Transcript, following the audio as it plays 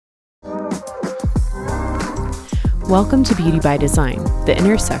Welcome to Beauty by Design, the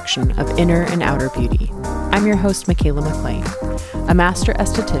intersection of inner and outer beauty. I'm your host, Michaela McLean, a master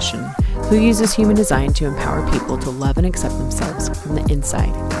esthetician who uses human design to empower people to love and accept themselves from the inside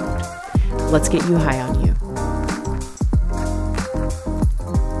out. Let's get you high on you.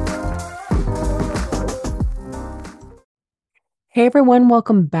 Hey everyone,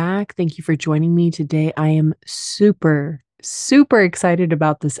 welcome back. Thank you for joining me today. I am super excited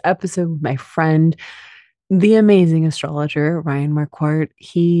about this episode with my friend, the amazing astrologer, Ryan Marquardt.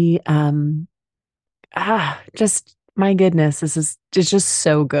 He, just my goodness, this is just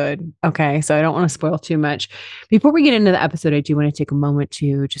so good. Okay, so I don't want to spoil too much. Before we get into the episode, I do want to take a moment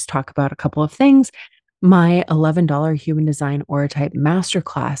to just talk about a couple of things. My $11 Human Design Aura Type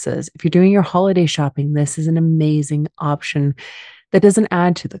Masterclasses. If you're doing your holiday shopping, this is an amazing option that doesn't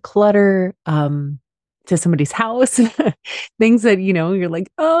add to the clutter, to somebody's house, things that, you're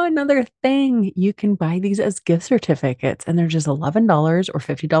like, oh, another thing. You can buy these as gift certificates, and they're just $11 or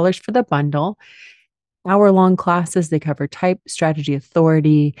 $50 for the bundle. Hour-long classes. They cover type, strategy,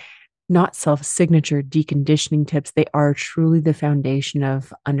 authority, not self-signature, deconditioning tips. They are truly the foundation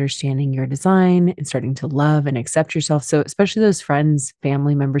of understanding your design and starting to love and accept yourself. So especially those friends,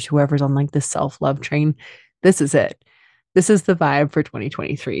 family members, whoever's on like the self-love train, this is it. This is the vibe for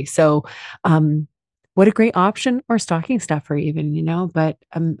 2023. So, what a great option, or stocking stuffer even, but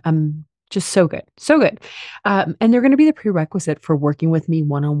I'm just so good. So good. And they're going to be the prerequisite for working with me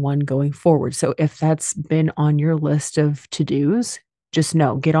one-on-one going forward. So if that's been on your list of to-dos, just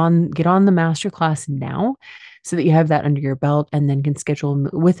know, get on the masterclass now so that you have that under your belt and then can schedule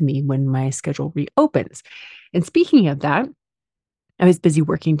with me when my schedule reopens. And speaking of that, I was busy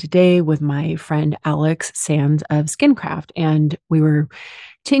working today with my friend Alex Sands of Skincraft, and we were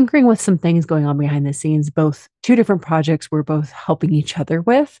tinkering with some things going on behind the scenes, both two different projects we're both helping each other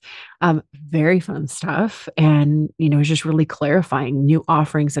with. Very fun stuff. And, it's just really clarifying new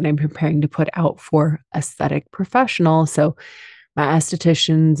offerings that I'm preparing to put out for aesthetic professionals. So my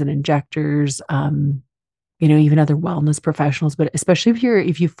estheticians and injectors, even other wellness professionals, but especially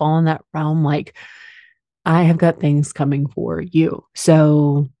if you fall in that realm, like I have got things coming for you.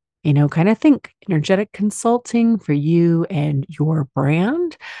 So, kind of think energetic consulting for you and your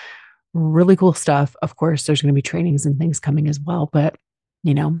brand. Really cool stuff. Of course, there's going to be trainings and things coming as well, but,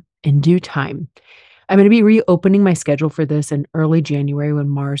 in due time. I'm going to be reopening my schedule for this in early January when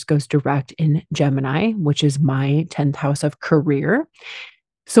Mars goes direct in Gemini, which is my 10th house of career.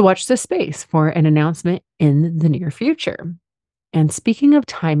 So watch this space for an announcement in the near future. And speaking of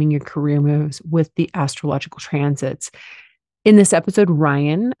timing your career moves with the astrological transits, in this episode,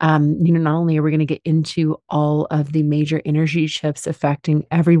 Ryan, not only are we going to get into all of the major energy shifts affecting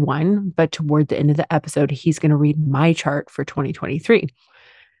everyone, but toward the end of the episode, he's going to read my chart for 2023.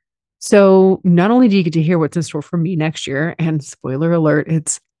 So not only do you get to hear what's in store for me next year, and spoiler alert,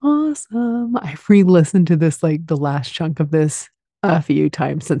 it's awesome. I've re-listened to this, like the last chunk of this a few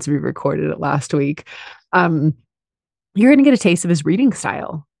times since we recorded it last week. You're going to get a taste of his reading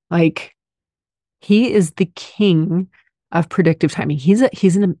style. Like, he is the king of predictive timing. He's a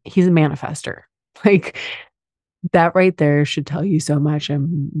manifester. Like, that right there should tell you so much.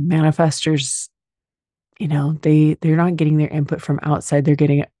 And manifestors, they're not getting their input from outside. They're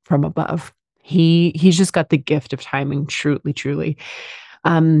getting it from above. He's just got the gift of timing, truly.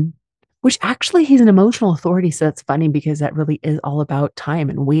 Which actually he's an emotional authority. So that's funny because that really is all about time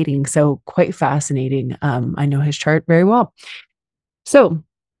and waiting. So quite fascinating. I know his chart very well. So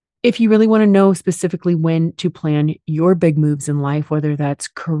if you really want to know specifically when to plan your big moves in life, whether that's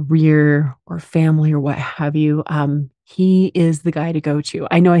career or family or what have you, he is the guy to go to.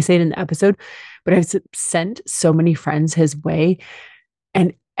 I know I say it in the episode, but I've sent so many friends his way,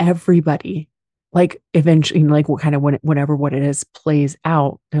 and everybody, like, eventually, like, whenever what it is plays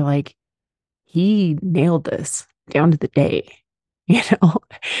out, they're like, he nailed this down to the day.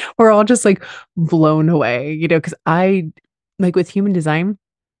 We're all just like blown away, because I, like, with human design,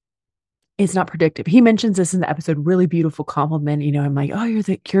 it's not predictive. He mentions this in the episode, really beautiful compliment. I'm like, oh,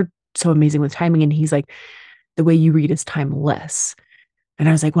 you're so amazing with timing. And he's like, the way you read is timeless. And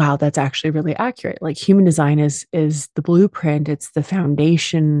I was like, wow, that's actually really accurate. Like, human design is the blueprint. It's the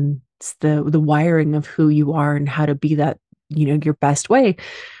foundation. It's the wiring of who you are and how to be that, your best way.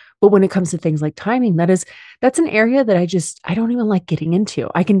 But when it comes to things like timing, that's an area that I don't even like getting into.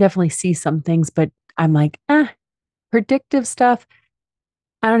 I can definitely see some things, but I'm like, predictive stuff,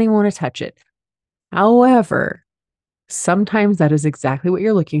 I don't even want to touch it. However, sometimes that is exactly what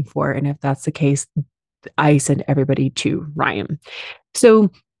you're looking for. And if that's the case, I send everybody to Ryan.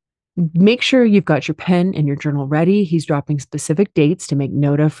 So Make sure you've got your pen and your journal ready. He's dropping specific dates to make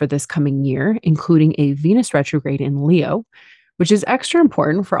note of for this coming year, including a Venus retrograde in Leo, which is extra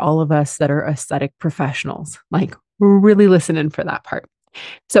important for all of us that are aesthetic professionals. Like, really listening for that part.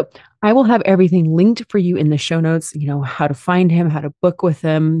 So I will have everything linked for you in the show notes, how to find him, how to book with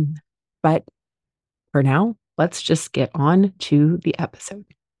him. But for now, let's just get on to the episode.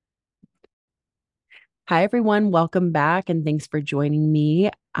 Hi, everyone. Welcome back, and thanks for joining me.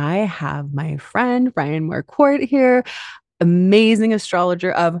 I have my friend Ryan Marquardt here, amazing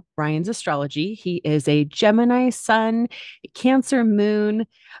astrologer of Ryan's Astrology. He is a Gemini sun, a Cancer moon.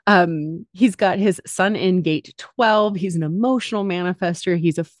 He's got his sun in gate 12. He's an emotional manifester.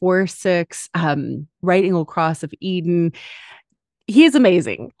 He's a 4-6, right angle cross of Eden. He is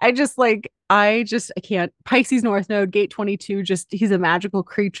amazing. I can't. Pisces North Node, gate 22, he's a magical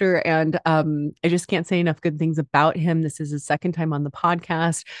creature. And I just can't say enough good things about him. This is his second time on the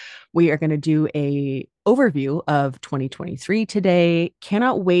podcast. We are going to do a overview of 2023 today.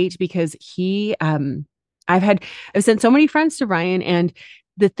 Cannot wait because I've sent so many friends to Ryan, and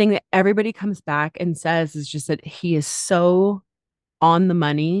the thing that everybody comes back and says is just that he is so on the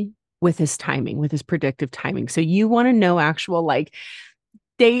money with his timing, with his predictive timing. So you want to know actual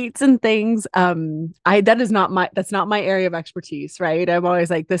dates and things. That's not my area of expertise, right? I'm always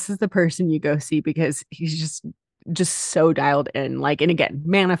like, this is the person you go see because he's just so dialed in, and again,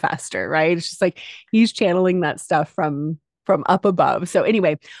 manifester, right? It's just like he's channeling that stuff from up above. So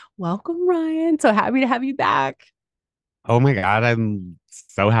anyway, welcome, Ryan. So happy to have you back. Oh my God, I'm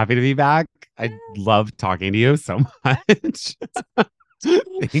so happy to be back. I love talking to you so much.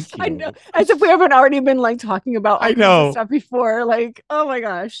 Thank I know, you. as if we haven't already been talking about all I kinds of know. stuff before. Oh my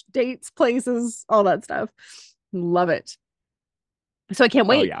gosh, dates, places, all that stuff. Love it. So I can't Oh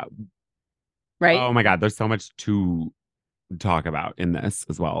wait. yeah. Right? Oh my God, there's so much to talk about in this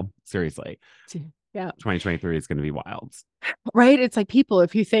as well. Seriously. Yeah. 2023 is going to be wild. Right. It's like, people,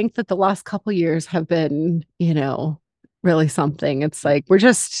 if you think that the last couple years have been, really something, it's like we're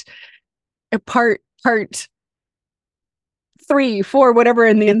just a part 3, 4, whatever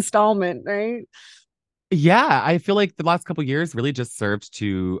in the It's installment, right? Yeah, I feel like the last couple years really just served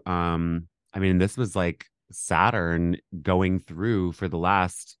to I mean, this was like Saturn going through for the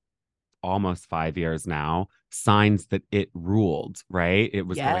last almost 5 years now, signs that it ruled, right? It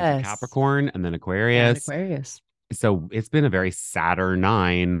was going through Yes. Capricorn and then And Aquarius. Aquarius. So it's been a very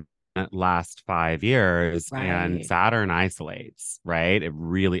Saturnine last 5 years, and Right. Saturn isolates, right?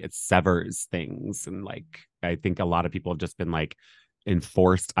 It severs things. And I think a lot of people have just been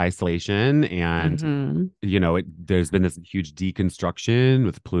enforced isolation. And Mm-hmm. there's been this huge deconstruction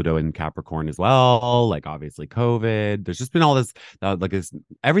with Pluto and Capricorn as well. Obviously COVID. There's just been all this,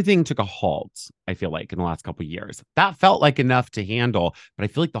 everything took a halt. I feel like in the last couple of years, that felt like enough to handle, but I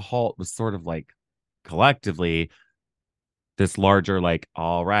feel like the halt was sort of collectively this larger,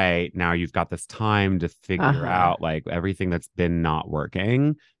 all right, now you've got this time to figure Uh-huh. out everything that's been not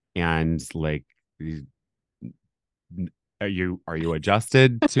working. And are you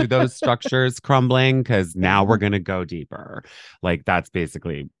adjusted to those structures crumbling? Because now we're Yeah. going to go deeper. That's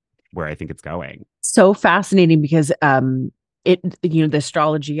basically where I think it's going. So fascinating because the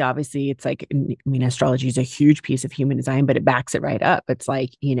astrology, obviously, it's astrology is a huge piece of human design, but it backs it right up. It's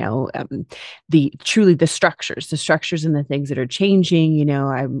the structures and the things that are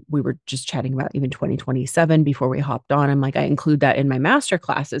changing. We were just chatting about even 2027 before we hopped on. I'm like, I include that in my master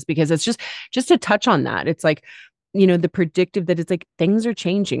classes because it's just to touch on that. It's the predictive, that it's things are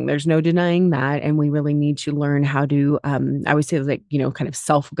changing. There's no denying that. And we really need to learn how to, I would say kind of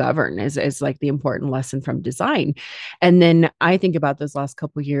self-govern is the important lesson from design. And then I think about those last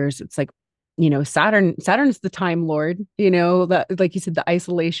couple of years, it's Saturn's the time lord, that, like you said, the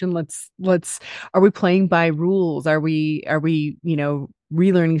isolation. Are we playing by rules? Are we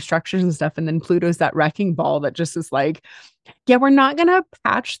relearning structures and stuff? And then Pluto's that wrecking ball that just is yeah, we're not gonna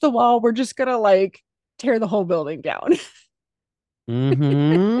patch the wall. We're just gonna tear the whole building down.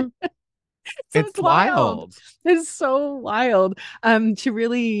 Mm-hmm. So it's It's wild. wild. It's so wild. To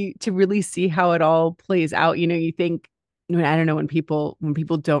really see how it all plays out. You think, I don't know, when people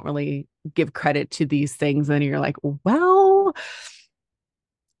don't really give credit to these things, then you're like, well,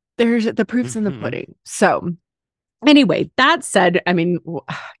 there's the proofs in the Mm-hmm. pudding. So anyway, that said,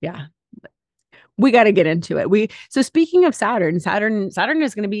 yeah, we got to get into it. So speaking of Saturn is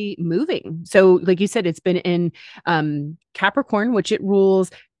going to be moving. So like you said, it's been in Capricorn, which it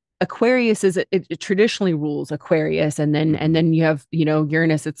rules. Aquarius it traditionally rules Aquarius, and then Mm-hmm. you have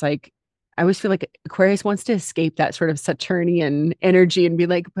Uranus. It's I always feel like Aquarius wants to escape that sort of Saturnian energy and be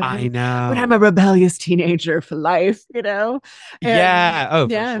like, I but I'm a know. rebellious teenager for life, you know? And Yeah. Oh,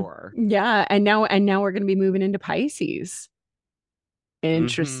 for yeah, sure. yeah. And now we're gonna be moving into Pisces. With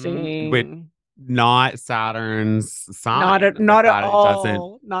Interesting. not Saturn's Not sign. at Like not at that, it doesn't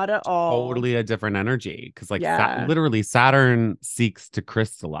all. Not at all. totally a different energy. Because like Yeah. literally Saturn seeks to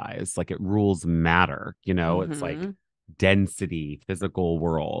crystallize, like it rules matter, it's like Hmm. density, physical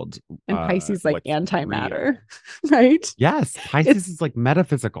world. And Pisces like What's antimatter, real. right? Yes, Pisces It's is like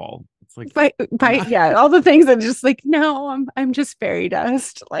metaphysical. It's like yeah, all the things that are just like, no, I'm just fairy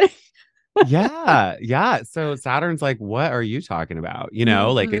dust. Like, yeah, yeah. So Saturn's like, what are you talking about?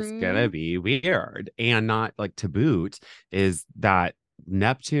 Like it's gonna hmm. be weird. And not like to boot is that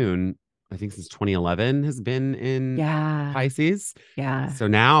Neptune, I think since 2011, has been in Yeah, Pisces. yeah, So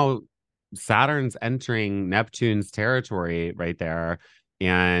now Saturn's entering Neptune's territory right there.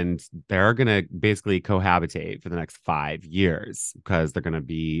 And they're gonna basically cohabitate for the next 5 years because they're gonna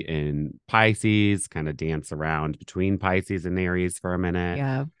be in Pisces, kind of dance around between Pisces and Aries for a minute,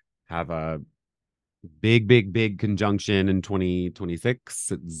 yeah. have a big, big, big conjunction in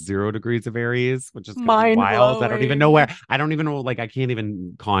 2026 at 0 degrees of Aries, which is going to be Mind wild. blowing. I don't even know, like, I can't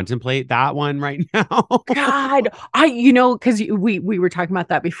even contemplate that one right now. God, because we were talking about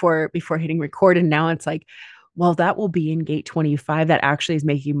that before hitting record, and now it's like, well, that will be in gate 25. That actually is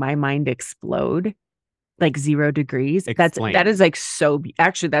making my mind explode, like 0 degrees. That Explain. is like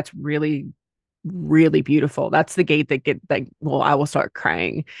actually, that's really, really beautiful. That's the gate that get like, well, I will start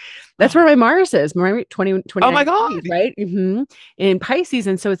crying. That's where my Mars is, my 20 Oh 29 my degrees, God. right? In Pisces.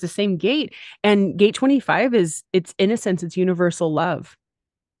 And so it's the same gate. And gate 25 is it's innocence, it's universal love.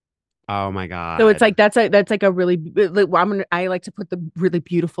 Oh my So it's like God. that's like a really I like to put the really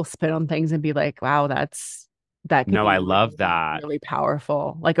beautiful spin on things and be like, wow, that could No, be I love really, that. really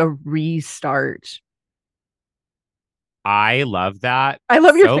powerful, like a restart. I love that I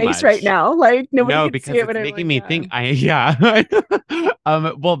love your so face right much. now. Like nobody No, can see because it, but it's I'm making like, me yeah. think.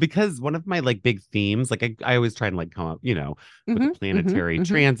 Yeah. Well, because one of my like big themes, like I always try and like come up, with a Hmm. Hmm. planetary Hmm.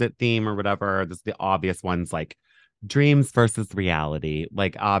 transit theme or whatever. This the obvious ones like dreams versus reality.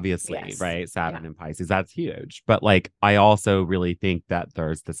 Like obviously, Yes. right? Yeah. Saturn and Pisces, that's huge. But like I also really think that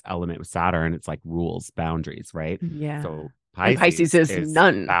there's this element with Saturn, it's like rules, boundaries, right? Yeah. So And Pisces Pisces is is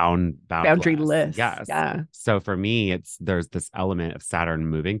none. boundless. Boundaryless. Yes. Yeah. So for me, there's this element of Saturn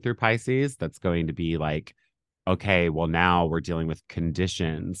moving through Pisces that's going to be like, okay, well, now we're dealing with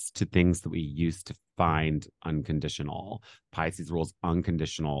conditions to things that we used to find unconditional. Pisces rules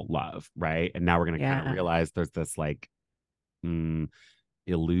unconditional love, right? And now we're going to kind of Yeah. realize there's this like mm,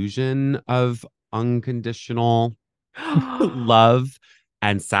 illusion of unconditional love.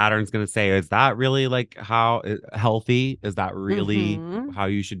 And Saturn's going to say, is that really like how healthy? Is that really Hmm. how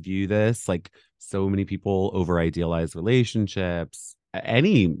you should view this? Like, so many people over idealize relationships,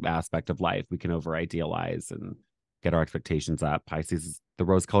 any aspect of life, we can over idealize and get our expectations up. Pisces is the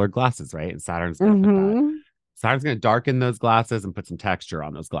rose colored glasses, right? And Saturn's going to put that. Hmm. Saturn's going to darken those glasses and put some texture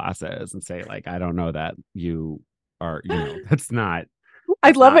on those glasses and say, like, I don't know that you are, I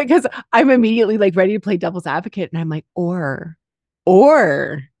that's love not it because I'm immediately like ready to play devil's advocate, and I'm like, or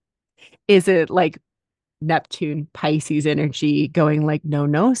is it like Neptune, Pisces energy going like, no,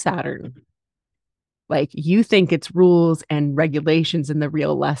 no, Saturn? Like you think it's rules and regulations, and the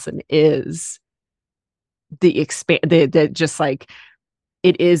real lesson is the just like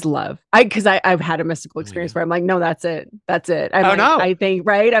it is love. I've had a mystical oh my experience God. where I'm like, no, that's it. That's it. I'm Oh like, no. I think,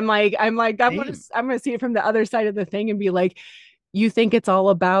 right. Same. I'm gonna see it from the other side of the thing and be like, you think it's all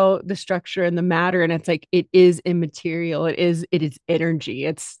about the structure and the matter, and it's like it is immaterial. It is energy.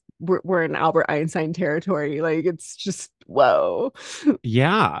 We're in Albert Einstein territory. Like it's just whoa.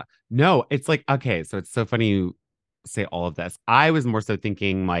 Yeah. No, it's like, okay, so it's so funny you say all of this. I was more so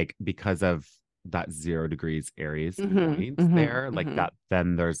thinking like because of that 0 degrees Aries Hmm. point Hmm. there, like Hmm. that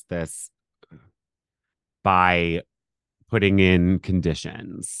then there's this by putting in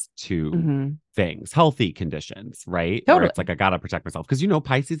conditions to Hmm. things, healthy conditions, right? Where it's like Totally. I gotta protect myself because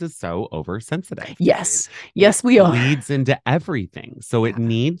Pisces is so oversensitive. It Yes. it Yes, we are. bleeds into everything, so it Yeah.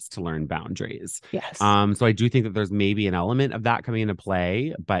 needs to learn boundaries. Yes. So I do think that there's maybe an element of that coming into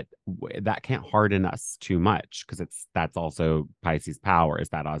play, but that can't harden us too much because that's also Pisces power is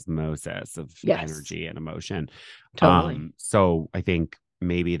that osmosis of Yes. energy and emotion. Totally. So I think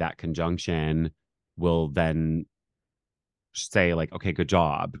maybe that conjunction will then say like, okay, good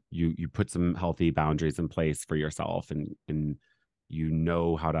job, you put some healthy boundaries in place for yourself, and you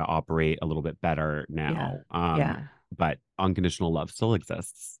know how to operate a little bit better Yeah. now. Yeah. But unconditional love still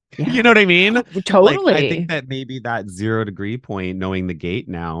exists. You Yeah. know what I mean? Like I think Totally. that maybe that 0 degree point, knowing the gate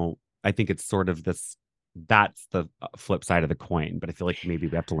now, I think it's sort of this, that's the flip side of the coin. But I feel like maybe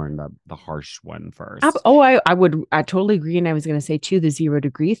we have to learn the harsh one first. I totally agree. And I was going to say too, the 0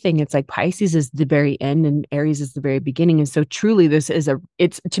 degree thing, it's like Pisces is the very end and Aries is the very beginning. And so truly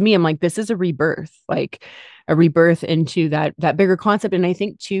it's to me, I'm like, this is a rebirth, like a rebirth into that bigger concept. And I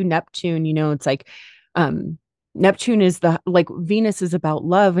think too, Neptune, it's like, um, Neptune is like Venus is about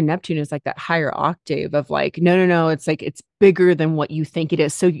love and Neptune is like that higher octave of like, no. It's like, it's bigger than what you think it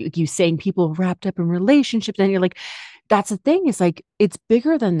is. So you saying people wrapped up in relationships and you're like, that's the thing. It's like it's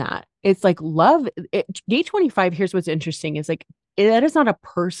bigger than that. It's like love. Day 25. Here's what's interesting: is like that is not a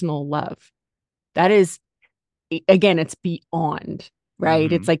personal love. That is again, it's beyond.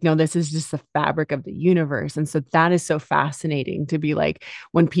 Right. It's Mm-hmm. like, no, this is just the fabric of the universe. And so that is so fascinating to be like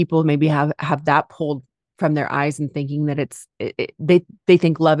when people maybe have that pulled from their eyes and thinking that they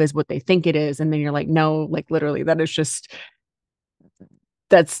think love is what they think it is. And then you're like, no, like literally, that is just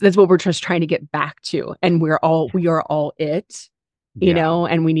that's what we're just trying to get back to. And we are all it, Yeah.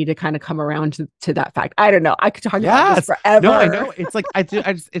 and we need to kind of come around to that fact. I don't know. I could talk about this Yes. No, I forever. know. It's like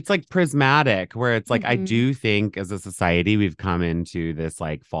it's like prismatic where it's like I Mhm. do think as a society we've come into this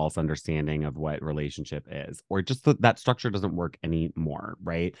like false understanding of what relationship is, or just that structure doesn't work anymore,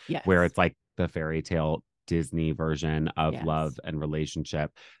 right? Where Yes. it's like the fairy tale Disney version of Yes. love and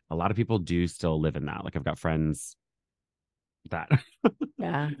relationship. A lot of people do still live in that. Like I've got friends that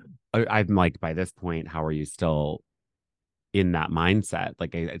Yeah. I'm like, by this point, how are you still in that mindset?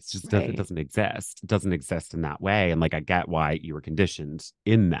 Like it's just it Right. doesn't exist. It doesn't exist in that way. And like I get why you were conditioned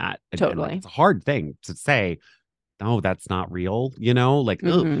in that. And like Totally. it's a hard thing to say, no, that's not real, like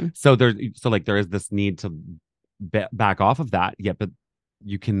ugh. Hmm. So like there is this need to back off of that. Yeah, but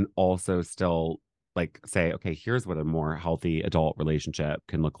you can also still like say, okay, here's what a more healthy adult relationship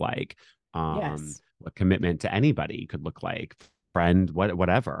can look like. Yes. What commitment to anybody could look like, friend,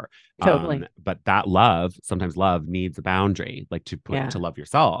 whatever. Totally. But that love, sometimes love needs a boundary, like to Yeah. love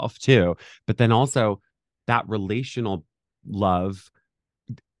yourself too. But then also that relational love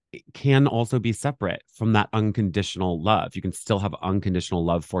can also be separate from that unconditional love. You can still have unconditional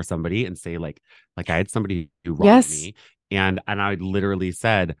love for somebody and say like I had somebody who wronged Yes. me and I literally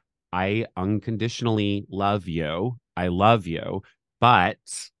said, I unconditionally love you. I love you, but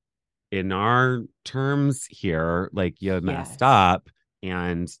in our terms here, like you messed Yes. up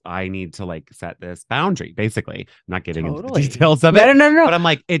and I need to like set this boundary. Basically, I'm not getting into the Totally. details of No, it, no, no, no. but I'm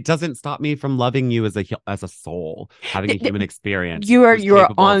like, it doesn't stop me from loving you as a soul, having a Th- th- human experience you are who's you are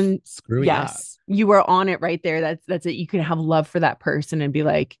capable of on screwing up. yes, you are on it right there. That's it. You can have love for that person and be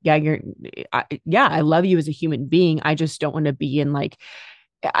like, yeah, I love you as a human being. I just don't want to be in like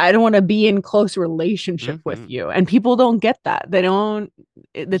I don't want to be in close relationship with Hmm. you. And people don't get that. They don't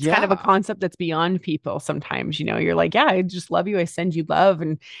it's kind of a Yeah. concept that's beyond people sometimes, you're like, yeah, I just love you. I send you love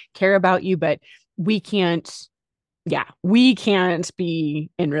and care about you, but we can't we can't be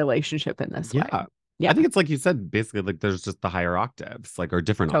in relationship in this way. Yeah. I Yeah, think it's like you said, basically, like there's just the higher octaves, like or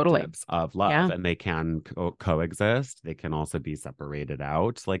different totally. octaves of love, Yeah. and they can coexist. They can also be separated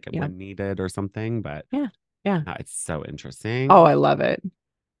out, like Yeah. when needed or something. But Yeah. Yeah. it's so interesting. Oh, I love it.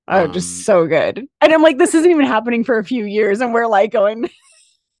 Oh, just Um, so good. And I'm like, this isn't even happening for a few years. And we're like going,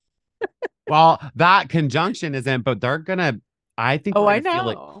 well, that conjunction isn't, but they're gonna. I think oh, we're I gonna feel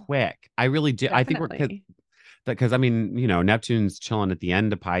it know. quick. I really do. I think we're Definitely. because I mean, Neptune's chilling at the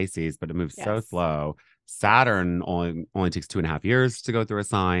end of Pisces, but it moves so Yes. slow. Yes. Saturn only takes 2.5 years to go through a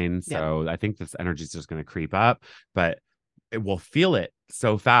sign, Yep. so I think this energy is just going to creep up, but it will feel it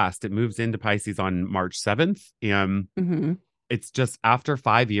so fast. It moves into Pisces on March 7th, and Hmm. it's just after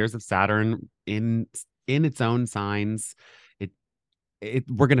 5 years of Saturn in its own signs. It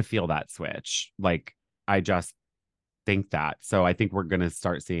we're going to feel that switch. Like I just think that. So I think we're going to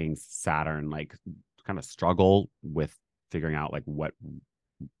start seeing Saturn like kind of struggle with figuring out like what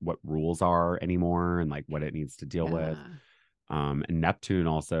rules are anymore and like what it needs to deal with. Yeah. And Neptune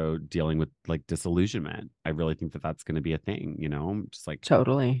also dealing with like disillusionment. I really think that that's going to be a thing, just like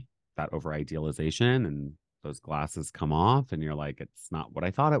Totally. that over idealization and those glasses come off and you're like it's not what I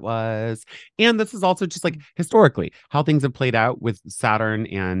thought it was. And this is also just like historically how things have played out with Saturn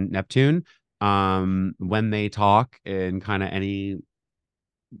and Neptune when they talk in kind of any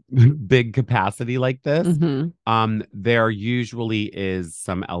big capacity like this, Hmm. there usually is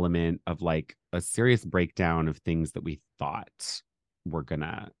some element of like a serious breakdown of things that we thought were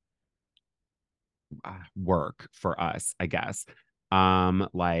gonna work for us, I guess.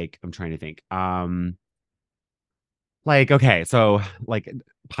 Like I'm trying to think. Like, okay, so like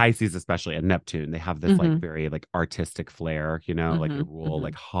Pisces, especially and Neptune, they have this like Mm-hmm. very like artistic flair, like they Mm-hmm. rule Mm-hmm.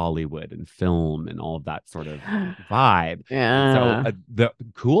 like Hollywood and film and all of that sort of vibe. And so Yeah. the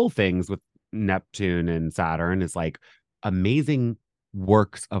cool things with Neptune and Saturn is like amazing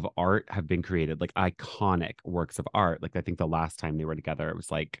works of art have been created, like iconic works of art. Like I think the last time they were together, it was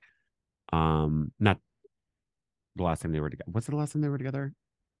like not the last time they were together. What's the last time they were together?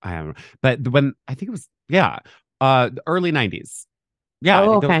 I don't know. But when I think it was, yeah, the early 90s. Yeah, I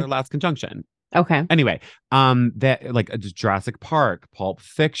Oh, think that was okay. their last conjunction. Okay. Anyway, that like Jurassic Park, Pulp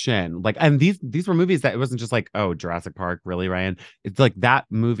Fiction, like, and these were movies that it wasn't just like, oh, Jurassic Park, really, Ryan? It's like that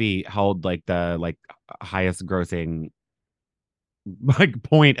movie held like the like highest grossing like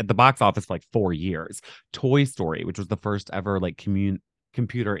point at the box office for like 4 years. Toy Story, which was the first ever like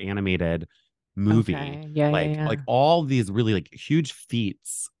computer animated movie, Okay. Yeah, yeah, like yeah. all these really like huge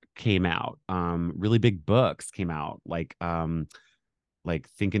feats came out. Really big books came out, like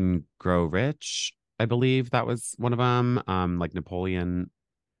Think and Grow Rich, I believe that was one of them. Like Napoleon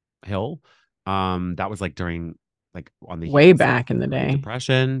Hill. That was like during like on the Way heels of back in the the Great day.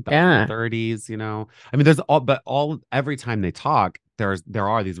 Depression. That was in the Yeah. 30s. I mean, there's all but all every time they talk, there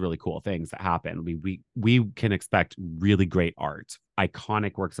are these really cool things that happen. We can expect really great art,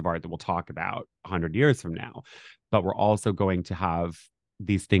 iconic works of art that we'll talk about 100 years from now. But we're also going to have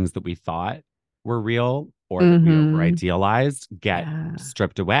these things that we thought were real or that we over Mm-hmm. idealized get Yeah.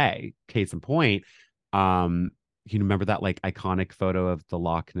 stripped away. Case in point, um, you remember that like iconic photo of the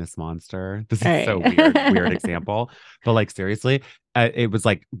Loch Ness monster? This is so weird Right. example, but like seriously, it was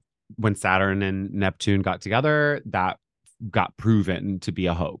like when Saturn and Neptune got together, that got proven to be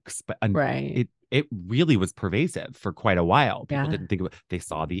a hoax. But Right. it really was pervasive for quite a while. People Yeah. didn't think of it. They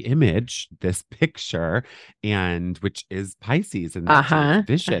saw the image, this picture, and which is Pisces and Neptune's Uh-huh.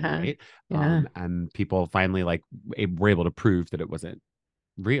 vision, Uh-huh. right? Yeah. And people finally like were able to prove that it wasn't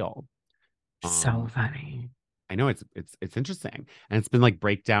real. So Um, funny. I know it's interesting, and it's been like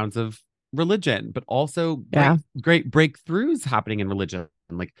breakdowns of religion, but also Yeah. great breakthroughs happening in religion.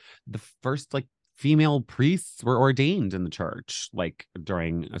 Like the first like female priests were ordained in the church, like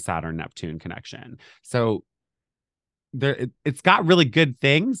during a Saturn Neptune connection. So it's got really good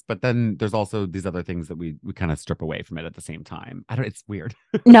things, but then there's also these other things that we kind of strip away from it at the same time. I don't. It's weird.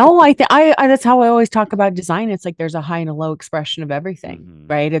 No, I that's how I always talk about design. It's like there's a high and a low expression of everything, Hmm.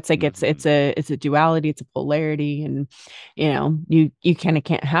 right? It's like Hmm. it's a duality, it's a polarity, and you kind of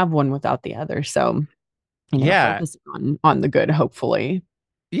can't have one without the other. So, Yeah, focus on the good, hopefully.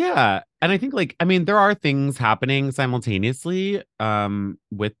 yeah. And I think like I mean there are things happening simultaneously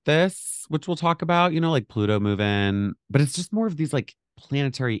with this which we'll talk about, like Pluto moving, but it's just more of these like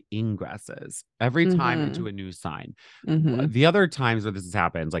planetary ingresses every time Mm-hmm. into a new sign. Mm-hmm. The other times where this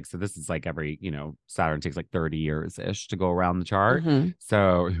happens, like so this is like every, Saturn takes like 30 years ish to go around the chart. Mm-hmm.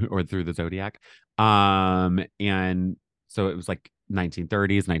 So or through the zodiac. And so it was like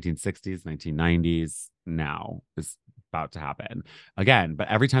 1930s, 1960s, 1990s now is about to happen again. But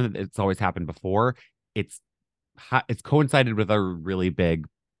every time that it's always happened before, it's it's coincided with a really big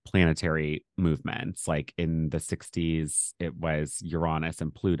planetary movements. Like in the 60s, it was Uranus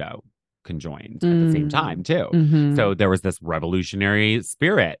and Pluto conjoined at the same time too. Mm-hmm. So there was this revolutionary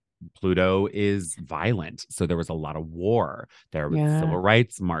spirit. Pluto is violent, so there was a lot of war. There was civil Yeah.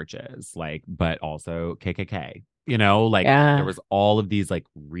 rights marches, like, but also KKK. Like there Yeah. was all of these like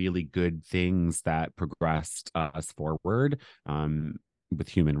really good things that progressed us forward. With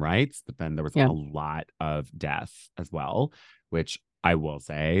human rights, but then there was Yeah. a lot of death as well, which I will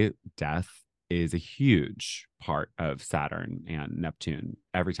say death is a huge part of Saturn and Neptune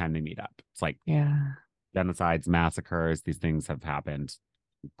every time they meet up. It's like Yeah. genocides, massacres, these things have happened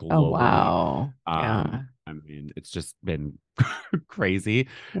Oh, globally. wow. Yeah. I mean, it's just been crazy.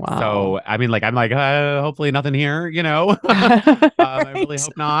 Wow. So, I mean, like, I'm like, hopefully nothing here. I really Right.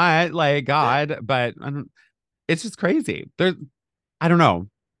 hope not, like, God, but it's just crazy. I don't know,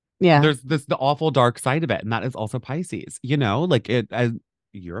 Yeah. there's this the awful dark side of it, and that is also Pisces. Like it as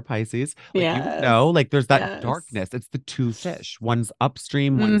you're a Pisces, like you would Yes. know, like there's that Yes. darkness. It's the two fish. One's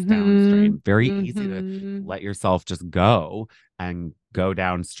upstream, one's Mm-hmm. downstream. Very easy to Mm-hmm. let yourself just go and go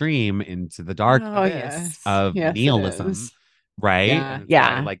downstream into the dark Oh, abyss yes. of Yes, it nihilism. is. Right. Yeah. And it's why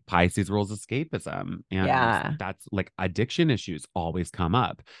Yeah. like Pisces rules escapism. And Yeah. that's like addiction issues always come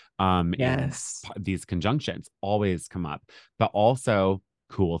up. In Yes. these conjunctions always come up, but also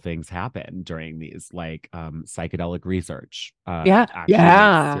cool things happen during these like psychedelic research Yeah. actually makes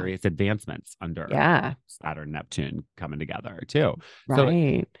Yeah. serious advancements under Yeah. Saturn Neptune coming together too. So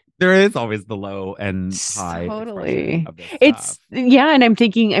Right. There is always the low and high expression Totally. of this It's stuff. yeah, and I'm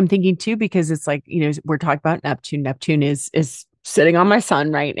thinking too, because it's like, we're talking about Neptune. Neptune is sitting on my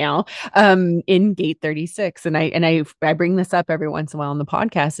sun right now, in gate 36. And I bring this up every once in a while on the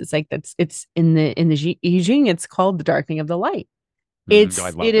podcast. It's like it's in the I Ching, it's called the darkening of the light. I It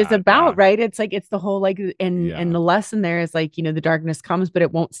love is that. Yeah. about, right, it's like it's the whole like, and Yeah. the lesson there is like, the darkness comes but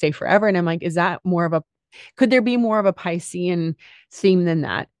it won't stay forever. And I'm like, is that more of a, could there be more of a Piscean theme than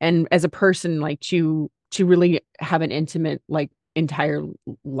that? And as a person, like to really have an intimate, like, entire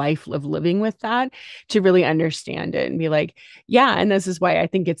life of living with that, to really understand it and be like, yeah. And this is why I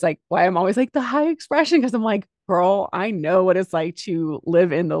think it's like why I'm always like the high expression, because I'm like, girl, I know what it's like to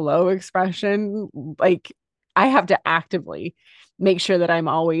live in the low expression. Like, I have to actively make sure that I'm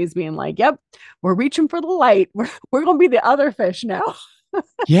always being like, yep, we're reaching for the light. We're gonna be the other fish now.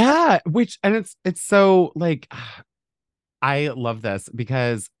 Yeah. Which, and it's so like, I love this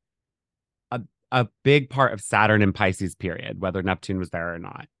because a big part of Saturn and Pisces period, whether Neptune was there or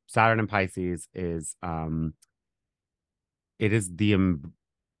not, Saturn and Pisces is, it is the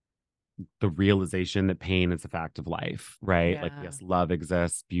realization that pain is a fact of life, right? Like, Yeah. yes, love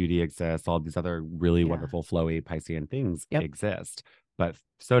exists, beauty exists, all these other really Yeah. wonderful, flowy Piscean things Yep. exist, but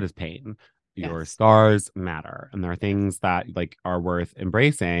so does pain. Your Yes. scars matter, and there are Yes. things that like are worth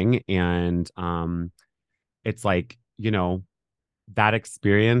embracing. And it's like, that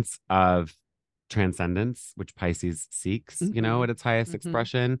experience of transcendence, which Pisces seeks, Mm-hmm. at its highest Mm-hmm.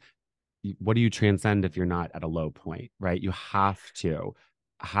 expression. What do you transcend if you're not at a low point, right? You have to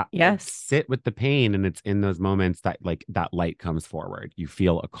Yes. sit with the pain, and it's in those moments that like that light comes forward. You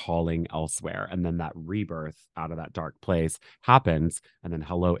feel a calling elsewhere, and then that rebirth out of that dark place happens, and then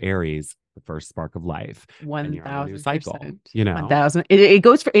hello Aries, the first spark of life, and One you're on a new thousand cycle. percent. 1,000. It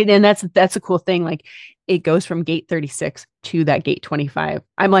goes for, and that's a cool thing. Like, it goes from gate 36 to that gate 25.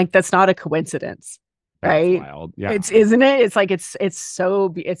 I'm like, that's not a coincidence, That's right? wild. Yeah. It's, isn't it? It's like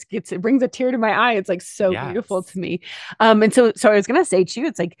it brings a tear to my eye. It's like so beautiful Yes. to me. And so I was gonna say too,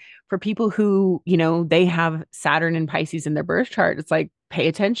 it's like for people who, they have Saturn and Pisces in their birth chart, it's like, pay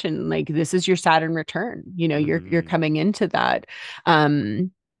attention. Like, this is your Saturn return. You're Mhm. coming into that.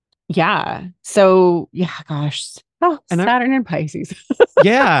 Um, yeah. So yeah, gosh. Oh, And I, Saturn and Pisces.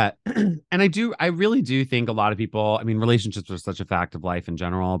 yeah. And I really do think a lot of people, I mean, relationships are such a fact of life in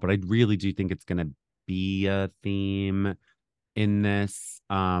general, but I really do think it's going to be a theme in this,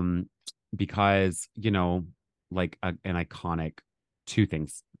 because, like an iconic two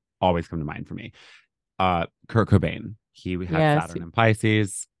things always come to mind for me. Kurt Cobain, he had Yes. Saturn and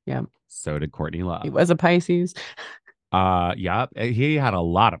Pisces. Yeah. So did Courtney He Love. was a Pisces. Yeah, he had a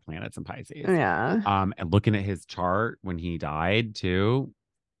lot of planets in Pisces. Yeah. And looking at his chart when he died too,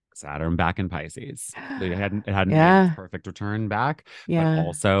 Saturn back in Pisces. It hadn't made its Yeah. perfect return back, but Yeah.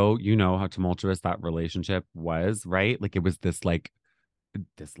 also how tumultuous that relationship was, right? Like it was this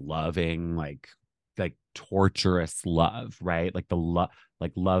loving, like torturous love, right? Like the love,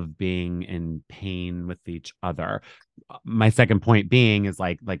 like love being in pain with each other. My second point being is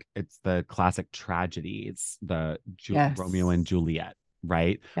like it's the classic tragedies, the Romeo and Yes. Juliet,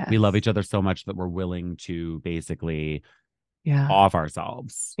 right? We love Yes. each other so much that we're willing to basically Yeah. off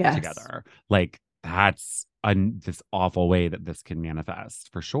ourselves Yes. together. Like that's this awful way that this can manifest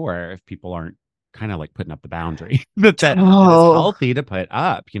for sure if people aren't kind of like putting up the boundary that is Oh, healthy to put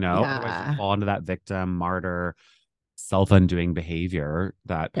up, otherwise you yeah. fall into that victim martyr self-undoing behavior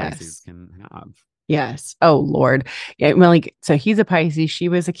that Pisces Yes. can have. Yes. Oh Lord. Yeah. Well, like, so he's a Pisces, she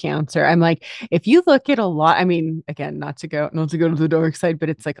was a Cancer. I'm like, if you look at a lot, I mean, again, not to go to the dark side, but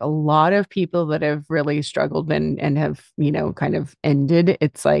it's like a lot of people that have really struggled and have, kind of ended.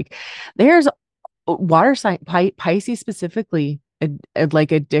 It's like there's water sign Pisces specifically,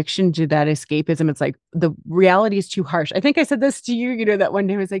 like addiction to that escapism. It's like the reality is too harsh. I think I said this to you, that one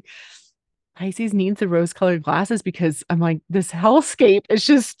day I was like, Pisces needs the rose-colored glasses, because I'm like, this hellscape is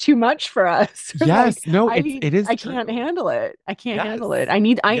just too much for us. Like, Yes, no, it is I can't true. handle it. I can't handle it. Yes,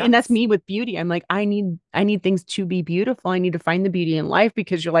 And that's yes. me with beauty. I'm like, I need things to be beautiful. I need to find the beauty in life,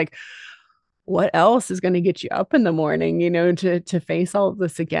 because you're like, what else is going to get you up in the morning, to face all of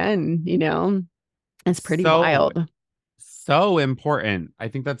this again, It's pretty So wild. so important. I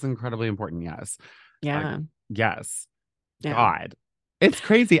think that's incredibly important. Yes. uh, Yeah. yes. Yeah. God, it's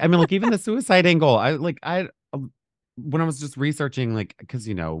crazy. I mean, like even the suicide angle. When I was just researching, like, because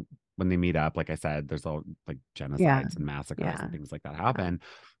when they meet up, like I said, there's all like Yeah. genocides and massacres Yeah. and things like that happen.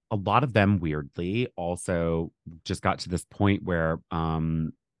 A lot of them, weirdly, also just got to this point where,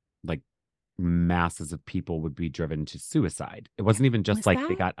 like masses of people would be driven to suicide. It wasn't even just Was like they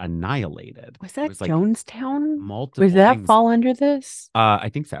that got annihilated. was It that was like Jonestown? Would multiple that things. fall under this? I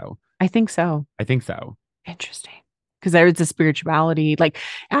think so. I think so. I think so. Interesting. Because there is a spirituality, like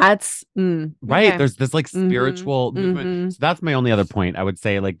that's Right. okay. There's this like Mm-hmm. spiritual movement. Mm-hmm. So that's my only other point I would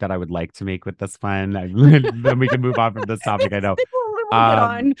say, like, that I would like to make with this fun. Then we can move on from this topic. I know. We'll get Um,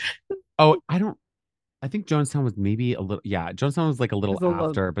 on. oh, I think Jonestown was maybe a little, yeah, Jonestown was like a little It's a little.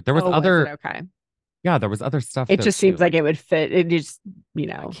 after, but there was Oh, was it other, okay? yeah, there was other stuff It there just too. seems like Like, it would fit. It just,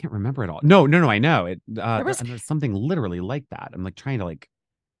 I can't remember it all. No, no, no, I know it. there was And there's something literally like that. I'm like trying to like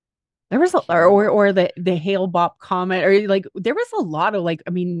there was a, hear. or the Hale Bopp comet, or like there was a lot of like, I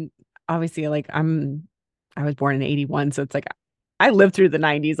mean, obviously like I was born in 81, so it's like I lived through the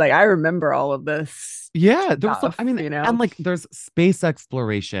 90s. Like I remember all of this Yeah, there was so, I stuff, mean, you and know? like there's space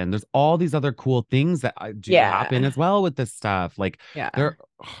exploration. There's all these other cool things that do happen Yeah. as well with this stuff. Like Yeah. there,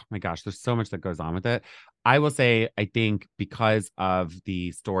 oh my gosh, there's so much that goes on with it. I will say, I think because of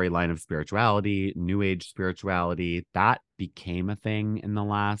the storyline of spirituality, new age spirituality, that became a thing in the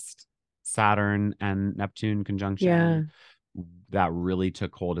last Saturn and Neptune Yeah. conjunction that really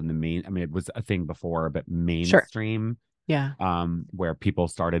took hold in the main. I mean, it was a thing before, but Sure. mainstream, Yeah. where people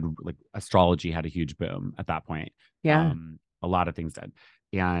started, like, astrology had a huge boom at that point. Yeah. A lot of things did.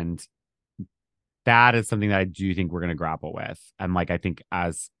 And that is something that I do think we're going to grapple with. And like, I think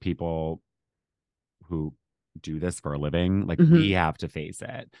as people who do this for a living, like, we Hmm. have to face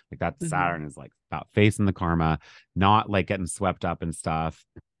it. Like, that Hmm. Saturn is like about facing the karma, not like getting swept up in stuff.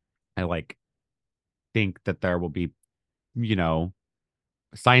 I like think that there will be, you know,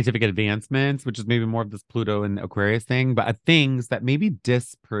 scientific advancements, which is maybe more of this Pluto and Aquarius thing, but things that maybe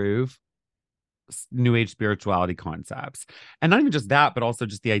disprove new age spirituality concepts. And not even just that, but also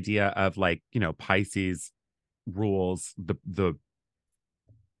just the idea of, like, Pisces rules the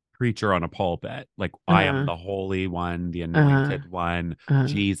preacher on a pulpit. Like, I am Uh-huh. the holy one, the Uh-huh. anointed one, Uh-huh.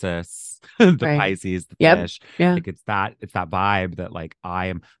 Jesus, the Right. Pisces, the Yep. fish. Yeah. Like, it's that vibe that, like,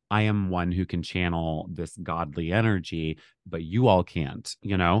 I am one who can channel this godly energy, but you all can't.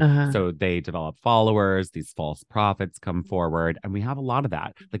 Uh-huh. So they develop followers, these false prophets come forward, and we have a lot of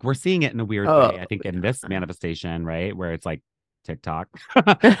that. Like, we're seeing it in a weird way, I Oh, think, in this yeah. manifestation, right? Where it's like TikTok.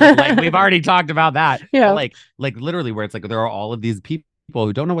 Like, we've already talked about that. But Yeah. like literally, where it's like there are all of these people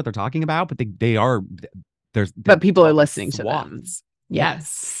who don't know what they're talking about, but they are, they've But people are developed listening to them. swaths. Yes.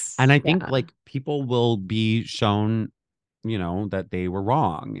 Yes. And I think, Yeah. like, people will be shown, that they were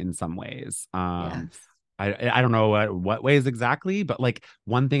wrong in some ways. Yes. I don't know what ways exactly, but like,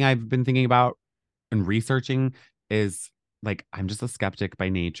 one thing I've been thinking about and researching is, like, I'm just a skeptic by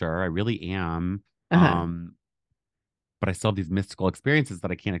nature. I really am. Uh-huh. But I still have these mystical experiences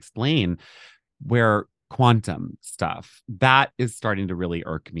that I can't explain, where quantum stuff that is starting to really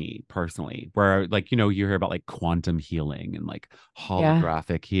irk me personally, where, like, you hear about like quantum healing and like Yeah.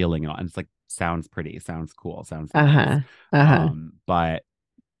 holographic healing, and it's like, sounds pretty, sounds cool, sounds nice. Uh-huh. Uh-huh. But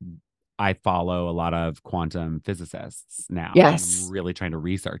I follow a lot of quantum physicists now, and I'm Yes. really trying to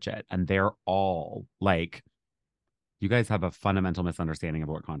research it, and they're all like, you guys have a fundamental misunderstanding of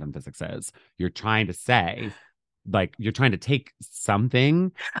what quantum physics is. You're trying to say, like, you're trying to take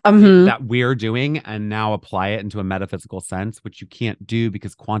something Um, that we're doing and now apply it into a metaphysical sense, which you can't do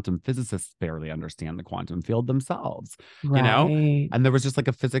because quantum physicists barely understand the quantum field themselves, you know? right. And there was just like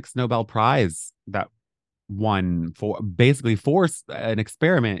a physics Nobel Prize that won for basically for an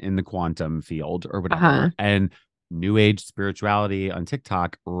experiment in the quantum field or Uh-huh. whatever. And new age spirituality on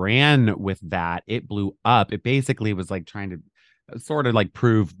TikTok ran with that. It blew up. It basically was like trying to sort of like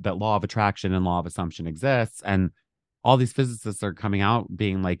prove that law of attraction and law of assumption exists. And all these physicists are coming out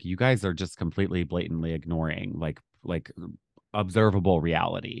being like, you guys are just completely blatantly ignoring like observable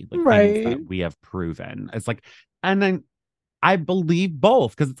reality, like things Right. that we have proven. It's like, and then I believe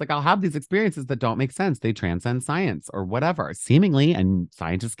both, because it's like, I'll have these experiences that don't make sense. They transcend science or whatever, seemingly, and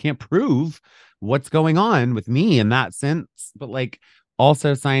scientists can't prove what's going on with me in that sense. But like,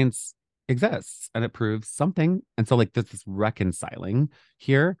 also, science exists and it proves something. And so, like, there's this reconciling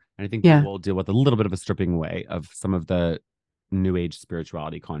here. And I think we Yeah. will deal with a little bit of a stripping away of some of the new age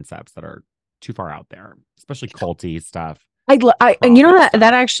spirituality concepts that are too far out there, especially culty stuff, And you know prophet that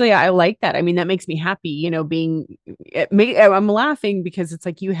stuff. actually I like that. I mean, that makes me happy, being I'm laughing because it's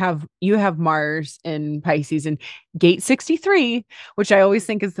like you have Mars in Pisces and gate 63, which I always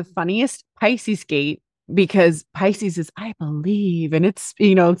think is the funniest Pisces gate because Pisces is I believe and it's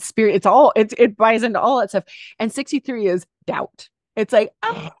spirit, it's all it buys into all that stuff. And 63 is doubt. It's like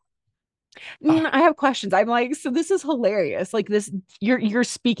Ah, I have questions. I'm like, so this is hilarious. Like this, you're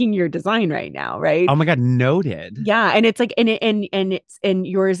speaking your design right now, right? oh my God, noted. Yeah, and it's like, and it's and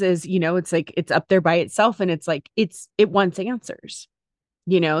yours is, it's like it's up there by itself, and it's like it wants answers,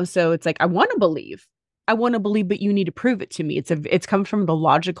 So it's like I want to believe, but you need to prove it to me. It's come from the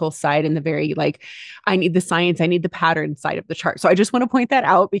logical side and the very like, I need the science, I need the pattern side of the chart. So I just want to point that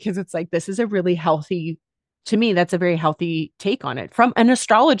out because it's like this is a really healthy, to me, that's a very healthy take on it from an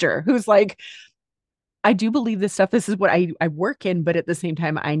astrologer who's like, I do believe this stuff. This is what I work in, but at the same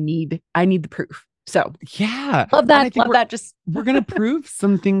time, I need the proof. So Yeah. love And I that. think Love that. Just we're gonna prove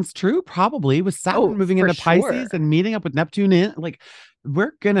some things true, probably with Saturn oh, moving for into sure. Pisces and meeting up with Neptune in like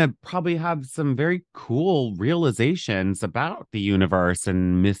we're gonna probably have some very cool realizations about the universe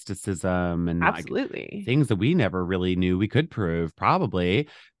and mysticism and like Absolutely. things that we never really knew we could prove, probably.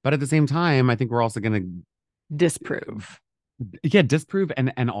 But at the same time, I think we're also gonna Disprove. yeah, disprove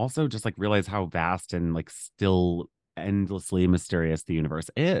and also just like realize how vast and like still endlessly mysterious the universe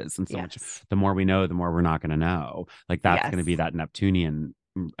is, and so much Yes. the more we know the more we're not going to know, like that's going to be Yes. that Neptunian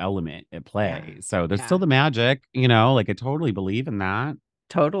element at Yeah. play. So there's still Yeah. the magic, like I totally believe in that.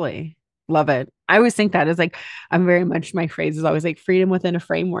 Totally. Love it. I always think that is like I'm very much my phrase is always like freedom within a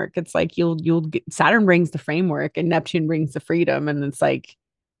framework. It's like you'll get, Saturn brings the framework and Neptune brings the freedom, and it's like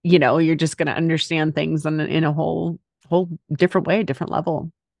you're just gonna understand things in a whole different way, different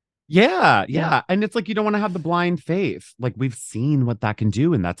level. Yeah, Yeah, yeah. And it's like you don't want to have the blind faith. Like we've seen what that can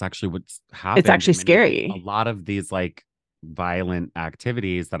do. And that's actually what's it's happened actually in a scary. lot of these like violent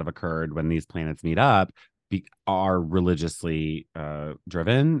activities that have occurred when these planets meet up are religiously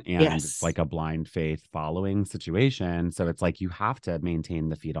driven, and it's Yes. like a blind faith following situation. So it's like you have to maintain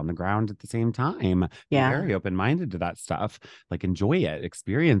the feet on the ground at the same time. Be Yeah. very open-minded to that stuff. Like enjoy it,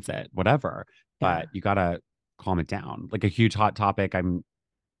 experience it, whatever. Yeah. But you gotta calm it down. Like a huge hot topic I'm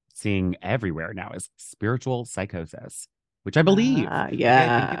seeing everywhere now is spiritual psychosis, which I believe. Like, I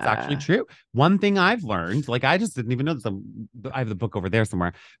think it's actually Yeah. true. One thing I've learned, like, I just didn't even know this. I have the book over there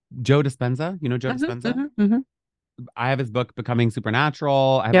somewhere. Joe Dispenza, Joe Dispenza? I have his book, Becoming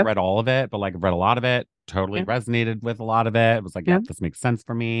Supernatural. I haven't Yep. read all of it, but like, I've read a lot of it, totally Yep. resonated with a lot of it. It was like, yeah, Yep. this makes sense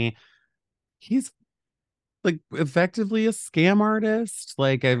for me. He's like effectively a scam artist.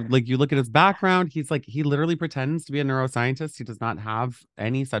 Like you look at his background, he's like he literally pretends to be a neuroscientist. He does not have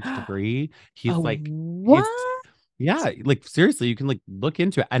any such degree. He's Oh, like what? he's yeah, like seriously, you can like look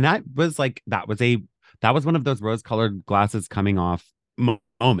into it. And that was one of those rose-colored glasses coming off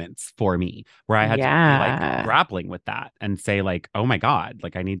moments for me where I had to be like Yeah. grappling with that and say like, "Oh my God,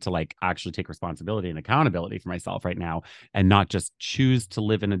 like I need to like actually take responsibility and accountability for myself right now and not just choose to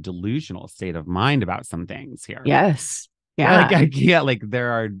live in a delusional state of mind about some things here." Yes. Like Yeah. I can't like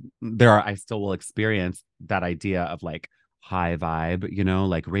there are I still will experience that idea of like high vibe,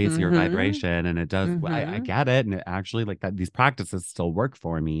 like raise your Mm-hmm. vibration. And it does, I Mm-hmm. get it. And it actually like that these practices still work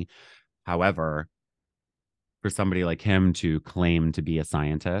for me. However, for somebody like him to claim to be a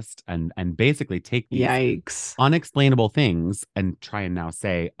scientist and basically take these Yikes. unexplainable things and try and now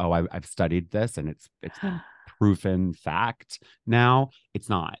say, "Oh, I've studied this and it's proven fact." Now it's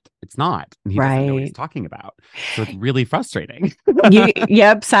not, and he doesn't know what he's Right. talking about. So it's really frustrating.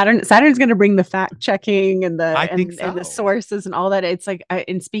 Yep. Saturn's going to bring the fact checking and I think the so. sources and all that. It's like,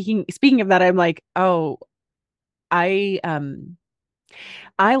 and speaking of that, I'm like, oh, I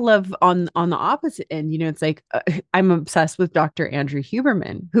I love on the opposite end. It's like I'm obsessed with Dr. Andrew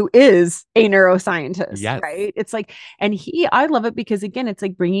Huberman, who is a neuroscientist, Yes. right? It's like, and I love it because again, it's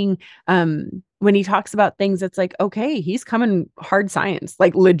like bringing when he talks about things, it's like okay, he's coming hard science,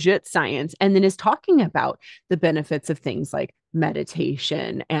 like legit science, and then is talking about the benefits of things like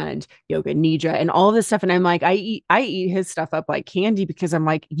meditation and yoga nidra and all this stuff. And I'm like, I eat his stuff up like candy because I'm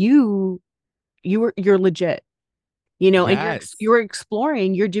like, you're legit, and Yes. you're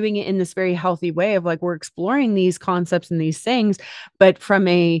exploring, you're doing it in this very healthy way of like we're exploring these concepts and these things, but from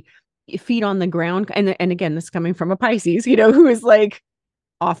a feet on the ground. And again, this coming from a Pisces, who is like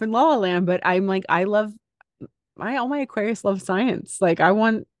off in La La Land. But I'm like, I love all my Aquarius love science. Like I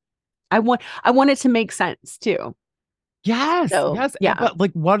want it to make sense too. Yes. So Yes. yeah. But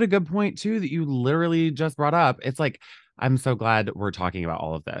like what a good point too that you literally just brought up. It's like I'm so glad we're talking about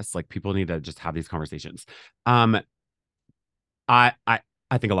all of this. Like people need to just have these conversations. Um I I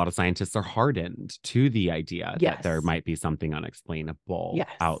I think a lot of scientists are hardened to the idea that there Yes. might be something unexplainable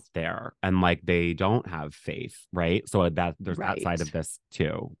out Yes. there, and like they don't have faith, right? So that there's that Right. side of this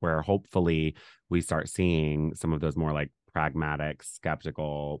too, where hopefully we start seeing some of those more like pragmatic,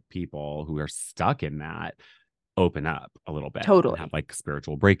 skeptical people who are stuck in that open up a little bit and have Totally. like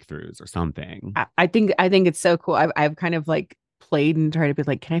spiritual breakthroughs or something. I think it's so cool. I've kind of like played and tried to be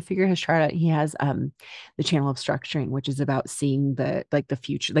like, can I figure his chart out? He has the channel of structuring, which is about seeing the like the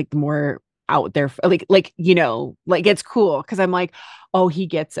future, like the more out there, like like it's cool because I'm like, oh, he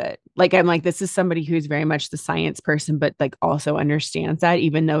gets it. Like I'm like, this is somebody who's very much the science person, but like also understands that,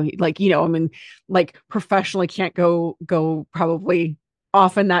 even though he like, I mean, like professionally can't go probably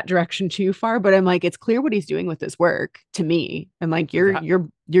off in that direction too far. But I'm like, it's clear what he's doing with his work to me. And like That,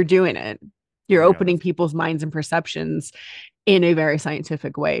 you're doing it. oh You're my God, opening that's people's minds and perceptions in a very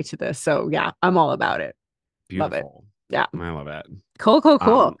scientific way to this. So yeah, I'm all about it. Love it. beautiful. Yeah. I love it. Cool, cool,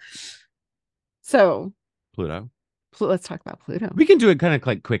 cool. Um, So Pluto. let's talk about Pluto. We can do it kind of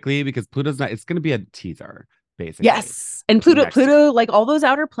like quickly because Pluto's not, it's going to be a teaser, basically, Yes. And next year. Pluto, like all those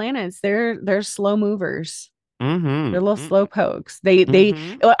outer planets, they're slow movers. Mm-hmm. They're little slow Mm-hmm. pokes. They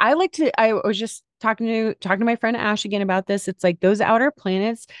Mm-hmm. I like to I was just talking to my friend Ash again about this. It's like those outer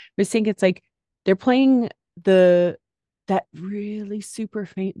planets, I was thinking it's like they're playing the that really super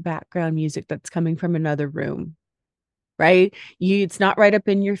faint background music that's coming from another room, right? It's not right up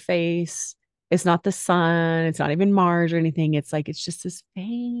in your face. It's not the sun. It's not even Mars or anything. It's like, it's just this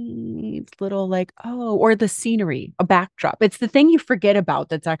faint little, like, oh, or the scenery, a backdrop. It's the thing you forget about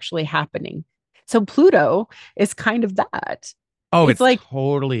that's actually happening. So Pluto is kind of that. Oh, It's it's like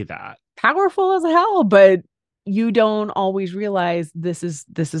totally that. powerful as hell, but you don't always realize this is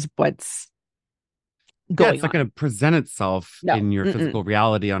what's Yeah, going it's not on. going to present itself No. in your Mm-mm. physical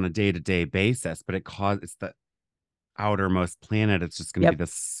reality on a day-to-day basis, but it's the outermost planet. It's just going to be Yep.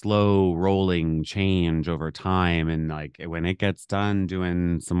 this slow rolling change over time. And like when it gets done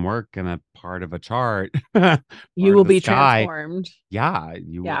doing some work in a part of a chart, You part of will the be sky, transformed. yeah,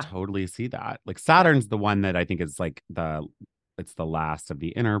 you will Yeah. totally see that. Like Yeah. Saturn's the one that I think is like it's the last of the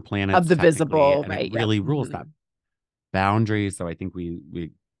inner Of planets the technically, visible, and it right? Yep. really rules Mm-hmm. that boundary. So I think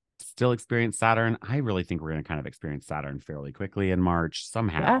we still experience Saturn. I really think we're going to kind of experience Saturn fairly quickly in March Yeah.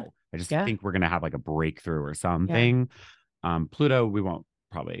 somehow. I just Yeah. think we're going to have like a breakthrough or Yeah. something. Pluto, we won't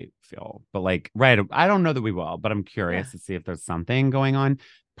probably feel, but like, right. I don't know that we will, but I'm Yeah. curious to see if there's something going on,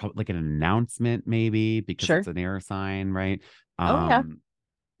 probably like an announcement, maybe because it's Sure. an air sign, right? Oh yeah.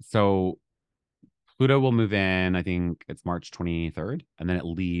 So Pluto will move in, I think it's March 23rd, and then it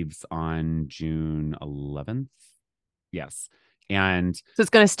leaves on June 11th. Yes. And So it's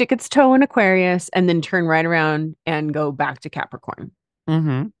going to stick its toe in Aquarius and then turn right around and go back to Capricorn.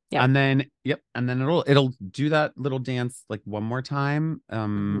 mm-hmm. Yep. And then yep, and then it'll do that little dance like one more time.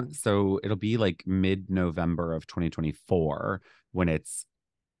 Mhm. So it'll be like mid-November of 2024 when it's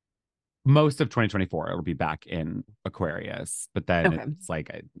most of 2024 it'll be back in Aquarius, but then Okay. it's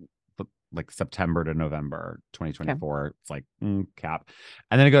like September to November Okay. 2024. It's like cap.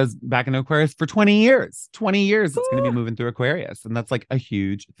 And then it goes back into Aquarius for 20 years. 20 years it's going to be Ooh. moving through Aquarius. And that's like a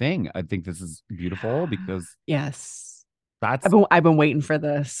huge thing. I think this is beautiful because Yes. I've that's, been waiting for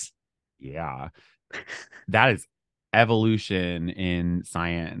this. yeah, that is evolution in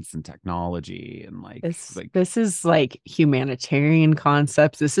science and technology and like This is like humanitarian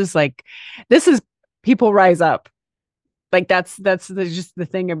concepts. This is people rise up. Like just the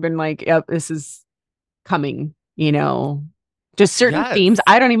thing I've been like, yep, this is coming, just certain themes. yes.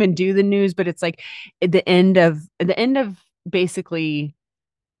 I don't even do the news, but it's like at the end of basically,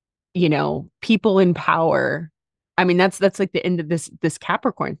 people in power. I mean, that's like the end of this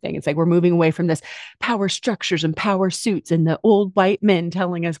Capricorn thing. It's like we're moving away from this power structures and power suits and the old white men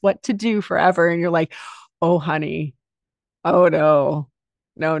telling us what to do forever. And you're like, oh honey, oh no,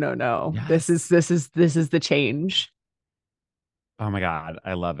 no, no, no. This is Yes. this is this is the change. Oh my God,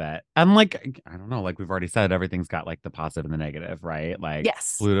 I love it. And like, I don't know, like we've already said, everything's got like the positive and the negative, right? Like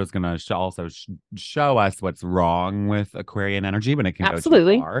Yes, Pluto's gonna also show us what's wrong with Aquarian energy when it can go too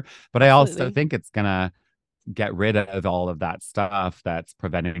absolutely, far. But I also absolutely. think it's gonna get rid of all of that stuff that's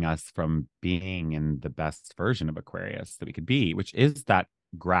preventing us from being in the best version of Aquarius that we could be, which is that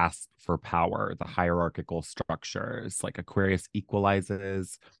grasp for power, the hierarchical structures. Like Aquarius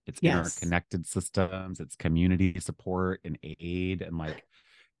equalizes its Yes. interconnected systems, its community support and aid, and like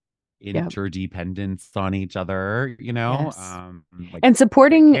Yeah. interdependence on each other, Yes. like And it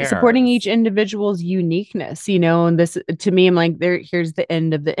supporting each cares. individual's uniqueness, and this to me, I'm like, here's the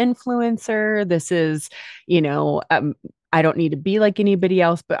end of the influencer. This is, I don't need to be like anybody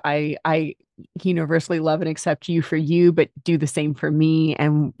else, but I universally love and accept you for you, but do the same for me.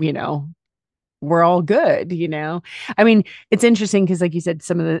 And, we're all good. I mean, it's interesting because like you said,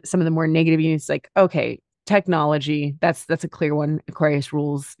 some of the more negative units, like, okay, technology, that's a clear one. Aquarius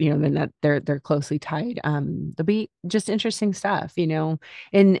rules, then that they're closely tied. There'll be just interesting stuff, in Oh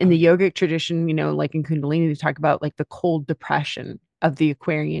the yeah. yogic tradition, like in Kundalini, they talk about like the cold depression of the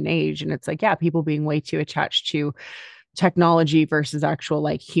Aquarian age. And it's like, yeah, people being way too attached to technology versus actual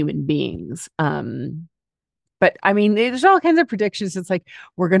like human beings. But I mean, there's all kinds of predictions. It's like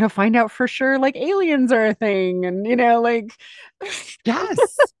we're gonna find out for sure, like aliens are a thing, and like Yes.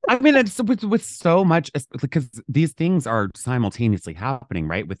 I mean, it's with so much because these things are simultaneously happening,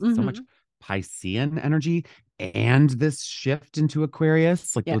 right? With so much Mhm. Piscean energy and this shift into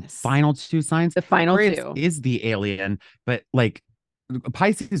Aquarius, like the Yes, final two signs. the final Aquarius two. is the alien, but like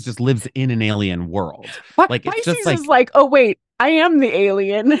Pisces just lives in an alien world. But Like it's just Pisces is like like, oh wait, I am the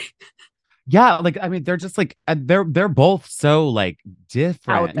alien yeah, like I mean, they're just like they're both so like out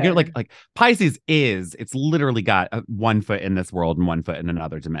different. there. Like Pisces is it's literally got one foot in this world and one foot in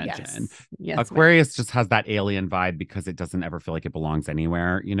another dimension. Yes, yes, ma'am. Aquarius just has that alien vibe because it doesn't ever feel like it belongs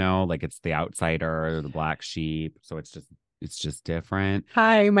anywhere. Like it's the outsider, the black sheep. So it's just different.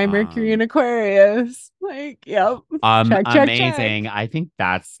 Hi, my Mercury in Um, Aquarius. Like, yep. Check, check, check. Amazing. I think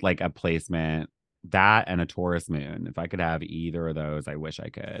that's like a placement that and a Taurus moon. If I could have either of those, I wish I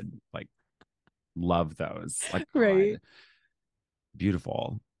could. Like love those. Like Right. God,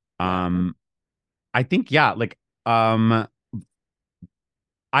 beautiful. Yeah. Um, I think yeah, um,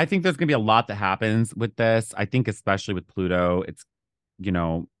 I think there's gonna be a lot that happens with this. I think especially with Pluto, it's you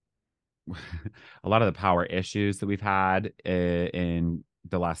know a lot of the power issues that we've had in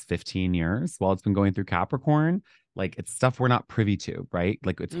the last 15 years while it's been going through Capricorn. Like it's stuff we're not privy to, right?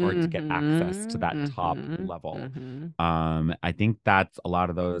 Like it's hard to get access to Mm-hmm. that top Mm-hmm. level. Mm-hmm. I think that's a lot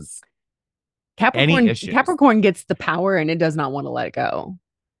of those any Capricorn, issues. Capricorn gets the power and it does not want to let it go.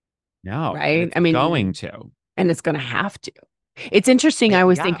 No, and Right. it's I going mean, to. and it's gonna have to. It's interesting. I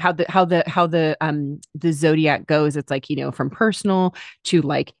always think Yeah. how the zodiac goes. It's like, from personal to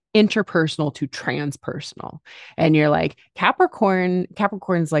like interpersonal to transpersonal. And you're like,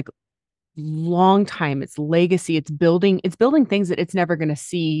 Capricorn's like long time, it's legacy, it's building things that it's never going to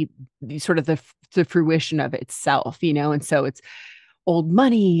see sort of the fruition of itself, and so it's old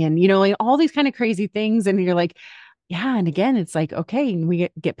money and like all these kind of crazy things, and you're like, yeah. And again, it's like, okay, and we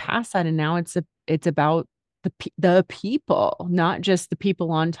get past that, and now it's about the people, not just the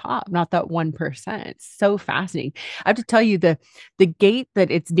people on top, not that 1%. It's so fascinating. I have to tell you, the gate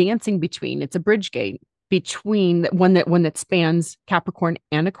that it's dancing between, it's a bridge gate between one that spans Capricorn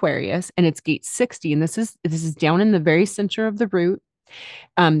and Aquarius, and it's gate 60. And this is down in the very center of the root,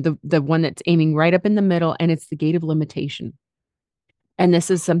 the one that's aiming right up in the middle, and it's the gate of limitation. And this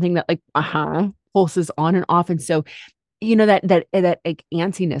is something that like pulses on and off. And so that like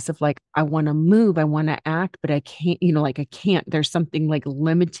antsiness of like, I want to move, I want to act, but I can't, like I can't, there's something like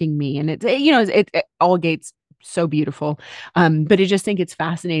limiting me. And it all gates so beautiful. But I just think it's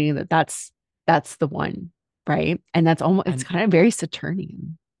fascinating that's the one, right? And that's almost, it's And kind of very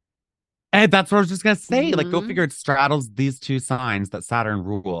Saturnian. And that's what I was just gonna say. Like, go Mm-hmm. figure it straddles these two signs that Saturn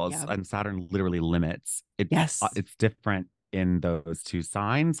rules, Yeah. and Saturn literally limits. Yes. It's different in those two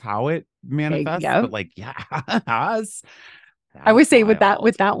signs how it Okay. manifests, Yeah. but like, yeah, that's I always say with that wild.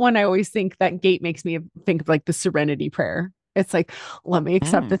 with that one, I always think that gate makes me think of like the Serenity Prayer. It's like, let me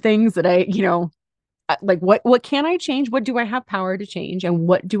accept the Mm. things that like what can I change? What do I have power to change? And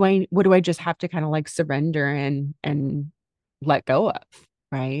what do I just have to kind of like surrender and let go of?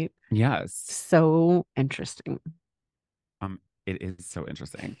 Right. Yes. So interesting. It is so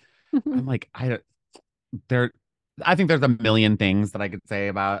interesting. I'm like, there, I think there's a million things that I could say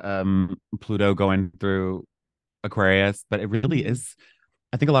about Pluto going through Aquarius, but it really Mhm. is.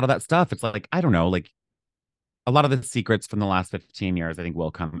 I think a lot of that stuff. It's like I don't know, like a lot of the secrets from the last 15 years, I think,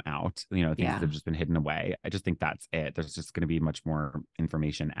 will come out. Things that Yeah. have just been hidden away. I just think that's it. There's just going to be much more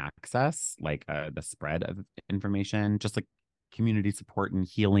information access, like the spread of information, just like community support and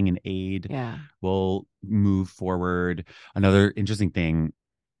healing and aid Yeah. will move forward. Another interesting thing,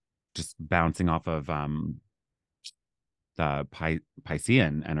 just bouncing off of the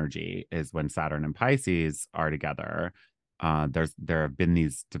Piscean energy, is when Saturn and Pisces are together. There have been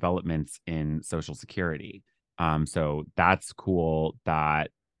these developments in Social Security. So that's cool.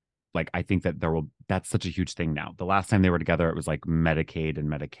 That like I think that that's such a huge thing now. The last time they were together, it was like Medicaid and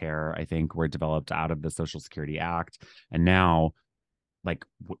Medicare, I think, were developed out of the Social Security Act, and now like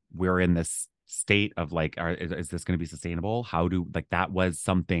we're in this state of like, is this going to be sustainable? How do like that was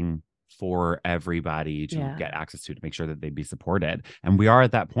something for everybody to Yeah. get access to make sure that they'd be supported, and we are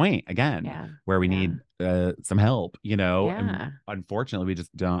at that point again Yeah. where we Yeah. need some help, and Yeah. unfortunately we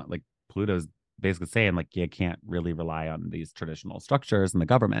just don't like Pluto's basically saying like you can't really rely on these traditional structures and the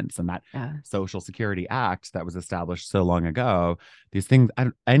governments and that Yeah. Social Security Act that was established so long ago. These things,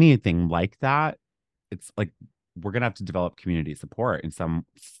 anything like that, it's like we're gonna have to develop community support in some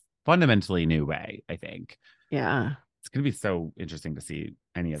fundamentally new way. I think Yeah. it's gonna be so interesting to see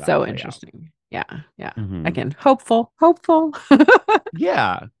any of that So play out. interesting. Yeah. Yeah. Hmm. Again, hopeful, hopeful.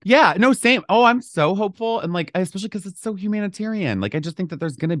 Yeah. Yeah. No, same. Oh, I'm so hopeful. And like, especially because it's so humanitarian. Like, I just think that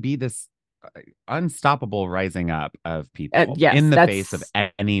there's going to be this unstoppable rising up of people Yes, in the face of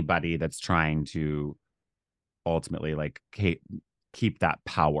that's anybody that's trying to ultimately like keep that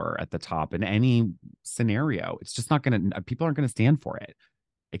power at the top in any scenario. It's just not going to, people aren't going to stand for it.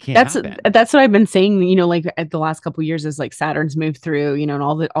 It can't that's happen. that's what I've been saying, you know, like at the last couple of years as like Saturn's moved through, you know,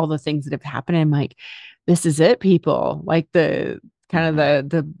 and all the things that have happened. I'm like, this is it, people. Like the kind of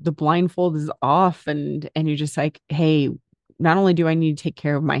Mhm. the blindfold is off and you're just like, hey, not only do I need to take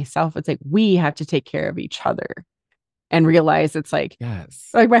care of myself, it's like we have to take care of each other and realize it's Yes.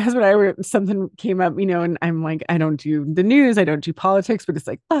 like my husband and I were something came up, you know, and I'm like, I don't do the news, I don't do politics, but it's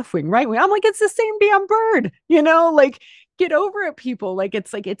like left wing, right wing. I'm like, it's the same damn bird, you know, like get over it, people. Like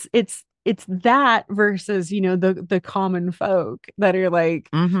it's that versus, you know, the common folk that are like,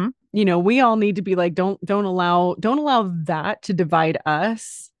 Hmm. you know, we all need to be like, don't allow that to divide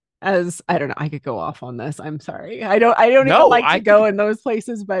us. As I don't know, I could go off on this. I'm sorry. I don't even No, like to I go could. in those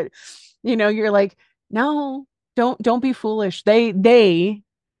places, but you know, you're like, no, don't be foolish. They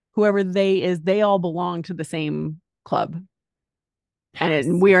whoever they is, they all belong to the same club Yes,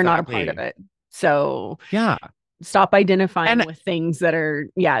 and we are not a part of exactly. it. So Yeah. stop identifying And with things that are,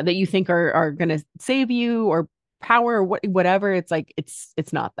 yeah, that you think are going to save you or power or whatever. It's like it's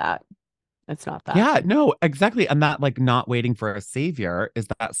not that. It's not that. yeah, no, exactly. And that like not waiting for a savior is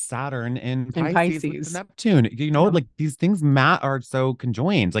that Saturn in And Pisces with the Pisces. Neptune. You know, Yeah. like these things are so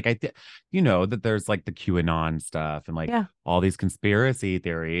conjoined. Like you know, that there's like the QAnon stuff and like Yeah. all these conspiracy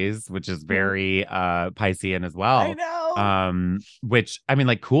theories, which is Yeah. very Piscean as I well. know. Which I mean,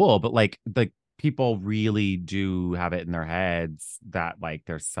 like cool, but like people really do have it in their heads that like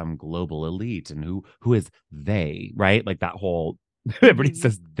there's some global elite and who is they, right? Like that whole everybody Mm-hmm.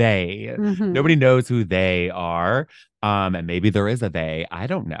 says they. Mm-hmm. Nobody knows who they are. And maybe there is a they. I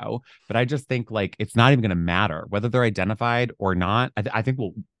don't know. But I just think like it's not even going to matter whether they're identified or not. I think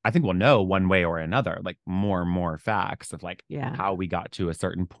we'll know one way or another, like more and more facts of like Yeah. how we got to a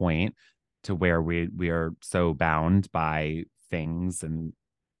certain point to where we are so bound by things and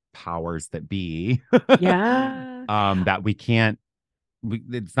powers that be Yeah. that we can't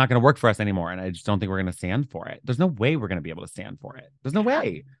it's not going to work for us anymore. And I just don't think we're going to stand for it. There's no way we're going to be able to stand for it. There's no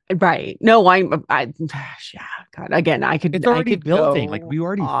way. Right. No, yeah, God, again, It's I already could building. Like go we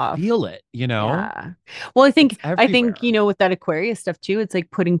already off. feel it, you know? Yeah. Well, It's I think, you everywhere. know, with that Aquarius stuff too, it's like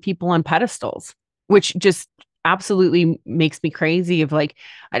putting people on pedestals, which just absolutely makes me crazy of like,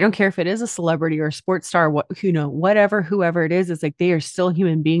 I don't care if it is a celebrity or a sports star, what, you know, whatever, whoever it is, it's like they are still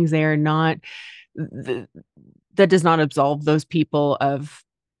human beings. They are not, th- that does not absolve those people of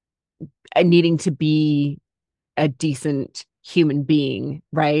needing to be a decent human being,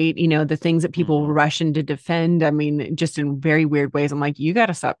 right? You know, the things that people Hmm. rush in to defend, I mean, just in very weird ways. I'm like, you got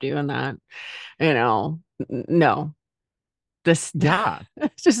to stop doing that. You know, no, this Yeah,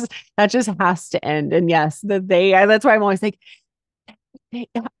 it's just that just has to end. And yes, that's why I'm always like, they,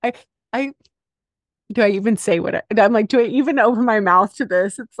 I do I even say what I'm like, do I even open my mouth to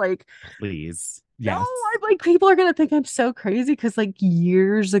this? It's like, please. no, Yes. I'm like, people are gonna think I'm so crazy because like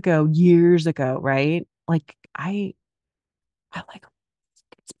years ago, right? Like I like,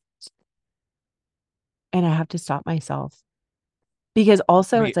 and I have to stop myself because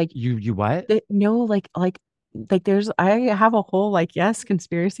also it's Wait, like you what? no, like there's I have a whole like yes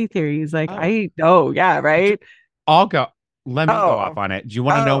conspiracy theories like Oh, I oh yeah d- right I'll go. Let me go off oh on it. Do you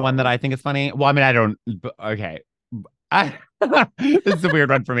want to know one that oh I think is funny? Well, I mean, I don't. Okay. I, this is a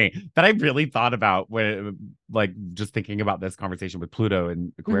weird one for me that I really thought about when, like, just thinking about this conversation with Pluto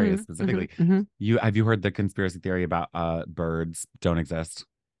and Aquarius specifically. Have you heard the conspiracy theory about birds don't exist?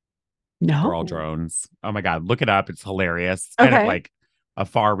 They're all no drones. Oh my God, look it up. It's hilarious. It's kind of okay like a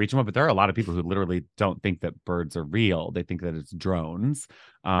far reaching one, but there are a lot of people who literally don't think that birds are real. They think that it's drones.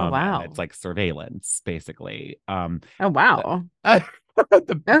 oh And wow it's like surveillance, basically. oh The, wow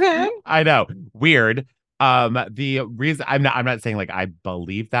the, okay I know, weird. The reason I'm not saying like I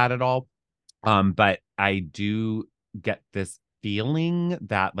believe that at all. But I do get this feeling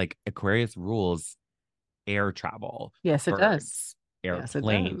that like Aquarius rules air travel, yes it does birds, yes it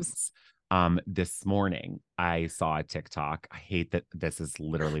does airplanes. This morning I saw a TikTok. I hate that this is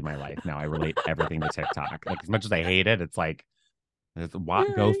literally my life now. I relate everything to TikTok. Like as much as I hate it, it's like you're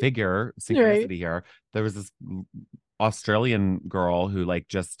go right figure, you're right synchronicity here. There was this Australian girl who like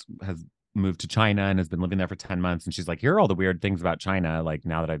just has moved to China and has been living there for 10 months. And she's like, here are all the weird things about China. Like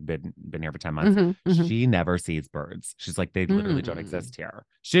now that I've been here for 10 months, Hmm. she never sees birds. She's like, they literally don't Hmm. exist here.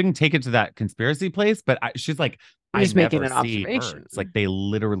 She didn't take it to that conspiracy place, but she's like, You're I just making never an see birds. Like observation. they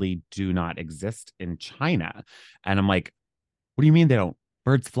literally do not exist in China. And I'm like, what do you mean they don't?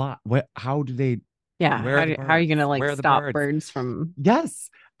 Birds fly. What, how do they, Yeah. where are the How are you birds? gonna like Where are the stop birds? birds from? Yes.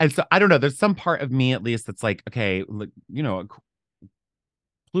 And so I don't know. There's some part of me, at least, that's like, okay, look,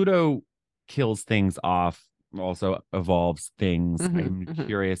 Pluto kills things off, also evolves things. Hmm. I'm Hmm.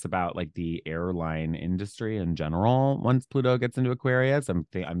 curious about like the airline industry in general. Once Pluto gets into Aquarius, I'm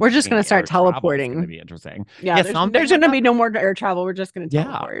We're just thinking gonna start air travel is going to teleporting. be interesting. Yeah, Yeah, there's something like gonna that. be no more air travel. We're just gonna Yeah.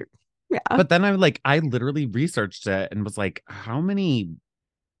 teleport. Yeah. But then I'm like, I literally researched it and was like, how many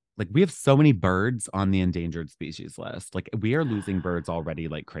like we have so many birds on the endangered species list. Like we are losing birds already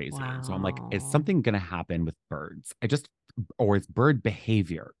like crazy. So I'm like, is Wow. something going to happen with birds? Or is bird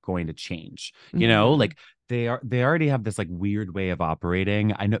behavior going to change? Hmm. Like they already have this like weird way of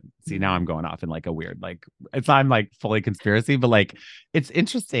operating. I know, see, now I'm Hmm. going off in like a weird, like it's not like fully conspiracy, but like it's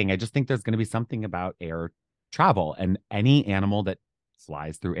interesting. I just think there's going to be something about air travel and any animal that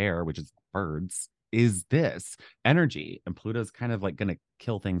flies through air, which is birds, is this energy, and Pluto's kind of like going to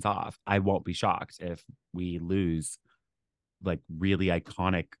kill things off. I won't be shocked if we lose like really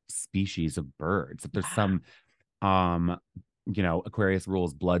iconic species of birds. If there's some um Aquarius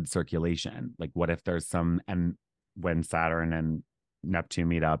rules blood circulation. Like what if there's some, and when Saturn and Neptune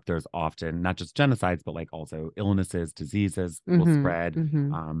meet up, there's often not just genocides, but like also illnesses, diseases will Hmm. spread.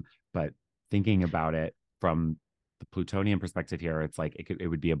 Hmm. But thinking about it from the Plutonian perspective here, it's like it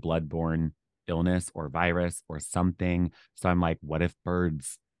would be a bloodborne illness or virus or something. So I'm like, what if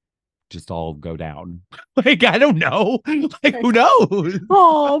birds just all go down? Like, I don't know. Like, who knows?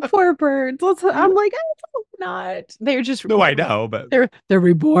 Oh, poor birds. I'm like, I hope not. They're just No, I know, but they're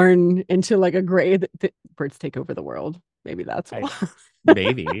reborn into like a gray. Birds take over the world. Maybe that's I why.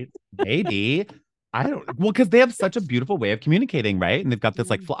 maybe. I don't, well, because they have such a beautiful way of communicating, right? And they've got this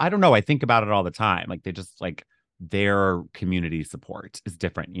like I don't know. I think about it all the time. Like they just like their community support is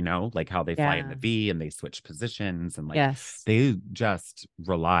different, like how they fly in Yeah. the V and they switch positions and like Yes. they just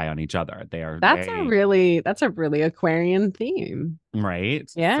rely on each other. They are That's a really Aquarian theme. right.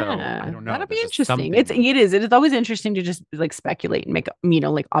 So I Yeah, don't know. that'll be There's just interesting. something. It is always interesting to just like speculate and make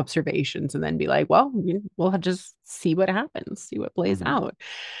like observations and then be like, well, we'll just see what happens, see what plays Mhm. out.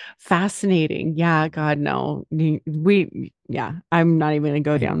 Fascinating. Yeah, God, no. Yeah, I'm not even gonna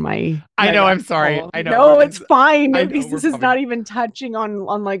go I down my I know. rabbit I'm sorry. hole. I know. No, it's fine. I At know least we're this is probably not even touching on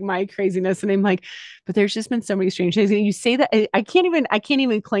like my craziness. And I'm like, but there's just been so many strange things. And you say that I can't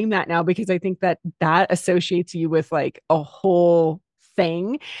even claim that now because I think that that associates you with like a whole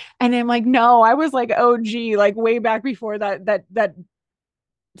thing. And I'm like, no, I was like, oh gee, like way back before that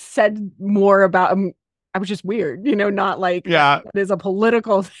said more about I was just weird, not like yeah. that is a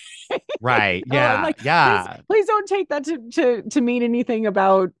political thing. Right. Oh, I'm Yeah. like, Yeah. please don't take that to mean anything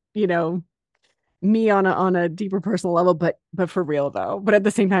about, me on a deeper personal level, but for real though. But at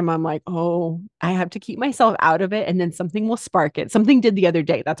the same time, I'm like, oh, I have to keep myself out of it, and then something will spark it. Something did the other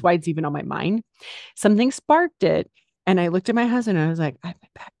day. That's why it's even on my mind. Something sparked it. And I looked at my husband and I was like, I've been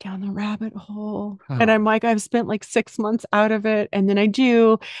back down the rabbit hole. And I'm Oh. like, I've spent like 6 months out of it. And then I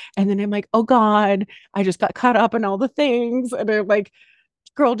do. And then I'm like, oh God, I just got caught up in all the things. And I'm like,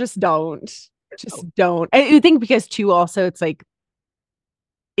 girl, just don't. Just don't. I think because too, also, it's like,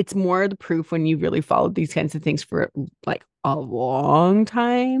 it's more the proof when you really followed these kinds of things for like a long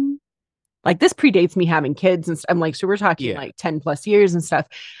time. Like this predates me having kids and I'm like, so we're talking Yeah. like 10 plus years and stuff.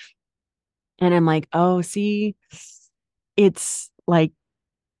 And I'm like, oh, see, it's like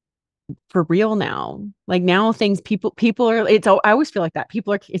for real now. Like now things people are I always feel like that.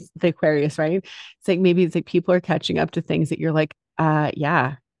 People are it's the Aquarius, right? It's like maybe it's like people are catching up to things that you're like,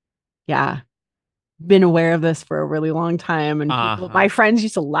 yeah, yeah. Been aware of this for a really long time. And my Uh-huh. friends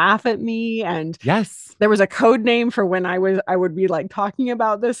used to laugh at me and Yes. there was a code name for when I would be like talking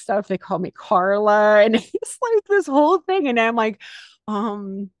about this stuff. They called me Carla, and it's like this whole thing. And I'm like,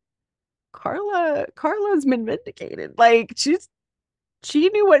 um, Carla's been vindicated. Like she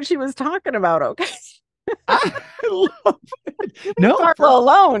knew what she was talking about. Okay, I love it. leave No, Carla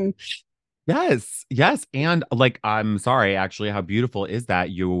alone. yes. Yes. And like, I'm sorry, actually, how beautiful is that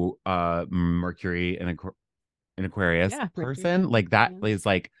you Mercury in an Aquarius Yeah, Mercury. person? Like that Yeah. is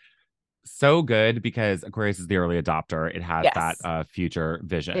like so good because Aquarius is the early adopter. It has that Yes, future it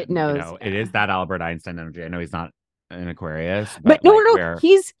vision. knows. It Yeah. is that Albert Einstein energy. I know he's not an Aquarius, But but no, like no, no. where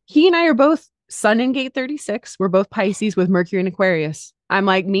He and I are both Sun in Gate 36. We're both Pisces with Mercury and Aquarius. I'm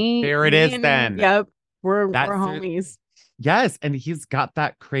like there it me is and then. yep, we're That's homies. Yes, and he's got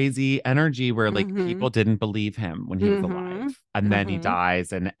that crazy energy where like Mm-hmm. people didn't believe him when he was Mm-hmm. alive. And then he Mm-hmm.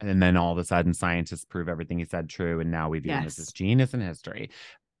 dies and then all of a sudden scientists prove everything he said true and now we view him as this Yes. genius in history.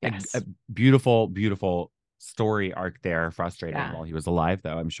 A Yes. beautiful beautiful story arc there, frustrating Yeah. while he was alive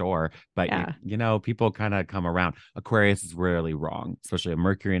though, I'm sure. But Yeah. you know, people kind of come around. Aquarius is rarely wrong, especially a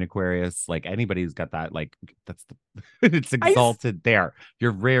Mercury in Aquarius. Like anybody who's got that like that's the it's I exalted there.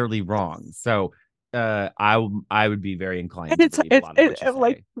 You're rarely wrong. So I would be very and inclined to believe a lot of what you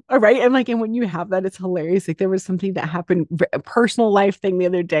like say. all right, and like, and when you have that, it's hilarious. Like there was something that happened, a personal life thing the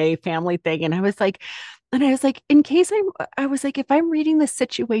other day, family thing, and I was like, in case I was like, if I'm reading the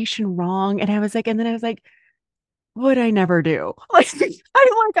situation wrong, and I was like, and then I was like, would I never do?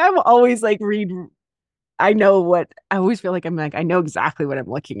 I'm always like read. I know what I always feel like I'm like I know exactly what I'm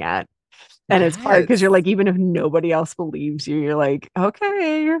looking at, and it's hard because you're Yes. like, even if nobody else believes you, you're like,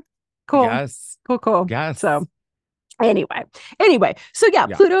 okay, cool, Yes. cool, cool. Yes. So anyway, so yeah,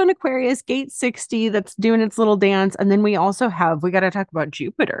 Yeah. Pluto and Aquarius, gate 60, that's doing its little dance. And then we got to talk about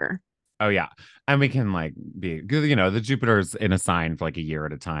Jupiter. Oh yeah. And we can like be because you know the Jupiter's in a sign for like a year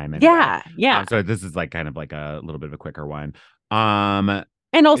at a time anyway. Yeah, yeah. So this is like kind of like a little bit of a quicker one. Um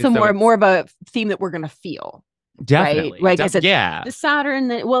And also so more it's of a theme that we're going to feel, right? definitely Like I said, yeah. the Saturn,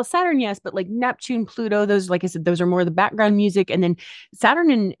 well, Saturn, yes, but like Neptune, Pluto, those, like I said, those are more the background music. And then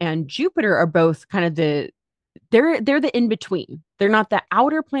Saturn and Jupiter are both kind of they're the in between. They're not the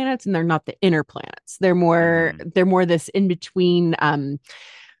outer planets and they're not the inner planets. Hmm. They're more this in between,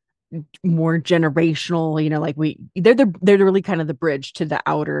 more generational, like they're really kind of the bridge to the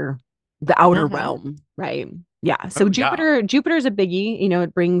outer Hmm. realm, right? Yeah. So Oh yeah. Jupiter's a biggie.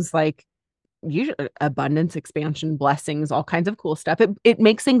 It brings like usually abundance, expansion, blessings, all kinds of cool stuff. It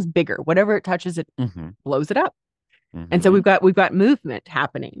makes things bigger. Whatever it touches, it Hmm. blows it up. And so Hmm. we've got movement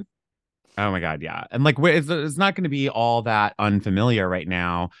happening. Oh my God, yeah. And like it's not going to be all that unfamiliar right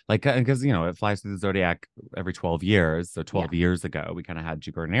now. Like because you know, it flies through the zodiac every 12 years. So Yeah. 12 years ago, we kind of had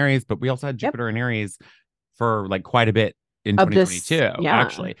Jupiter in Aries, but we also had Yep. Jupiter in Aries for like quite a bit in Of this, 2022. yeah.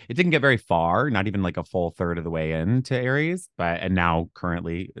 Actually, it didn't get very far, not even like a full third of the way into Aries, but and now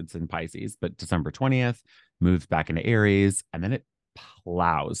currently it's in Pisces, but December 20th moves back into Aries and then it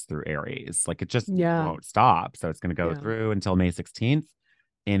plows through Aries. Like it just Yeah. won't stop. So it's going to go Yeah. through until May 16th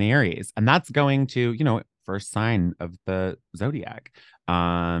in Aries. And that's going to, you know, first sign of the zodiac.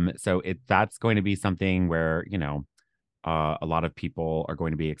 So that's going to be something where, you know, a lot of people are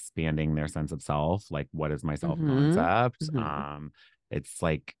going to be expanding their sense of self. Like, what is my self Mm-hmm. concept? Mm-hmm. It's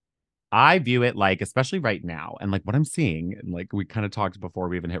like I view it like, especially right now, and like what I'm seeing, and like we kind of talked before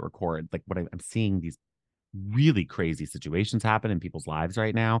we even hit record, like what I'm seeing these really crazy situations happen in people's lives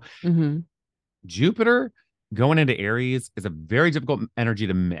right now. Mm-hmm. Jupiter going into Aries is a very difficult energy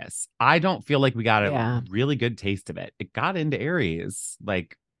to miss. I don't feel like we got a Yeah. really good taste of it. It got into Aries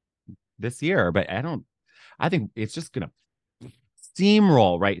like this year, but I think it's just gonna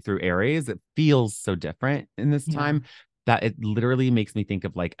steamroll right through Aries. It feels so different in this Yeah. time that it literally makes me think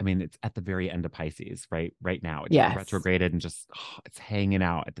of like, I mean, it's at the very end of Pisces, right now. It just Yes. retrograded and just it's hanging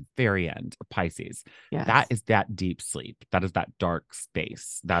out at the very end of Pisces. That Yes. is that deep sleep. That is that dark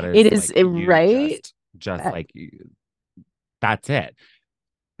space. That It is is like you right. just Uh, like that's it.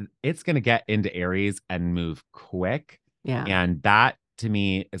 It's going to get into Aries and move quick. yeah. And that to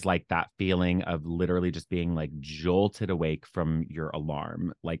me is like that feeling of literally just being like jolted awake from your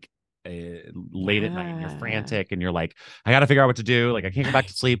alarm, like late at night and you're Yeah. frantic and you're like, I got to figure out what to do. Like, I can't go back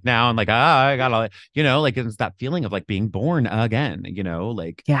to sleep now. And like, I gotta, you know, like it's that feeling of like being born again, you know,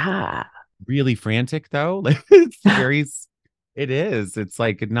 like Yeah. really frantic though. Like, it's very, it is. It's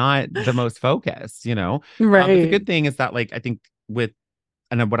like not the most focused, you know. But the Right. good thing is that, like, I think with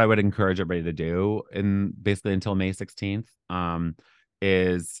and what I would encourage everybody to do in basically until May 16th,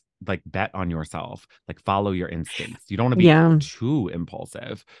 is like bet on yourself, like follow your instincts. You don't want to be Yeah. too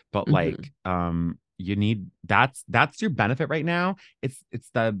impulsive, but Mm-hmm. like you need that's your benefit right now. It's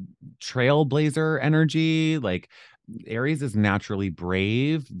the trailblazer energy. Like Aries is naturally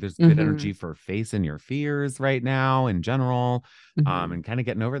brave. There's good Mm-hmm. energy for facing your fears right now in general, Mm-hmm. and kind of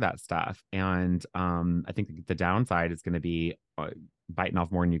getting over that stuff. And I think the downside is going to be biting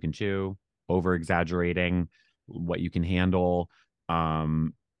off more than you can chew, over exaggerating what you can handle,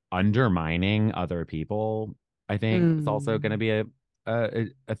 um, undermining other people. I think it's also going to Mm. be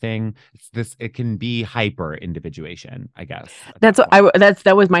a thing. It can be hyper individuation, I guess, at That's that what point.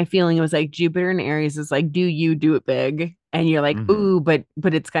 that was my feeling. It was like Jupiter and Aries is like, do you do it big? And you're like, Hmm. ooh, but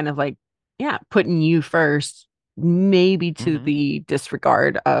it's kind of like, yeah, putting you first, maybe to Hmm. the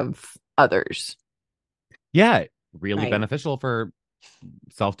disregard of others. Yeah, really Right. beneficial for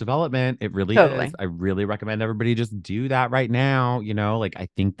self-development. It really is. Totally. I really recommend everybody just do that right now. Like I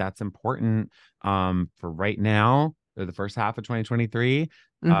think that's important for right now, or the first half of 2023.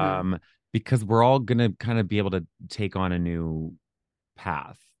 Mm-hmm. Um, because we're all gonna kind of be able to take on a new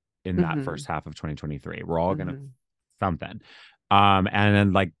path in that Mm-hmm. first half of 2023. We're all gonna Mm-hmm. something. And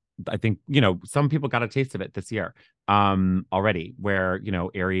then like I think, some people got a taste of it this year already, where,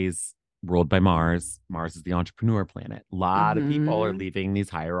 Aries ruled by Mars. Mars is the entrepreneur planet. A lot of people are Mm-hmm. leaving these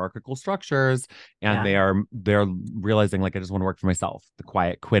hierarchical structures, and Yeah. they're realizing, like, I just want to work for myself. The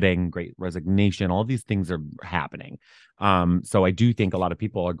quiet quitting, great resignation, all these things are happening. So I do think a lot of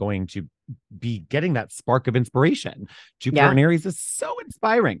people are going to be getting that spark of inspiration. Jupiter Yeah. in Aries is so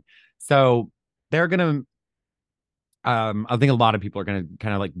inspiring. So they're gonna I think a lot of people are going to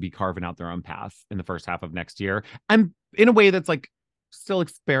kind of like be carving out their own path in the first half of next year. And in a way that's like still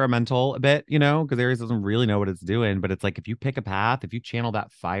experimental a bit, because Aries doesn't really know what it's doing. But it's like if you pick a path, if you channel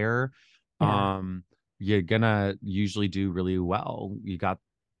that fire, Yeah. um, you're gonna usually do really well. You got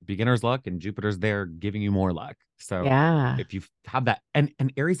beginner's luck, and Jupiter's there giving you more luck. So Yeah. if you have that, and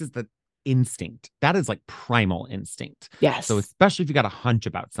Aries is the instinct, that is like primal instinct. So Yes. especially if you got a hunch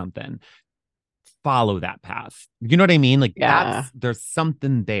about something, follow that path. You know what I mean? Like Yeah. there's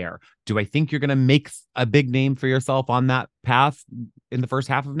something there. Do I think you're going to make a big name for yourself on that path in the first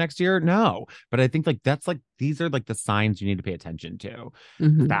half of next year? No. But I think like that's like these are like the signs you need to pay attention to.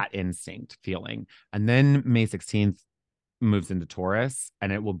 Mm-hmm. That instinct feeling. And then May 16th moves into Taurus,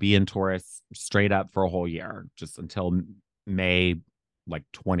 and it will be in Taurus straight up for a whole year, just until May like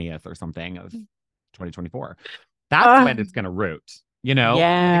 20th or something of 2024. That's Uh, when it's going to root. I think those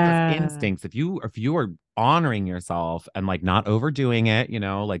yeah. instincts, if you are honoring yourself and like not overdoing it,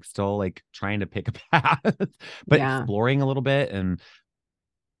 like still like trying to pick a path, but Yeah. exploring a little bit and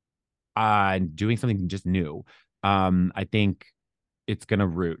doing something just new. I think it's going to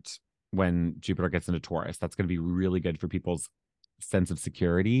root when Jupiter gets into Taurus. That's going to be really good for people's sense of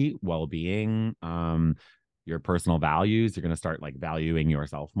security, well-being, your personal values. You're going to start like valuing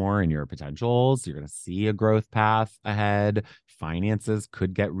yourself more and your potentials. You're going to see a growth path ahead. Finances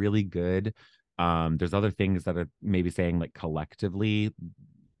could get really good. There's other things that are maybe saying like collectively,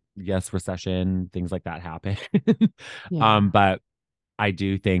 yes, recession, things like that happen. Yeah. But I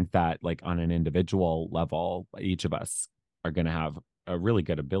do think that like on an individual level, each of us are going to have a really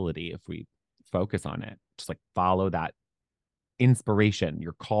good ability if we focus on it. Just like follow that inspiration,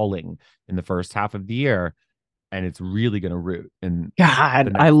 your calling in the first half of the year, and it's really going to root in God,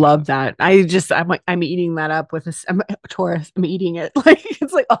 the I next love half. that. I'm like, I'm eating that up with this. I'm a Taurus. I'm eating it. Like,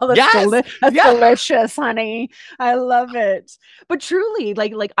 it's like, oh, Yes. that's Yeah. delicious, honey. I love it. But truly,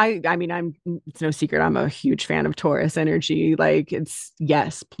 I mean, it's no secret. I'm a huge fan of Taurus energy. Like, it's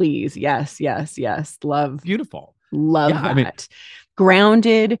yes, please. Yes, yes, yes. Beautiful. Yeah. Love I mean, that.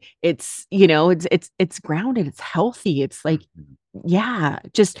 Grounded. It's grounded. It's healthy. It's like, yeah,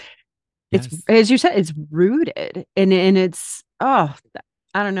 just it's yes. as you said, it's rooted and it's I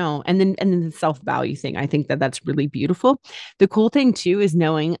don't know. And then the self-value thing. I think that that's really beautiful. The cool thing too is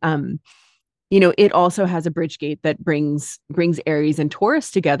knowing it also has a bridge gate that brings Aries and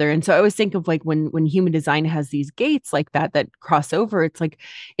Taurus together. And so I always think of like when human design has these gates like that cross over, it's like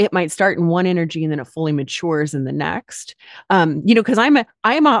it might start in one energy and then it fully matures in the next. Because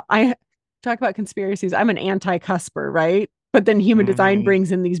I talk about conspiracies. I'm an anti-cusper, right? But then human design Mhm.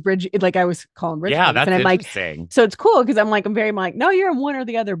 brings in these bridge, like I was calling bridge Yeah, gates. And that's I'm like, interesting. so it's cool because I'm very like, no, you're in one or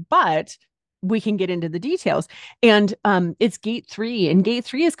the other, but we can get into the details. And it's gate 3, and gate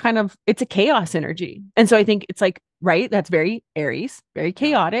 3 is kind of it's a chaos energy. And so I think it's like, right, that's very Aries, very Yeah.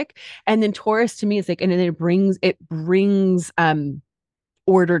 chaotic. And then Taurus to me is like, and then it brings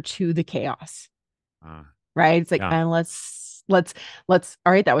order to the chaos, Uh, right? It's like, yeah. and let's all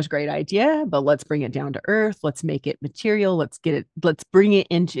right, that was a great idea, but let's bring it down to earth. Let's make it material. Let's bring it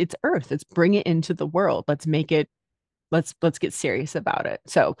into its earth. Let's bring it into the world. Let's get serious about it.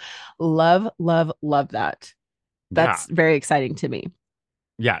 So love, love, love that. Yeah. That's very exciting to me.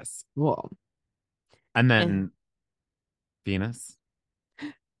 Yes. Cool. And And, then Venus.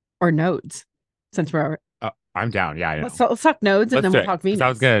 or nodes, since we're I'm down. Yeah, I know. let's talk nodes and Let's then do we'll it. talk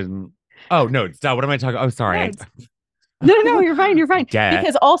Sounds Venus. good. Oh, no. Stop. What am I talking? Oh, sorry. Nodes. No, no, no, you're fine. You're fine. Get.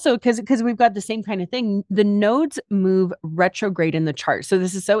 Because also because we've got the same kind of thing. The nodes move retrograde in the chart. So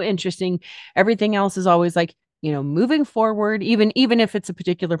this is so interesting. Everything else is always like, moving forward, even if it's a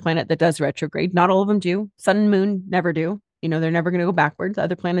particular planet that does retrograde. Not all of them do. Sun and moon never do. They're never going to go backwards.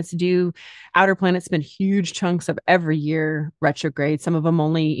 Other planets do. Outer planets spend huge chunks of every year retrograde. Some of them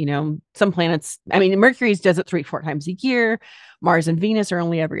only, some planets, I mean, Mercury's does it 3-4 times a year. Mars and Venus are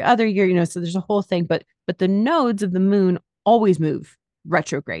only every other year, so there's a whole thing. But the nodes of the moon always move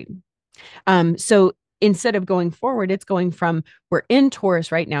retrograde. So instead of going forward, it's going from we're in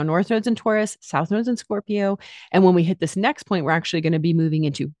Taurus right now. North node's in Taurus, South node's in Scorpio. And when we hit this next point, we're actually going to be moving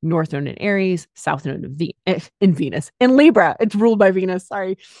into North node in Aries, South node in Venus, in Libra. It's ruled by Venus.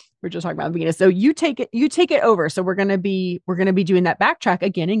 Sorry. We're just talking about Venus. So you take it over. So we're gonna be doing that backtrack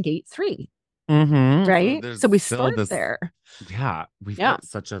again in gate 3, So right? there's So we still start this, there. yeah, we've Yeah. got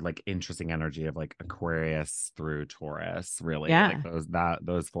such a like interesting energy of like Aquarius through Taurus, really. Like Yeah.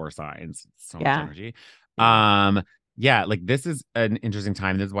 those four signs, so much Yeah. energy. Yeah. Yeah, like this is an interesting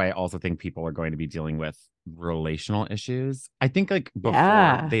time. This is why I also think people are going to be dealing with relational issues. I think like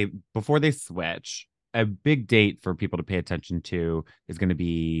Yeah. before they switch, a big date for people to pay attention to is going to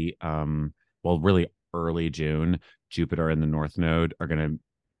be well, really early June. Jupiter and the North Node are going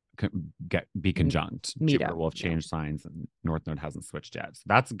to be conjunct. Meet Jupiter up. will have Yeah. changed signs and North Node hasn't switched yet. So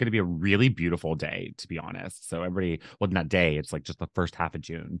that's going to be a really beautiful day, to be honest. So everybody, well, not day, it's like just the first half of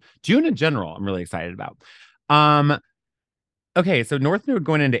June. June in general, I'm really excited about. Um, okay, so North Node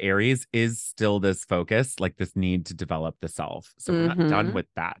going into Aries is still this focus, like this need to develop the self. So we're not done Mm-hmm. with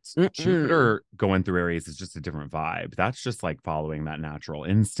that. Mm-mm. Jupiter going through Aries is just a different vibe. That's just like following that natural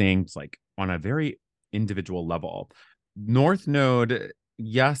instinct, like on a very individual level. North Node,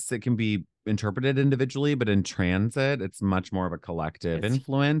 yes, it can be interpreted individually, but in transit, it's much more of a collective It's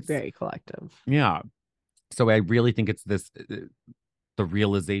influence. very collective. Yeah. So I really think it's this the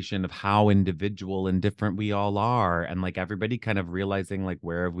realization of how individual and different we all are, and like everybody kind of realizing like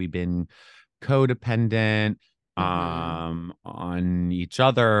where have we been codependent Mm-hmm. on each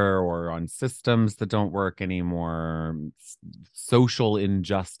other or on systems that don't work anymore. Social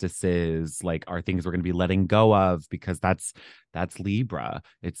injustices like are things we're going to be letting go of, because that's Libra.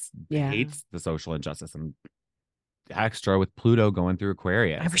 It's Yeah. hates the social injustice, and extra with Pluto going through I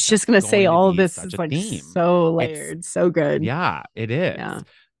Aquarius, like was just that's gonna say going to all of be this such is a like theme. so It's layered, so good. Yeah, it is. Yeah.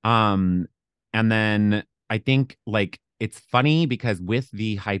 Um, and then I think like it's funny because with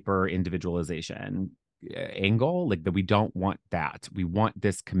the hyper individualization angle, like that we don't want that. We want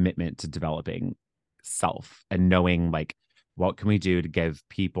this commitment to developing self and knowing like what can we do to give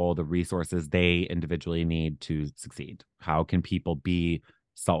people the resources they individually need to succeed? How can people be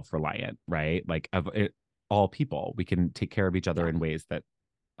self-reliant, right? Like of it, all people, we can take care of each other Yeah. in ways that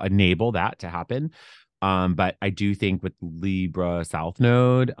enable that to happen. But I do think with Libra South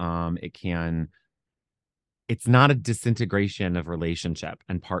Node, it's not a disintegration of relationship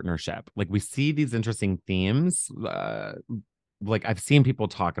and partnership. Like we see these interesting themes. Like I've seen people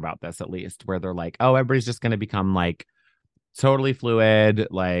talk about this at least, where they're like, oh, everybody's just going to become like totally fluid,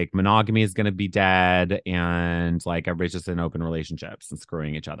 like monogamy is going to be dead, and like everybody's just in open relationships and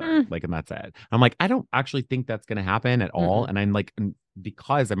screwing each other, Mm, like, and that's it. I'm like, I don't actually think that's going to happen at all. mm-mm. And I'm like,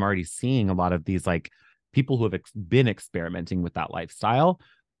 because I'm already seeing a lot of these like people who have been experimenting with that lifestyle,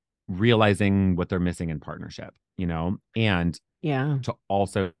 realizing what they're missing in partnership, and Yeah. to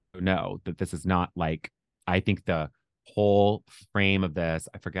also know that this is not like, I think the whole frame of this,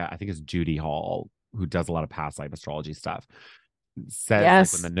 I forget, I think it's Judy Hall, who does a lot of past life astrology stuff,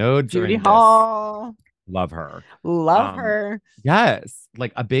 says like when the Yes. nodes are Judy in this, Hall. love her. Love Um, her. yes,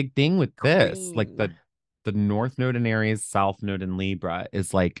 like a big thing with this, like Queen. the North Node in Aries, South Node in Libra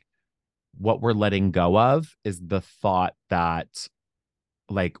is like what we're letting go of is the thought that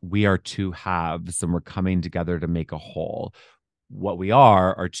like we are two halves and we're coming together to make a whole. What we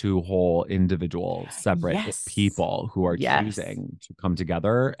are two whole individual separate Yes. people who are Yes. choosing to come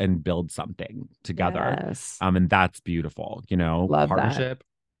together and build something together. Yes. And that's beautiful. Love that. Partnership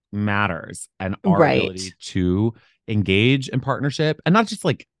matters, and our Right. ability to engage in partnership, and not just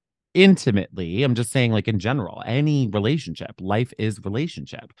like intimately, I'm just saying like in general, any relationship, life is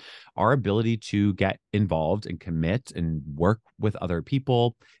relationship. Our ability to get involved and commit and work with other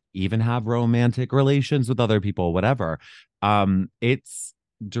people, even have romantic relations with other people, whatever, it's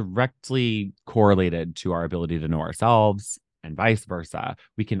directly correlated to our ability to know ourselves, and vice versa.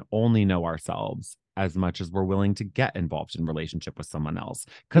 We can only know ourselves as much as we're willing to get involved in relationship with someone else,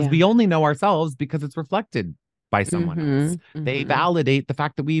 because Yeah. we only know ourselves because it's reflected by someone else. Mm-hmm. They Mm-hmm. validate the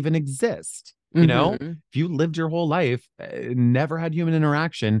fact that we even exist. Mm-hmm. If you lived your whole life, never had human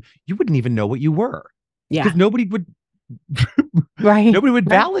interaction, you wouldn't even know what you were, Yeah. because nobody would Right. nobody would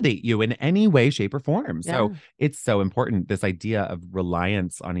Right. validate you in any way, shape, or form. So Yeah. it's so important. This idea of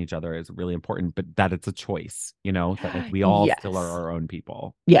reliance on each other is really important, but that it's a choice, that like we all still are Yes. our own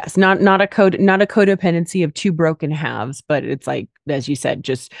people. Yes. Not a codependency of two broken halves, but it's like, as you said,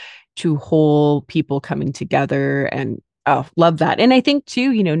 just two whole people coming together. And oh, love that. And I think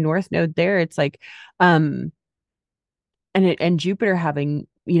too, North Node there, it's like, um, and Jupiter having,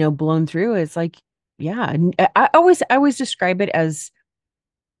 blown through, it's like Yeah. I always describe it as,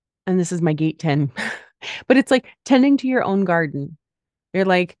 and this is my gate 10, but it's like tending to your own garden. You're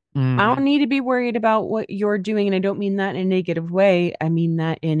like, I Mm, don't need to be worried about what you're doing. And I don't mean that in a negative way. I mean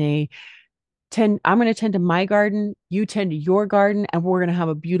that in a I'm going to tend to my garden, you tend to your garden, and we're going to have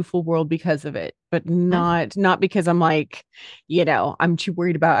a beautiful world because of it. But mm. not because I'm like, I'm too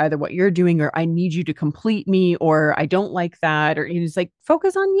worried about either what you're doing or I need you to complete me or I don't like that or it's like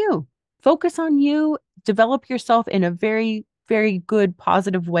focus on you. Focus on you, develop yourself in a very very good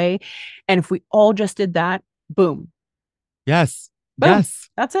positive way. And if we all just did that, boom, Yes. boom, Yes.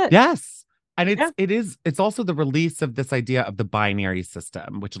 that's it. Yes. And Yeah. it's also the release of this idea of the binary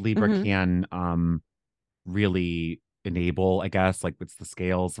system, which Libra Mm-hmm. can really enable, I guess. Like it's the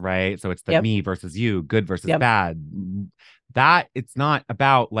scales, right? So it's the Yep. me versus you, good versus Yep. bad. That it's not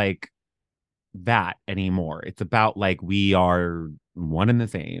about like that anymore. It's about like we are one and the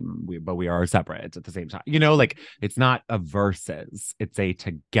same, but we are separate at the same time. Like it's not a versus, it's a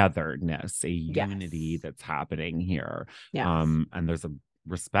togetherness, a unity Yes. that's happening here. Yes. And there's a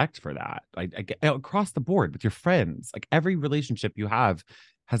respect for that. I get across the board with your friends. Like every relationship you have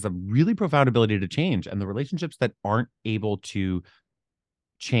has a really profound ability to change. And the relationships that aren't able to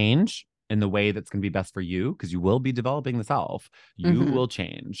change in the way that's going to be best for you, because you will be developing the self, you Mm-hmm. will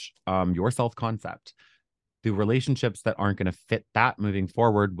change your self concept. The relationships that aren't going to fit that moving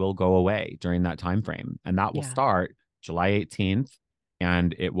forward will go away during that time frame, and that will Yeah. start July 18th,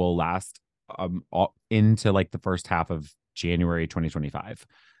 and it will last into like the first half of January 2025.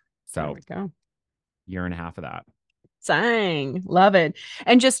 There So we go. year and a half of that. Sang. Love it.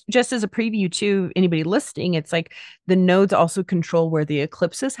 And just as a preview to anybody listening, it's like the nodes also control where the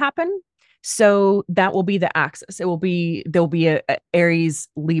eclipses happen. So that will be the axis. There'll be a Aries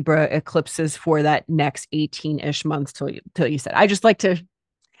Libra eclipses for that next 18-ish months till you said. I just like to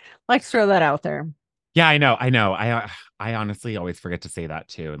throw that out there. Yeah, I know. I honestly always forget to say that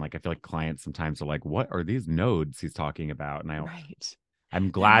too, and like I feel like clients sometimes are like, "What are these nodes he's talking about?" And Right. I'm They're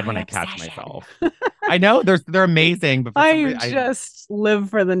glad my when I catch obsession. myself. I know they're amazing, but for some I reason just live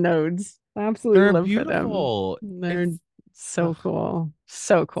for the nodes. I absolutely they're live for them. beautiful. They're It's so ugh. cool.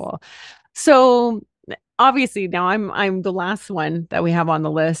 So cool. So obviously now I'm the last one that we have on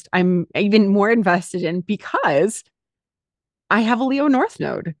the list. I'm even more invested in because I have a Leo North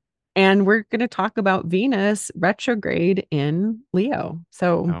node and we're going to talk about Venus retrograde in Leo.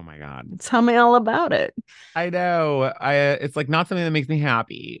 So Oh my God. tell me all about it. I know. It's like not something that makes me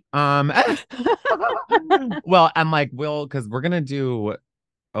happy. Well, I'm like, because we're gonna do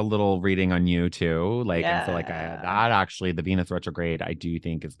a little reading on you too. Like, and so like Yeah, that actually the Venus retrograde, I do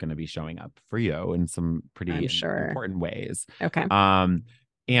think is gonna be showing up for you in some I'm pretty sure. important ways. Okay. Um,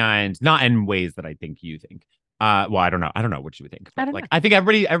 and not in ways that I think you think. Well, I don't know what you would think, I but don't like know. I think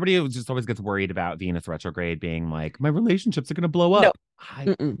everybody just always gets worried about Venus retrograde being like, my relationships are gonna blow No. up. I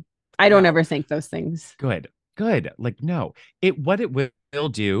Mm-mm. I don't no. ever think those things. Good. Good. Like, no. What it will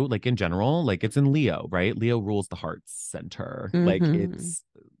do, like in general, like it's in Leo, right? Leo rules the heart center. Like Hmm.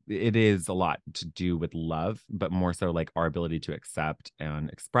 it is a lot to do with love, but more so like our ability to accept and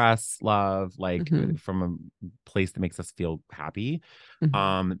express love, like Hmm. from a place that makes us feel happy.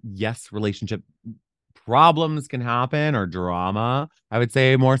 Hmm. Yes, relationship problems can happen or drama. I would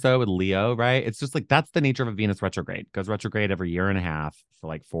say more so with Leo, right? It's just like that's the nature of a Venus retrograde. It goes retrograde every year and a half for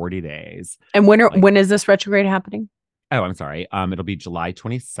like 40 days. And Like when is this retrograde happening? Oh, I'm sorry. It'll be July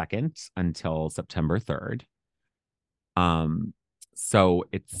 22nd until September 3rd. Um, so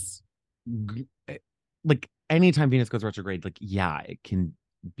it's like anytime Venus goes retrograde, like yeah, it can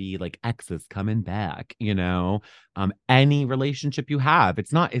be like exes coming back, any relationship you have.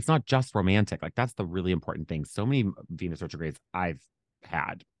 It's not just romantic. Like that's the really important thing. So many Venus retrogrades I've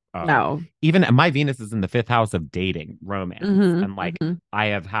had. No. Even my Venus is in the fifth house of dating, romance, Hmm. and like Hmm. I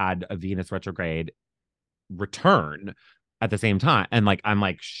have had a Venus retrograde return at the same time, and like I'm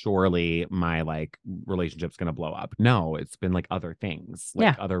like surely my like relationship's gonna blow up. No, it's been like other things,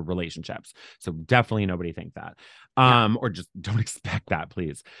 like Yeah. other relationships. So definitely nobody think that, No. or just don't expect that,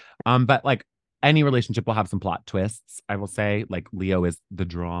 please. But like any relationship will have some plot twists, I will say. Like Leo is the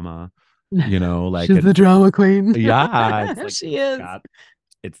drama, like She's the it's drama queen. yeah, it's like She is.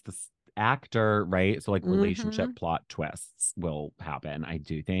 it's the actor, right? So like Hmm. relationship plot twists will happen, I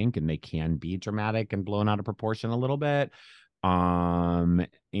do think, and they can be dramatic and blown out of proportion a little bit.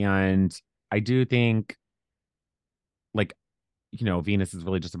 And I do think like Venus is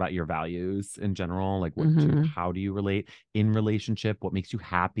really just about your values in general. Like Hmm. how do you relate in relationship? What makes you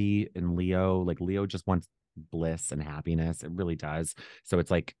happy in Leo? Like Leo just wants bliss and happiness. It really does. So it's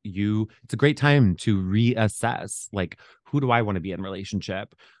like it's a great time to reassess like who do I want to be in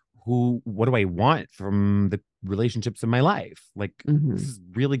relationship? what do I want from the relationships in my life? Like, this Hmm. is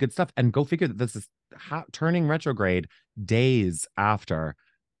really good stuff. And go figure that this is turning retrograde days after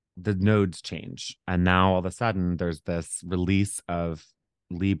the nodes change. And now all of a sudden there's this release of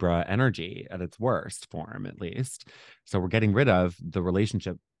Libra energy at its worst form, at least. So we're getting rid of the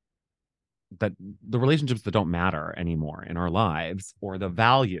relationships that don't matter anymore in our lives, or the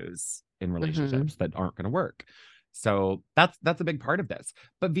values in Hmm. relationships that aren't going to work. So that's a big part of this.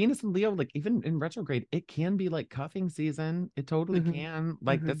 But Venus and Leo, like even in retrograde, it can be like cuffing season. It totally Hmm. can.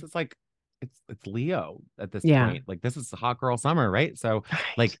 Like Hmm. this is like it's Leo at this Yeah. point. Like this is hot girl summer, right? So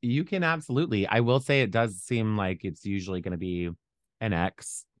like Right. you can absolutely. I will say it does seem like it's usually going to be an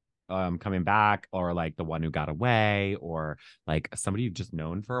ex coming back, or like the one who got away, or like somebody you've just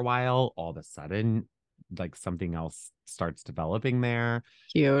known for a while, all of a sudden like something else starts developing there.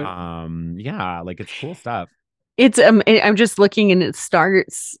 Cute. Yeah, like it's cool stuff. I'm just looking and it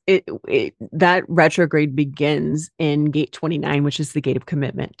starts it that retrograde begins in gate 29, which is the gate of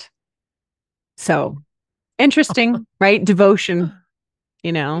commitment. So interesting, right? Devotion,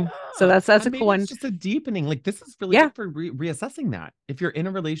 you know. So Yeah. that's a And cool maybe it's one. just a deepening. Like this is really Yeah. good for reassessing that. If you're in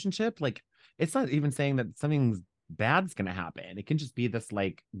a relationship, like it's not even saying that something bad's gonna happen. It can just be this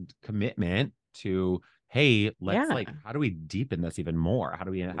like commitment to, hey, let's Yeah. like, how do we deepen this even more? How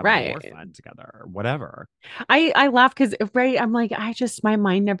do we have more Right. fun together? Or whatever. I laugh because right, I'm like, I just my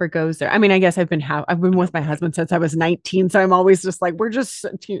mind never goes there. I mean, I guess I've been No, with my good. husband since I was 19. So I'm always just like, we're just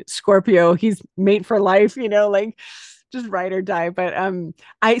Scorpio, he's mate for life, like just ride or die. But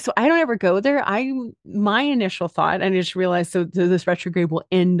I don't ever go there. My initial thought, and I just realized so this retrograde will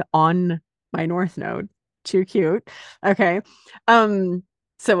end on my North Node. Too cute. Okay. Um,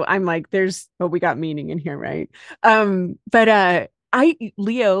 so I'm like, but we got meaning in here, right? But I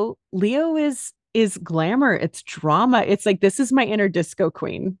Leo is glamour, it's drama. It's like this is my inner disco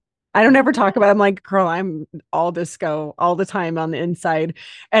queen. I don't Oh ever talk about it. yeah. I'm like, girl, I'm all disco all the time on the inside.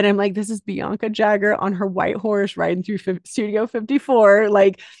 And I'm like, this is Bianca Jagger on her white horse riding through Studio 54.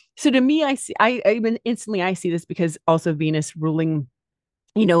 Like, so to me, I mean, instantly I see this because also Venus ruling,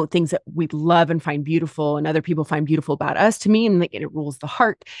 things that we love and find beautiful and other people find beautiful about us. To me, and like it rules the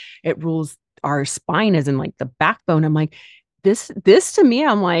heart, it rules our spine, as in like the backbone. I'm like, this to me,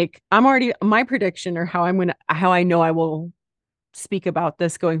 I'm like, I'm already my prediction, or how I know I will speak about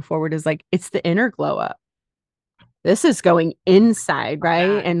this going forward, is like it's the inner glow up. This is going inside, Love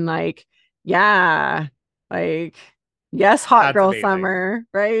right? that. And like, yeah, like, yes, hot That's girl amazing. summer,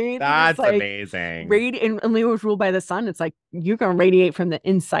 right? Just That's like amazing. radiate, and Leo is ruled by the sun. It's like you're gonna radiate from the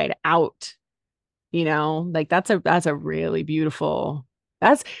inside out, like that's a really beautiful,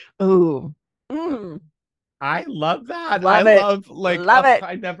 that's, oh, mm, I love that. I love it. love like Love it.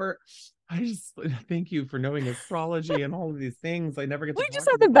 I just thank you for knowing astrology and all of these things. I never get We to just talk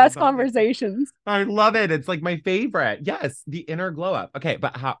to have the people best about it, but conversations. I love it. It's like my favorite. Yes, the inner glow up. Okay,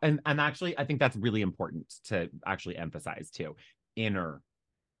 but how and actually I think that's really important to actually emphasize too. Inner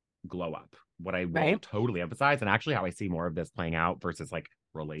glow up. What I will Right. totally emphasize, and actually how I see more of this playing out versus like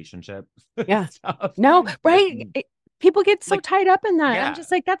relationship Yeah. stuff. No, It, right. People get so like, tied up in that. I'm yeah, just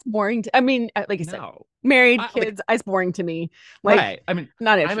like, that's boring. I mean, like I said, no. married, I like kids, it's boring to me. Like, right. I mean,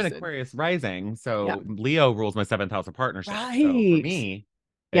 not I'm an interested. Aquarius rising, Yeah. so Leo rules my seventh house of partnership. So for Right. me,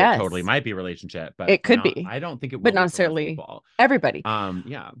 it totally Yes, might be a relationship, but it could not, be, I don't think it but will not be for most necessarily people. everybody.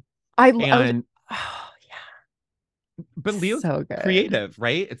 Yeah. I was, And oh, yeah, but Leo's so good. creative,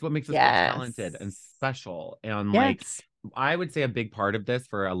 right? It's what makes us feel talented and Yes. special. And like Yes. I would say a big part of this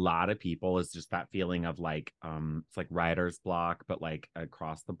for a lot of people is just that feeling of like it's like writer's block, but like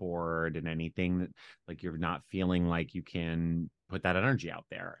across the board, and anything that like you're not feeling like you can put that energy out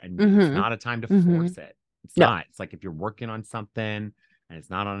there. And it's Mm-hmm. not a time to Mm-hmm. force it. It's No, not. It's like if you're working on something and it's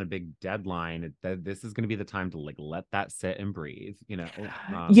not on a big deadline, this is going to be the time to like let that sit and breathe. you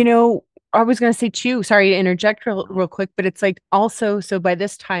know, I was going to say too, sorry to interject real No. quick, but it's like also, so by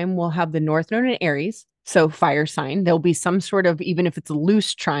this time we'll have the North Node in Aries, so fire sign. There'll be some sort of, even if it's a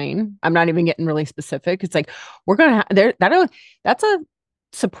loose trine, I'm not even getting really specific. It's like we're going to have there, that's a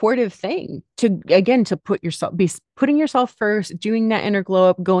supportive thing to, again, to be putting yourself first, doing that inner glow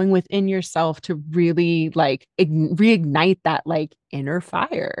up, going within yourself to really like reignite that like inner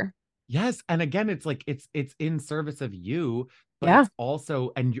fire. Yes, and again, it's like it's in service of you, but Yeah. it's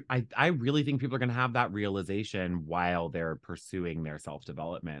also, and I really think people are going to have that realization while they're pursuing their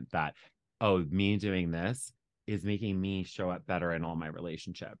self-development, that oh, me doing this is making me show up better in all my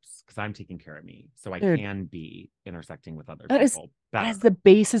relationships because I'm taking care of me, so I Dude, can be intersecting with other that is people that is better. the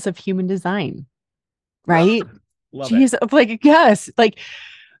basis of human design, right? Love it. Jeez, of like, yes, like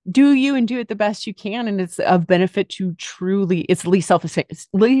do you and do it the best you can, and it's of benefit to truly, it's the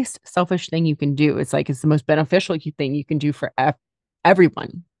least selfish thing you can do. It's like it's the most beneficial thing you can do for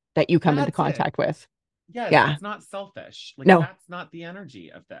everyone that you come into That's it. contact with. Yes, Yeah. it's not selfish. Like No, that's not the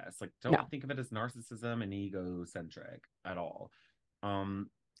energy of this. Like don't no. think of it as narcissism and egocentric at all. Um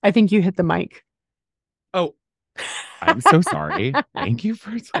I think you hit the mic. oh, I'm so sorry. Thank you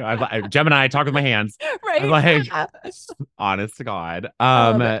for Gemini, I talk with my hands. I'm Right? like, I honest to God.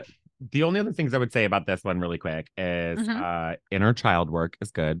 love it. The only other things I would say about this one really quick is Mhm. inner child work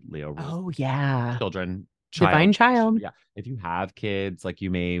is good. Leo rules. Oh, yeah. Children, Divine child. child. Yeah. If you have kids, like you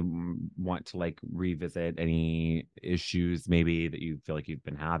may want to like revisit any issues maybe that you feel like you've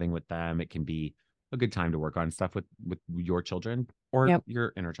been having with them. It can be a good time to work on stuff with your children or Yep.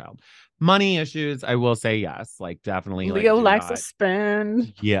 your inner child. Money issues, I will say yes, like definitely like Leo do likes to not.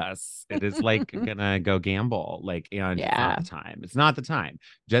 spend. Yes, it is like gonna go gamble. Like, and it's not Yeah. the time. It's not the time.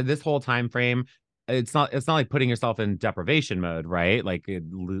 This whole time frame, it's not like putting yourself in deprivation mode, right? Like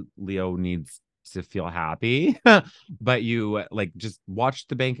Leo needs to feel happy. But you like just watch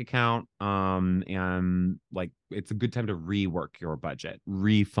the bank account and like it's a good time to rework your budget,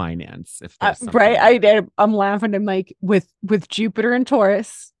 refinance if there's Right. something that I'm laughing. I'm like with Jupiter and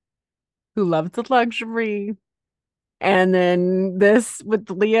Taurus, who loves the luxury. And then this with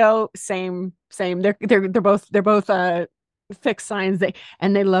Leo, same. They're both fixed signs.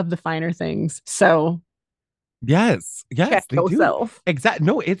 They love the finer things. So Yes, check yes, they do. yourself. Exactly.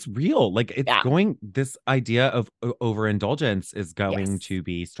 No, it's real. Like it's Yeah. going, this idea of overindulgence is going Yes. to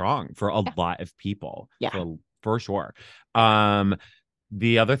be strong for a Yeah. lot of people, Yeah. for sure. Yeah. Um,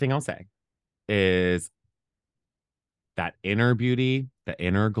 the other thing I'll say is that inner beauty, the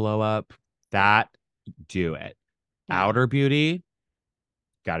inner glow up, Yeah. that do it. Yeah. Outer beauty,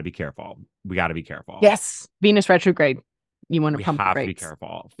 gotta be careful. We gotta be careful. Yes. Venus retrograde. You want to We pump the have to be brakes.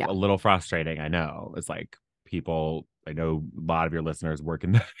 careful. Yeah. A little frustrating, I know. It's like people, I know a lot of your listeners work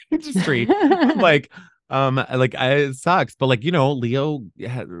in the industry. It sucks, but like Leo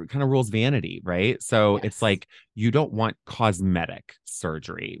kind of rules vanity, right? So it's Yes. like you don't want cosmetic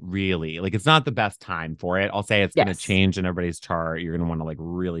surgery, really. Like it's not the best time for it. I'll say it's going to Yes. change in everybody's chart. You're going to want to like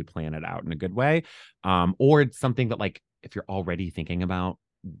really plan it out in a good way, or it's something that like if you're already thinking about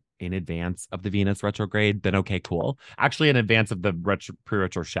in advance of the Venus retrograde, then okay, cool. Actually, in advance of the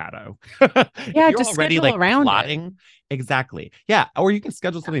pre-retro shadow. If Yeah. you're Just already schedule like around it. plotting, exactly. Yeah. Or you can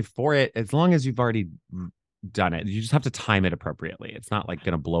schedule Yeah. something for it as long as you've already done it. You just have to time it appropriately. It's not like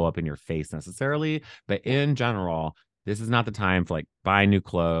going to blow up in your face necessarily, but Yeah. in general, this is not the time for like buying new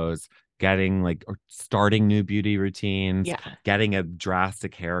clothes, getting like or starting new beauty routines, Yeah. getting a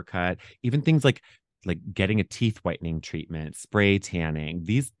drastic haircut, even things like getting a teeth whitening treatment, spray tanning.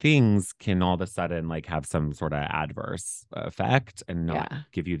 These things can all of a sudden like have some sort of adverse effect and not Yeah.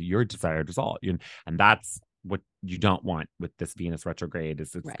 give you your desired result. And that's what you don't want with this Venus retrograde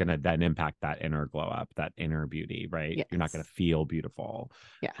is it's Right. going to then impact that inner glow up, that inner beauty, right? You're not going Yes. to feel beautiful.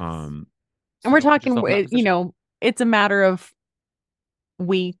 Yes. Um, And we're so put talking, yourself in that position. it's a matter of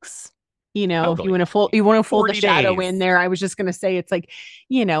weeks. If Totally. you want to fold the 40 shadow in days. there. I was just gonna say it's like,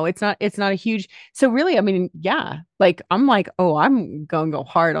 it's not a huge. So really, I mean, yeah, like I'm like, oh, I'm gonna go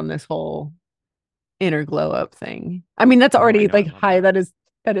hard on this whole inner glow up thing. I mean, that's No, I already know. I like love high. that.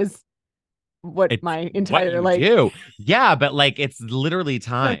 That is what It's my what entire you like. do. Yeah, but like it's literally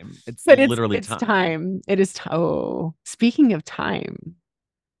time. It's But it's literally it's time. time. It is. Oh, speaking of time,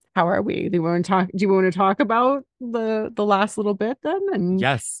 how are we? Do you want to talk? Do you want to talk about the last little bit then? And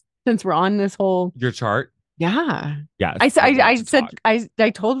Yes. since we're on this whole, Your chart. yeah. Yes, I said, I'd love I to said, talk. I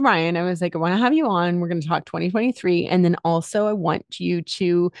told Ryan, I was like, I want to have you on. We're going to talk 2023. And then also, I want you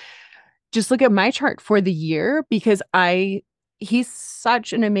to just look at my chart for the year because he's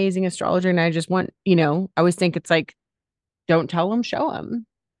such an amazing astrologer. And I just want, I always think it's like, don't tell him, show him.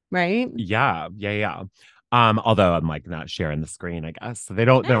 Right. Yeah, yeah, yeah. Although I'm like not sharing the screen, I guess. So they Eh,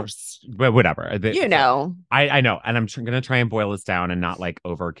 don't, but whatever. you So know, I know, and I'm gonna try and boil this down and not like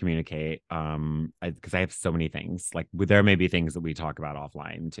over communicate. Because I have so many things. Like there may be things that we talk about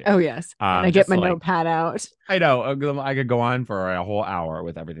offline oh, too. yes. And I get Just my to like notepad out. I know I could go on for a whole hour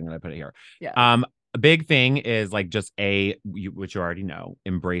with everything that I put here. Yes. A big thing is like just which you already know,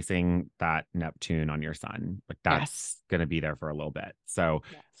 embracing that Neptune on your sun. Like Yes. that's gonna be there for a little bit. So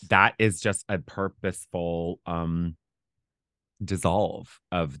Yes. that is just a purposeful dissolve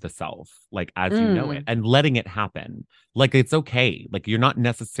of the self, like as you know it, Mm, and letting it happen. Like it's okay. Like you're not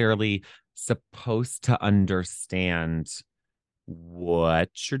necessarily supposed to understand what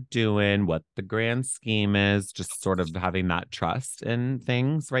you're doing, what the grand scheme is, just sort of having that trust in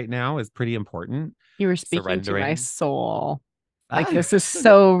things right now is pretty important. you were speaking to my Surrendering. soul. Like this is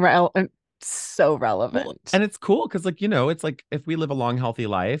so so Well, relevant. and it's cool because, like, it's like if we live a long, healthy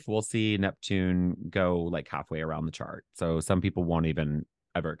life, we'll see Neptune go like halfway around the chart. So some people won't even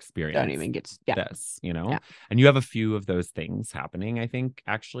ever Don't experience even get to, yeah. this, Yeah. and you have a few of those things happening, I think,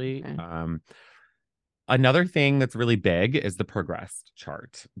 actually. Okay. Another thing that's really big is the progressed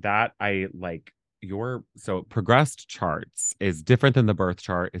chart. That I like so progressed charts is different than the birth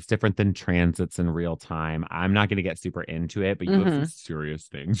chart. It's different than transits in real time. I'm not going to get super into it, but you have some serious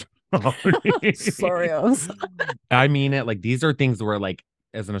things. Serious. I mean it, like, these are things where, like,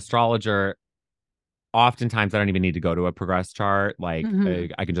 as an astrologer, oftentimes I don't even need to go to a progressed chart. Like,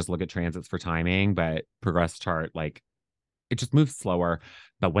 I can just look at transits for timing, but progressed chart, like, it just moves slower.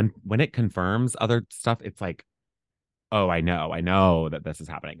 But when it confirms other stuff, it's like, oh, I know that this is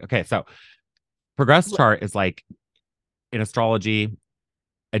happening. Okay, so progress chart is like, in astrology,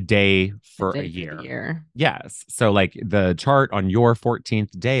 a day A for a day for the year. year. Yes. So, like, the chart on your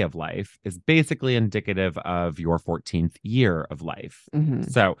 14th day of life is basically indicative of your 14th year of life.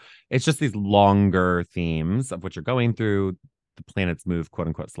 So it's just these longer themes of what you're going through. The planets move, quote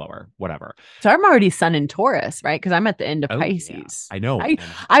unquote, slower, whatever. So I'm already Sun in Taurus, right? Because I'm at the end of Oh, yeah. Pisces. I know.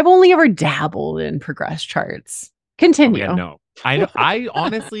 I've only ever dabbled in progress charts. Oh my God, Continue. no. I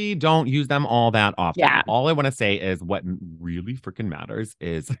honestly don't use them all that often. Yeah. All I want to say is what really freaking matters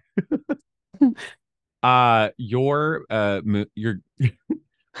is your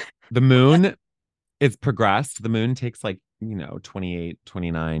the moon is progressed. The moon takes, like, 28,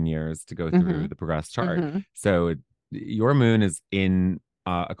 29 years to go through the progressed chart. So your moon is in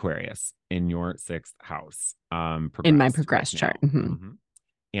Aquarius in your sixth house, In my progressed right progress chart. now.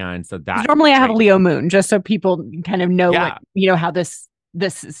 And so 'Cause that normally I have a trait, Leo moon, just so people kind of know what, yeah, how this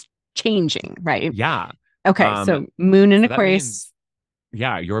is changing, right? yeah. Okay, so moon in So that means, Aquarius.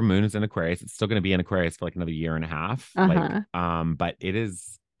 yeah, your moon is in Aquarius. It's still going to be in Aquarius for like another year and a half. Like, Uh-huh. but it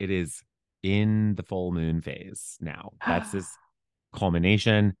is in the full moon phase now. That's this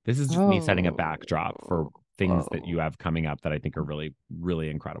culmination. This is just me setting a backdrop for Oh, things that you whoa. have coming up that I think are really, really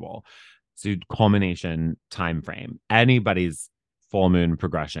incredible. So, culmination time frame. Anybody's full moon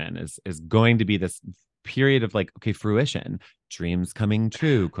progression is going to be this period of, like, okay, fruition, dreams coming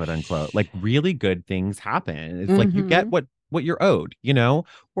true, quote unquote. Like, really good things happen. It's like you get what you're owed,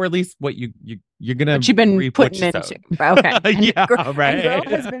 or at least what you're gonna What you've been reap what putting you into. sowed. Okay. And Yeah, and girl right.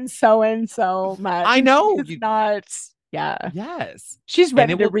 has been sewing so much. I She know is you. not, yeah. Yes, She's and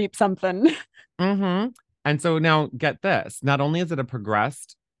ready it to will. reap something. Mm-hmm. And so now get this. Not only is it a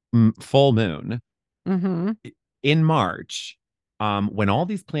progressed full moon in March, when all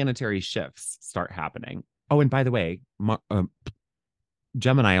these planetary shifts start happening. Oh, and by the way,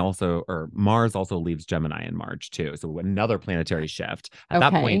 Gemini also, or Mars also leaves Gemini in March too. So another planetary shift. At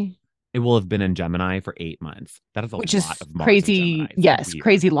that point, Okay. it will have been in Gemini for 8 months. That is a Which lot is of Mars and Gemini. crazy. It's Yes, weird.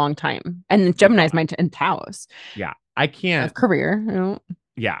 crazy long time. And then Oh Gemini is God. my 10th house Yeah. I of can't. career.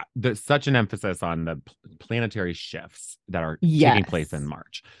 Yeah. There's such an emphasis on the planetary shifts that are taking place in Yes.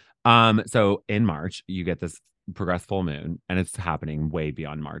 March. So in March, you get this progressed full moon, and it's happening way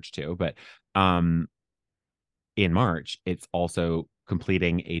beyond March too. But um in March, it's also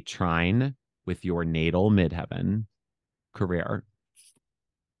completing a trine with your natal midheaven career.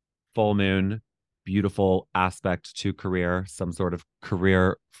 Full moon, beautiful aspect to career, some sort of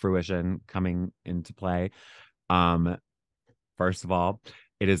career fruition coming into play. Um, First of all,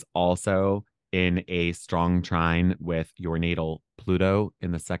 it is also in a strong trine with your natal Pluto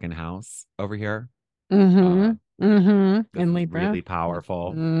in the second house over here. Uh, this In is Libra. really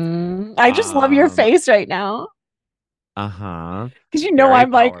powerful. I just love your Um, face right now. uh-huh. Because Very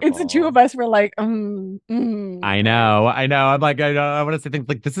I'm like, it's the two of powerful. us. We're like, I right. know, I know. I'm like, I want to say things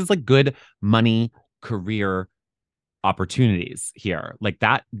like this is like good money, career opportunities here. Like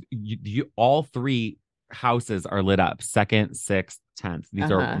that, you all three houses are lit up: second, sixth, 10th.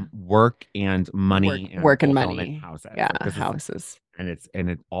 These are Uh-huh. work and money and Work and fulfillment money. houses. Yeah, Like, this is, houses. and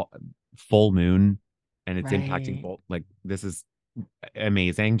it's all full moon, and it's impacting Right. both. Like, this is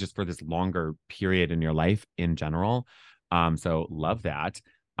amazing just for this longer period in your life in general. So love that.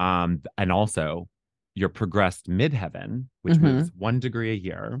 And also your progressed midheaven, which Mm-hmm. moves 1 degree a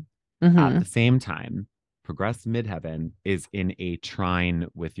year. At Mm-hmm. the same time, progressed midheaven is in a trine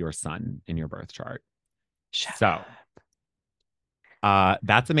with your sun in your birth chart. Shut So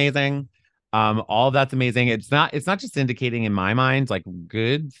that's amazing. All of that's amazing. It's not just indicating in my mind like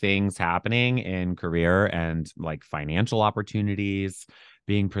good things happening in career and like financial opportunities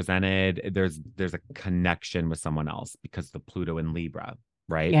being presented. There's a connection with someone else because the Pluto and Libra,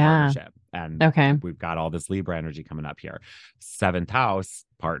 right? Yeah. Partnership. And Okay. we've got all this Libra energy coming up here. Seventh house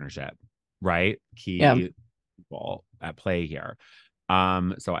partnership, right? Yeah. Key people at play here.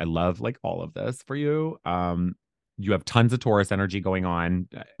 So I love like all of this for you. You have tons of Taurus energy going on,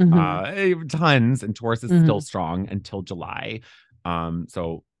 Hmm. tons, and Taurus is still Hmm. strong until July.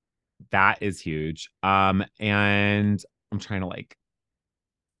 So that is huge. And I'm trying to like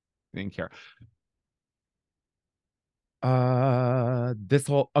think here. This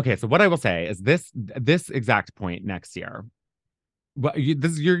whole okay. So what I will say is this exact point next year. Well,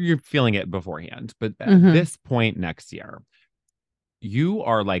 you're feeling it beforehand, but at Hmm. this point next year, you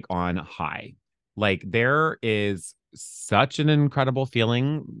are like on high. Like there is such an incredible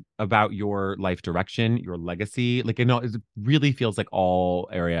feeling about your life direction, your legacy. Like, it really feels like all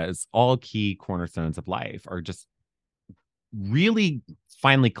areas, all key cornerstones of life are just really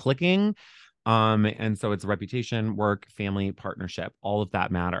finally clicking. And so it's reputation, work, family, partnership, all of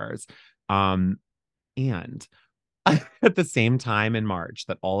that matters. And at the same time in March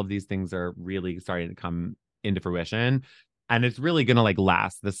that all of these things are really starting to come into fruition. And it's really gonna like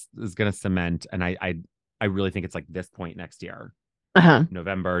last. This is gonna cement. And I really think it's like this point next year, Uh-huh.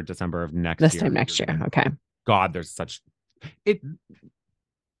 November, December of next This time year. You're next year. gonna Okay. God, there's such it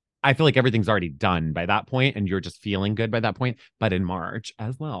I feel like everything's already done by that point, and you're just feeling good by that point. But in March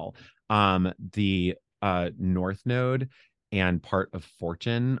as well, the North Node and part of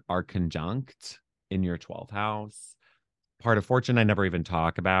Fortune are conjunct in your 12th house. Part of Fortune I never even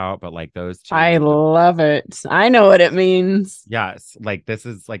talk about, but like those I two, love it. I know what it means. yes, like this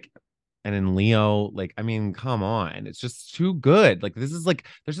is like, and in Leo, like, I mean, come on, it's just too good. Like, this is like,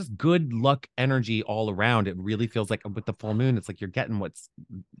 there's just good luck energy all around. It really feels like with the full moon, it's like you're getting what's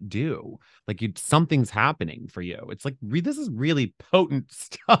due. Like, something's happening for you. It's like, this is really potent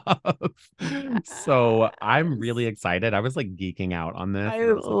stuff. So I'm Yes. really excited. I was like geeking out on this I when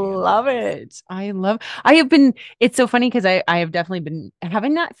I was looking into love this. it. I have been, it's so funny because I have definitely been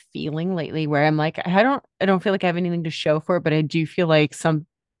having that feeling lately where I'm like, I don't feel like I have anything to show for it, but I do feel like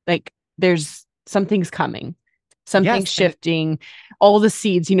like there's something's coming, something's Yes. And shifting, all the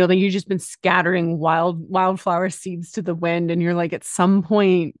seeds, that you've just been scattering wildflower seeds to the wind. And you're like, at some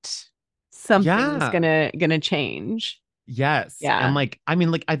point, something's yeah. gonna change. Yes. And Yeah. like, I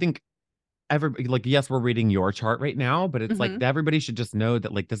mean, like, I think everybody, like, yes, we're reading your chart right now, but it's like Hmm. everybody should just know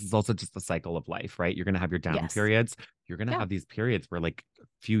that like this is also just the cycle of life, right? You're gonna have your down Yes. periods. You're gonna Yeah. have these periods where like a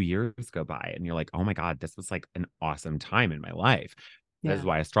few years go by and you're like, oh my God, this was like an awesome time in my life. This is Yeah.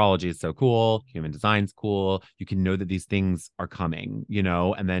 why astrology is so cool, human design's cool. You can know that these things are coming,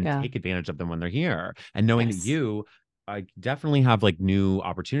 and then Yeah. take advantage of them when they're here. And knowing that Yes. you definitely have like new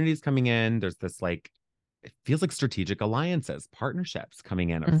opportunities coming in. There's this like it feels like strategic alliances, partnerships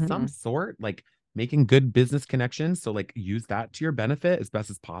coming in of some Hmm. sort, like making good business connections. So like use that to your benefit as best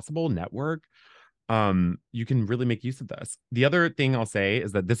as possible, network. You can really make use of this. The other thing I'll say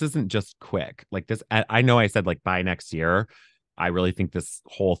is that this isn't just quick. Like this, I know I said like by next year. I really think this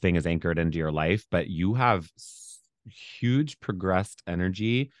whole thing is anchored into your life, but you have huge progressed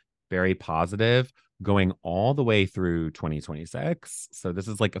energy, very positive, going all the way through 2026. So this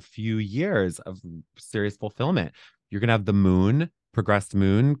is like a few years of serious fulfillment. You're gonna have the moon, progressed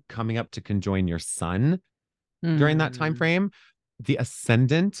moon, coming up to conjoin your sun during that time Mm. frame. The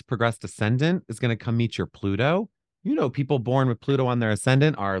ascendant, progressed ascendant, is going to come meet your Pluto. People born with Pluto on their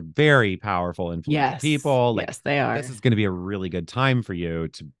ascendant are very powerful, influential Yes. people. Like, Yes, they this are. is going to be a really good time for you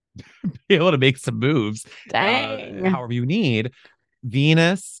to be able to make some moves, Dang. however you need.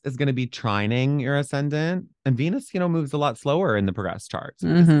 Venus is going to be trining your ascendant, and Venus, moves a lot slower in the progress chart. So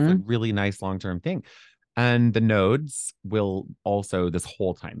this is a Hmm. really nice long-term thing. And the nodes will also this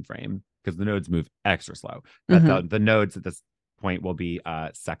whole time frame because the nodes move extra slow. But the Hmm. the nodes at this point will be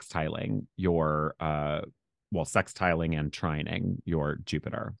sextiling your sextiling and trining your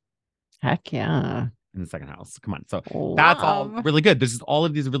Jupiter Heck yeah. in the second house. Come on. So that's all Love. really good. There's just all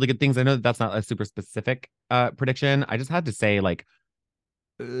of these really good things. I know that that's not a super specific prediction. I just had to say like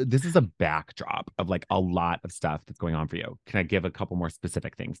this is a backdrop of like a lot of stuff that's going on for you. Can I give a couple more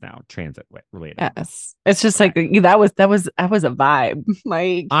specific things now, transit related? Yes. It's just Okay. like that was a vibe.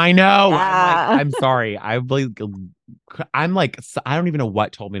 Like, I know. I'm like, yeah. I'm sorry. I'm like, I don't even know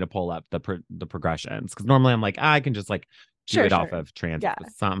what told me to pull up the progressions because normally I'm like, I can just like do Sure, it off sure. of transit. Yeah.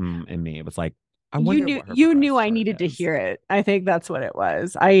 But something in me was like, I wonder what her You progress knew I chart needed to is. hear it. I think that's what it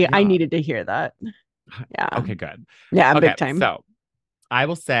was. I Yeah. needed to hear that. Yeah. Okay, good. Yeah, Okay, big time. so I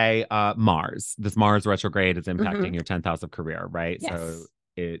will say Mars. This Mars retrograde is Hmm. impacting your 10th house of career, right? So Yes.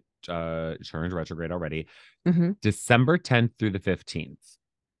 it turned retrograde already. Hmm. December 10th through the 15th.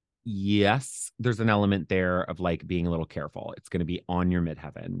 Yes, there's an element there of like being a little careful. It's going to be on your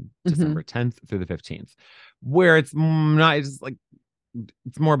midheaven, Hmm. December 10th through the 15th, where it's not just like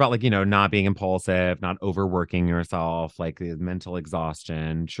it's more about like, not being impulsive, not overworking yourself, like the mental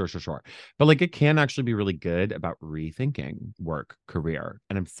exhaustion. Sure, sure, sure. But like it can actually be really good about rethinking work, career.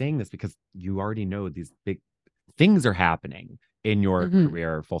 And I'm saying this because you already know these big things are happening in your Hmm.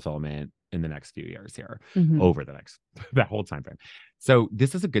 career fulfillment in the next few years here, Hmm. over the next that whole time frame. So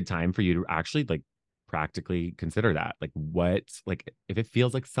this is a good time for you to actually like practically consider that. Like what, like if it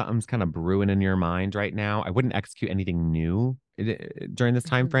feels like something's kind of brewing in your mind right now, I wouldn't execute anything new during this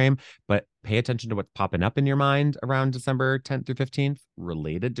time Hmm. frame, but pay attention to what's popping up in your mind around December 10th through 15th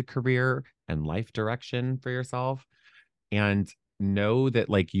related to career and life direction for yourself. And know that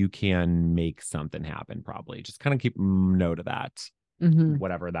like you can make something happen, probably just kind of keep note of that, Hmm.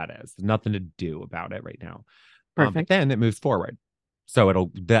 whatever that is. Nothing to do about it right now. But Perfect. then it moves forward. So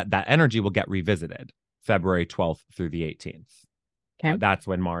it'll that energy will get revisited February 12th through the 18th. Okay. That's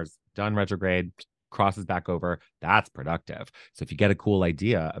when Mars done retrograde, crosses back over. That's productive. So if you get a cool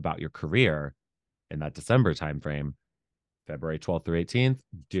idea about your career in that December timeframe, February 12th through 18th,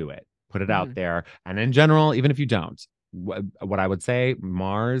 do it. Put it out Hmm. there. And in general, even if you don't, what I would say,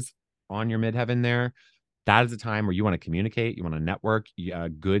 Mars on your midheaven there, that is a time where you want to communicate, you want to network.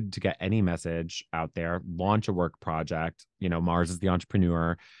 Good to get any message out there. Launch a work project. Mars is the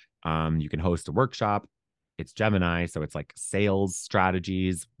entrepreneur. You can host a workshop. It's Gemini, so it's like sales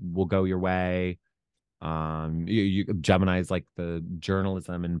strategies will go your way. Gemini is like the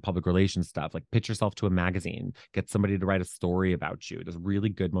journalism and public relations stuff. Like pitch yourself to a magazine, get somebody to write a story about you. There's really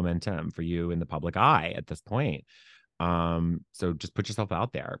good momentum for you in the public eye at this point. So just put yourself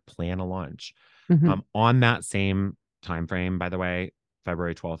out there, plan a launch. Hmm. On that same time frame, by the way,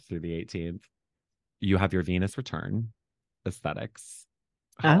 February 12th through the 18th, you have your Venus return, aesthetics.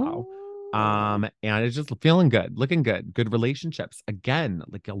 Hello. Oh. And it's just feeling good, looking good, good relationships. Again,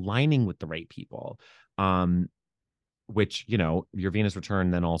 like aligning with the right people. Um, which, your Venus return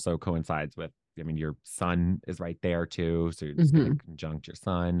then also coincides with, I mean, your sun is right there too. So you're just going to Hmm. conjunct your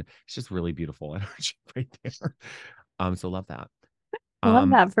sun. It's just really beautiful energy right there. So love that. Love Um,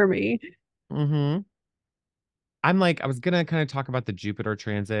 that for me. mhm. I'm like, I was gonna kind of talk about the Jupiter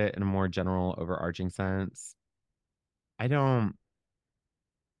transit in a more general overarching sense. I don't,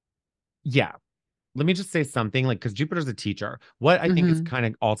 yeah. Let me just say something like, because Jupiter's a teacher. What I think is Hmm. kind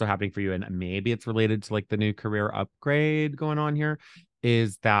of also happening for you, and maybe it's related to like the new career upgrade going on here,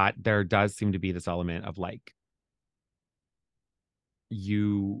 is that there does seem to be this element of like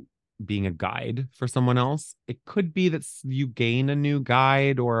you being a guide for someone else. It could be that you gain a new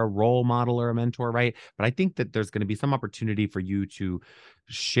guide or a role model or a mentor, right? But I think that there's going to be some opportunity for you to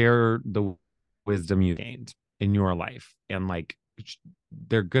share the wisdom you gained in your life. And like,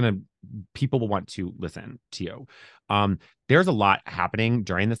 they're going to, people will want to listen to you. Um, there's a lot happening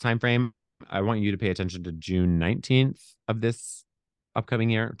during this time frame. I want you to pay attention to June 19th of this upcoming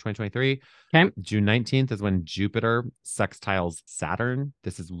year, 2023. Okay. June 19th is when Jupiter sextiles Saturn.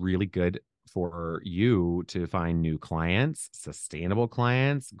 This is really good for you to find new clients, sustainable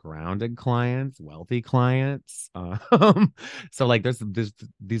clients, grounded clients, wealthy clients. So like there's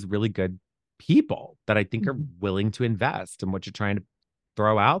these really good people that I think are Hmm. willing to invest in what you're trying to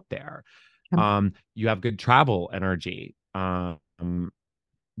throw out there. Okay. You have good travel energy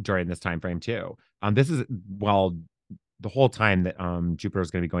during this time frame too. This is well the whole time that Jupiter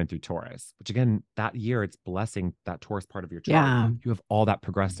is going to be going through Taurus, which again, that year it's blessing that Taurus part of your chart. Yeah. You have all that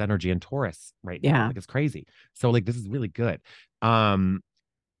progressed energy in Taurus right now. Yeah. Like it's crazy. So like this is really good. Um,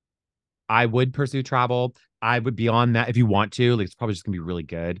 I would pursue travel. I would beyond that if you want to, like it's probably just gonna be really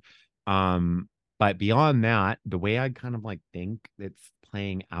good. But beyond that, the way I kind of like think it's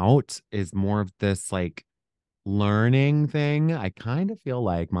playing out is more of this like learning thing. I kind of feel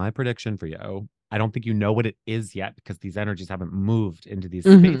like my prediction for you, I don't think you know what it is yet because these energies haven't moved into these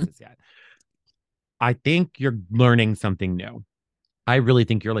Hmm. spaces yet. I think you're learning something new. I really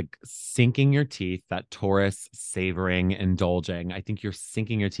think you're like sinking your teeth, that Taurus savoring, indulging. I think you're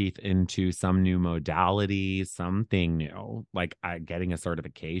sinking your teeth into some new modality, something new, like getting a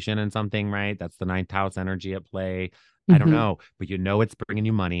certification in something, right? That's the ninth house energy at play. I don't Hmm. know, but it's bringing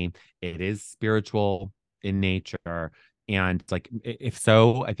you money. It is spiritual in nature. And it's like, if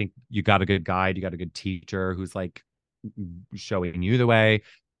so, I think you got a good guide, you got a good teacher who's like showing you the way,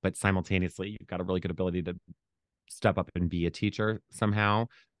 but simultaneously, you've got a really good ability to step up and be a teacher somehow.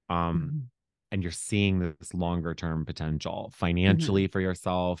 Um, Hmm. and you're seeing this longer term potential Hmm. financially for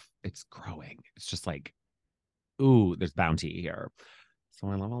yourself. It's growing. It's just like, ooh, there's bounty here. So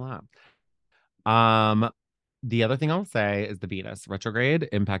I love all that. The other thing I'll say is the Venus retrograde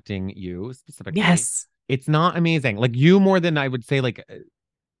impacting you specifically. Yes. It's not amazing. Like you more than I would say, like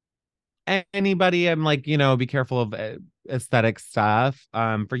anybody. I'm like, be careful of aesthetic stuff.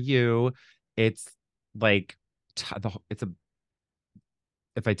 For you, it's like it's a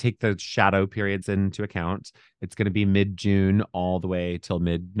if I take the shadow periods into account, it's going to be mid-June all the way till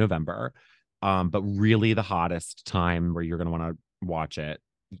mid-November. But really the hottest time where you're going to want to watch it,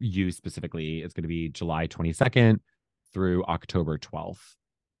 you specifically, is going to be July 22nd through October 12th.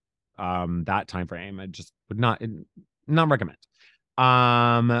 That time frame, I just would not recommend.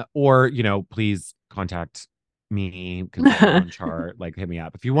 Or please contact me, consult your own chart, like hit me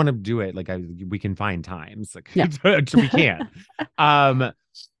up if you want to do it. Like we can find times, like Yeah. we can. Um,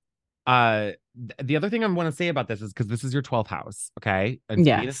 uh, the other thing I want to say about this is because this is your 12th house, okay? And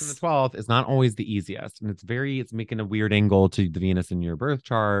Venus in the Yes. 12th is not always the easiest, and it's making a weird angle to the Venus in your birth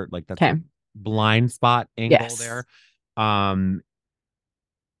chart, like that's Okay. a blind spot angle Yes. there. Um,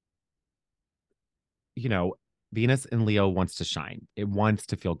 you know, Venus in Leo wants to shine. It wants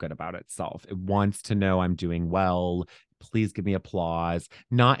to feel good about itself. It wants to know I'm doing well. Please give me applause.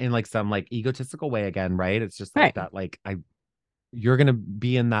 Not in like some like egotistical way again, right? It's just like Right. that, like you're gonna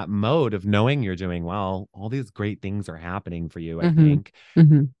be in that mode of knowing you're doing well. All these great things are happening for you, I Mm-hmm. think.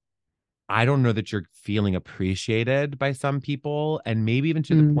 Mm-hmm. I don't know that you're feeling appreciated by some people, and maybe even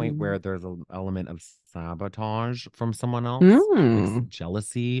to the point Mm. where there's an element of sabotage from someone else, like Mm.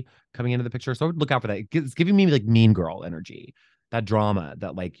 jealousy coming into the picture. So I would look out for that. It's giving me like mean girl energy, that drama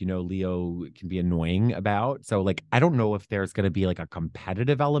that like Leo can be annoying about. So like I don't know if there's going to be like a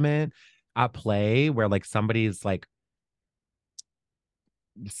competitive element at play where like somebody's like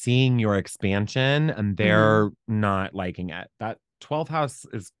seeing your expansion and Mm-hmm. they're not liking it. That 12th house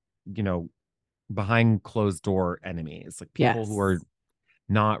is, you know, behind closed door enemies, like people who are Yes.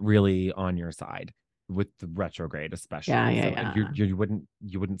 not really on your side with the retrograde, Yeah, especially. yeah, So yeah.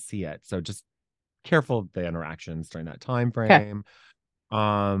 you wouldn't see it. So just careful of the interactions during that time Okay. frame.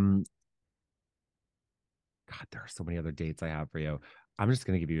 Um, God, there are so many other dates I have for you. I'm just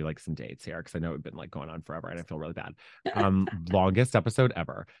gonna give you like some dates here because I know we've been like going on forever and I feel really bad. Longest episode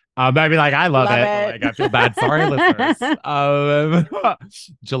ever. I mean, like I love Love it, but it. like I feel bad. Sorry, listeners.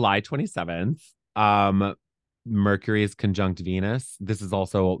 July 27th. Mercury is conjunct Venus. This is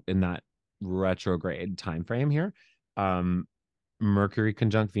also in that retrograde time frame here. Um, Mercury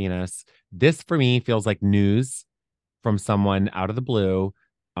conjunct Venus. This for me feels like news from someone out of the blue.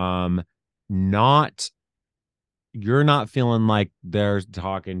 Not You're not feeling like they're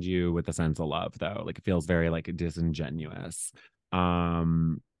talking to you with a sense of love though. Like it feels very like disingenuous.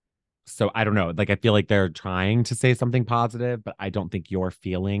 Um so I don't know. Like I feel like they're trying to say something positive, but I don't think you're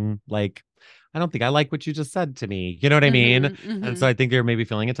feeling like I don't think I like what you just said to me. You know what I mean? Mm-hmm. And so Mm-hmm. I think you're maybe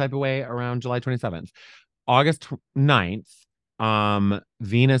feeling a type of way around July 27th. August 9th,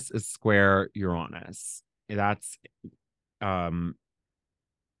 Venus is square Uranus. That's um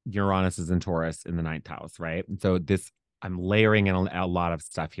Uranus is in Taurus in the ninth house, right? And so I'm layering in a lot of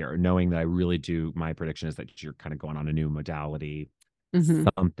stuff here, knowing that I really do. My prediction is that you're kind of going on a new modality,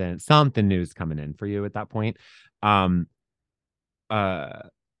 Mm-hmm. something new's coming in for you at that point. Um, uh,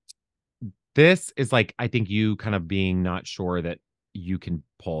 this is like I think you kind of being not sure that you can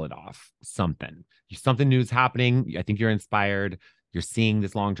pull it off. Something new's happening. I think you're inspired. You're seeing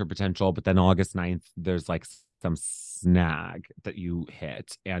this long term potential, but then August 9th, there's like some snag that you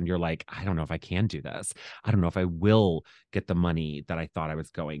hit, and you're like, I don't know if I can do this. I don't know if I will get the money that I thought I was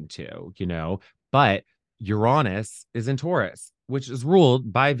going to. But Uranus is in Taurus, which is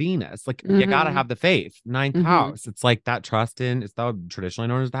ruled by Venus. Like you got to Mm-hmm. have the faith. Ninth Mm-hmm. house. It's like that trust in, it's the traditionally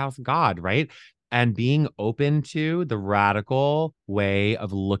known as the house of God, right? And being open to the radical way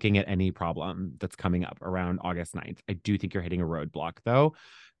of looking at any problem that's coming up around August 9th. I do think you're hitting a roadblock though,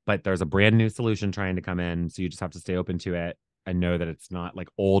 but there's a brand new solution trying to come in. So you just have to stay open to it and know that it's not like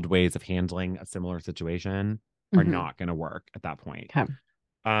old ways of handling a similar situation are Mm-hmm. not going to work at that point. Okay.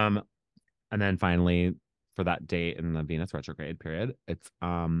 Um, and then finally, for that date in the Venus retrograde period, it's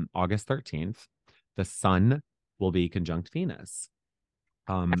August 13th. The sun will be conjunct Venus.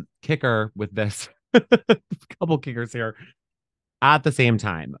 Kicker with this, couple kickers here. At the same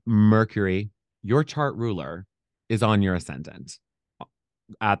time, Mercury, your chart ruler, is on your ascendant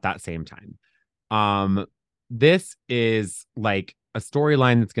at that same time. Um, this is like a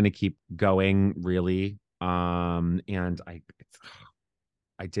storyline that's going to keep going, really. And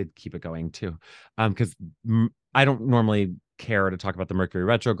I did keep it going too, because I don't normally care to talk about the Mercury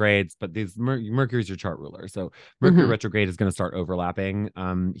retrogrades, but these Mercury's your chart ruler, so Mercury Mm-hmm. retrograde is going to start overlapping.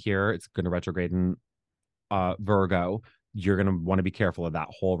 Here it's going to retrograde in Virgo. You're going to want to be careful of that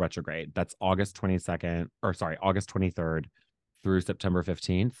whole retrograde. That's August 22nd, or sorry, August 23rd through September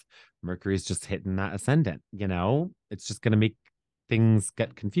 15th. Mercury's just hitting that ascendant. It's just going to make things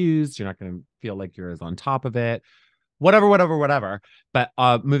get confused. You're not going to feel like you're as on top of it. whatever. But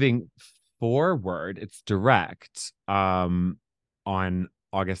moving forward, it's direct on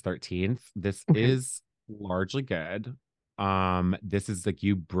August 13th. This Okay. is largely good. This is like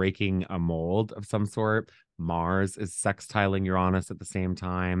you breaking a mold of some sort. Mars is sextiling Uranus at the same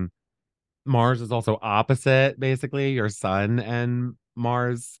time. Mars is also opposite, basically, your sun and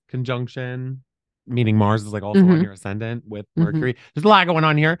Mars conjunction, meaning Mars is like also on Mm-hmm. your ascendant with Mm-hmm. Mercury. There's a lot going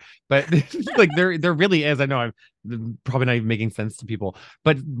on here, but like there really is. I know I'm probably not even making sense to people,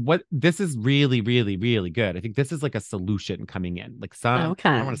 but what this is really good. I think this is like a solution coming in. Like some, I don't Okay.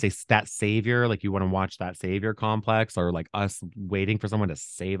 want to say stat savior, like you want to watch that savior complex or like us waiting for someone to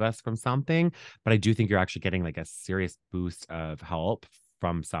save us from something, but I do think you're actually getting like a serious boost of help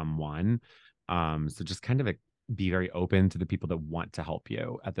from someone. So just kind of be very open to the people that want to help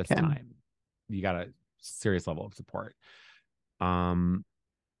you at this Okay. time. You got a serious level of support. Um,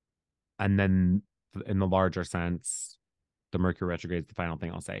 and then in the larger sense, the Mercury retrograde is the final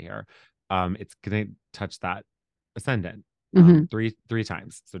thing I'll say here. It's gonna touch that ascendant Mm-hmm. three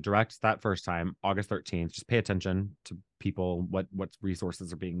times. So direct that first time, August 13th. Just pay attention to people, what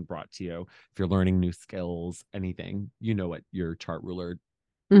resources are being brought to you. If you're learning new skills, anything, you know what your chart ruler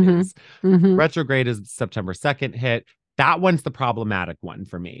Mm-hmm. is. Mm-hmm. Retrograde is September 2nd hit. That one's the problematic one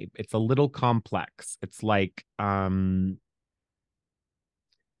for me. It's a little complex. It's like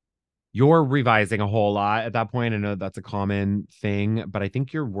you're revising a whole lot at that point. I know that's a common thing, but I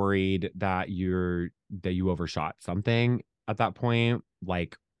think you're worried that you overshot something at that point.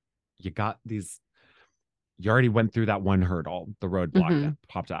 Like you got these you already went through that one hurdle, the roadblock Mm-hmm. that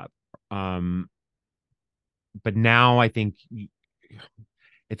popped up. But now I think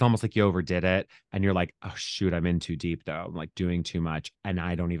it's almost like you overdid it and you're like, oh shoot, I'm in too deep though. I'm like doing too much and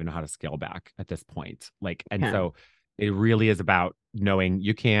I don't even know how to scale back at this point. Like, and Okay. so it really is about knowing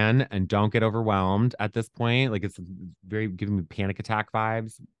you can and don't get overwhelmed at this point. Like it's very giving me panic attack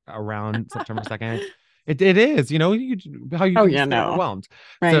vibes around September 2nd. It is, how you Oh can yeah, just get no. overwhelmed.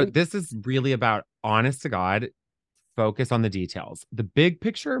 So Right. this is really about honest to God, focus on the details. The big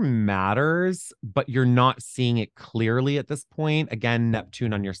picture matters, but you're not seeing it clearly at this point. Again,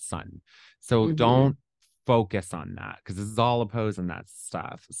 Neptune on your sun. So Mm-hmm. don't focus on that because this is all opposing that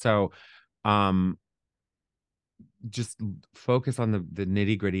stuff. So um just focus on the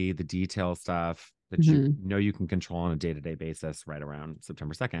nitty-gritty, the detail stuff that you Mm-hmm. know you can control on a day-to-day basis right around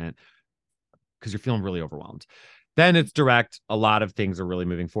September 2nd because you're feeling really overwhelmed. Then it's direct. A lot of things are really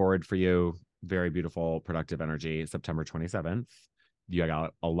moving forward for you. Very beautiful, productive energy. September 27th. You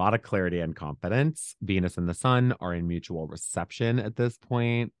got a lot of clarity and confidence. Venus and the Sun are in mutual reception at this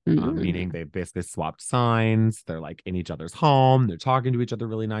point, Mm-hmm. meaning they've basically swapped signs. They're like in each other's home. They're talking to each other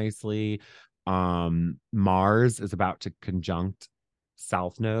really nicely. Mars is about to conjunct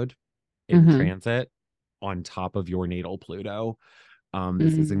South Node in Mm-hmm. transit on top of your natal Pluto.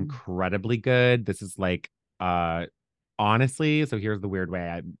 This is Mm-hmm. incredibly good. This is like uh honestly, so here's the weird way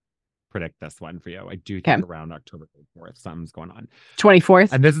I predict this one for you. I do think Okay. around October 4th, something's going on.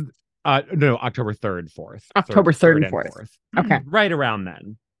 24th, And this is no, October 3rd, 4th, October 3rd third and and 4th. 4th. Okay. Right around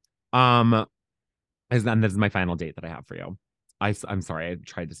then. Um, and this is my final date that I have for you. I'm sorry, I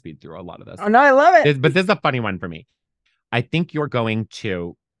tried to speed through a lot of Oh this. no, I love it. But this is a funny one for me. I think you're going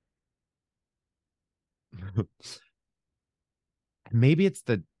to maybe it's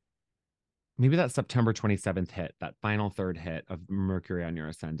the maybe that September 27th hit, that final third hit of Mercury on your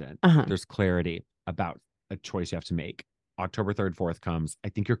ascendant, Uh-huh. there's clarity about a choice you have to make. October 3rd, 4th comes. I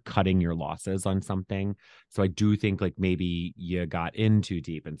think you're cutting your losses on something. So I do think like maybe you got in too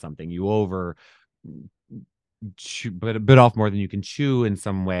deep in something. You over chew, but a bit off more than you can chew in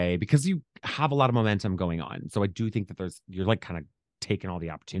some way because you have a lot of momentum going on. So I do think that you're like kind of taking all the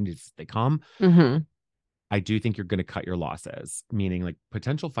opportunities as they come. Mm-hmm. I do think you're going to cut your losses, meaning like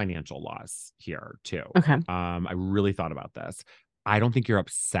potential financial loss here too. Okay. I really thought about this. I don't think you're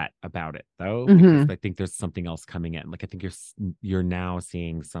upset about it though, because Mm-hmm. I think there's something else coming in. Like I think you're now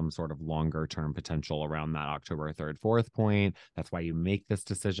seeing some sort of longer term potential around that October 3rd, 4th point. That's why you make this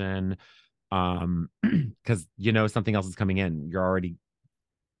decision. Because something else is coming in. You're already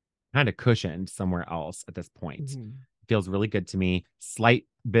kind of cushioned somewhere else at this point. Mm-hmm. Feels really good to me. Slight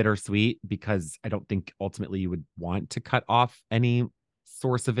bittersweet because I don't think ultimately you would want to cut off any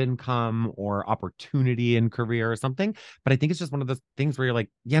source of income or opportunity in career or something. But I think it's just one of those things where you're like,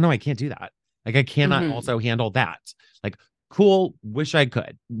 yeah, no, I can't do that. Like I cannot Mm-hmm. also handle that. Like, cool, wish I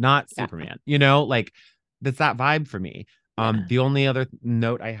could. Not Yeah. Superman, like that's that vibe for me. Yeah. The only other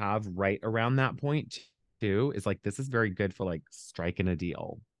note I have right around that point too is like this is very good for like striking a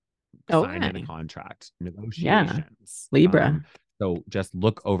deal, signing a Okay. contract, Yeah. negotiations. Libra. So just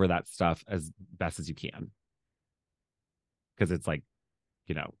look over that stuff as best as you can. because it's like,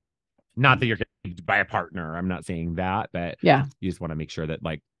 you know, not that you're going to buy a partner. I'm not saying that, but Yeah. you just want to make sure that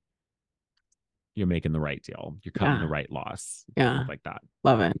like you're making the right deal. You're cutting the Yeah. right loss, Yeah. stuff like that.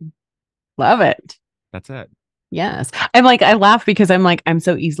 Love it. Love it. That's it. Yes. I'm like, I laugh because I'm like, I'm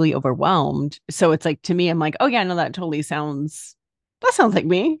so easily overwhelmed. So it's like, to me, I'm like, oh, yeah, no, that sounds like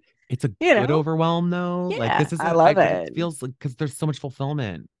me, It's a you good know? overwhelm though. Like Yeah. this is I a, love but it it. feels like because there's so much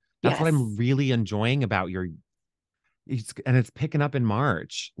fulfillment. That's what I'm Yes. really enjoying about and it's picking up in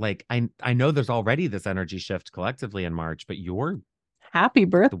March. Like I know there's already this energy shift collectively in March, but Happy the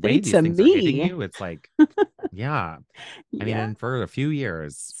birthday way these to things are hitting me. you, it's like, yeah. I mean, Yes. and for a few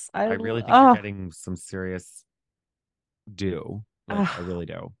years, I, I really lo- think you're oh, getting some serious due. Like I ah. really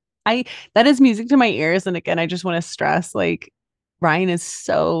do. I that is music to my ears. And again, I just want to stress like Ryan is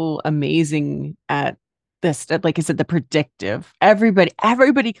so amazing at this. Like I said, the predictive.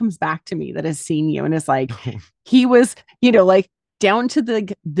 Everybody comes back to me that has seen you and is like, he was, like down to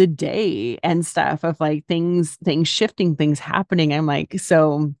the day and stuff of like things shifting, things happening. I'm like,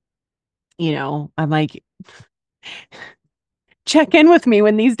 so, I'm like, check in with me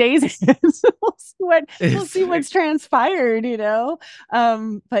when these days is. We'll It's see like what's transpired.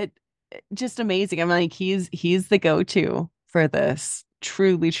 But just amazing. I'm like, he's the go-to for this.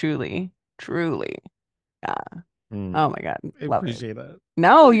 Truly, truly, truly. Yeah. mm, Oh my God. I Love it. appreciate it.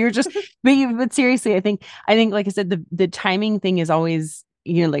 No, you're just but seriously, I think like I said, the timing thing is always,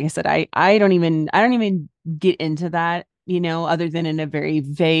 like I said, I don't even get into that, other than in a very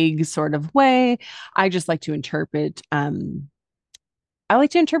vague sort of way. I just like to interpret I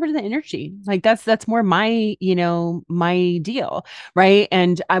like to interpret the energy. Like that's more my deal, right?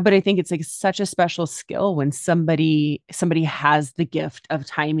 But I think it's like such a special skill when somebody has the gift of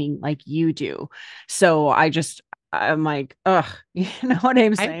timing like you do. So I'm like, ugh, you know what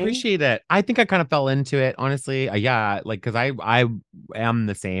I'm I saying? appreciate it. I think I kind of fell into it, honestly. Yeah, like because I am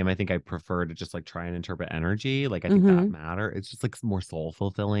the same. I think I prefer to just like try and interpret energy. Like I think that Mm-hmm. matter. It's just like more soul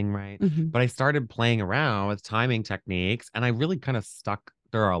fulfilling, right? Mm-hmm. But I started playing around with timing techniques, and I really kind of stuck.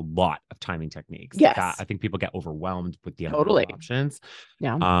 There are a lot of timing techniques that Yes, I think people get overwhelmed with the amount of totally. options.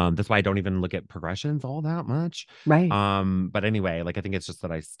 Yeah. That's why I don't even look at progressions all that much. Right. But anyway, like I think it's just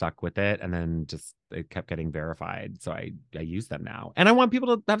that I stuck with it and then just it kept getting verified. So I use them now. And I want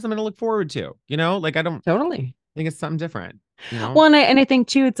people to have something to look forward to, Like I don't Totally. think it's something different, Well, and I think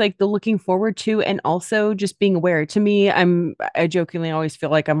too, it's like the looking forward to, and also just being aware. To me, I jokingly always feel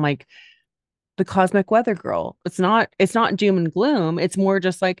like I'm like the cosmic weather girl. It's not doom and gloom. It's more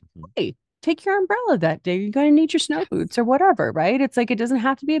just like, Mhm. hey, take your umbrella that day. You're gonna need your snow boots or whatever, right? It's like it doesn't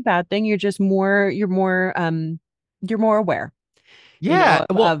have to be a bad thing. You're more aware, Yeah.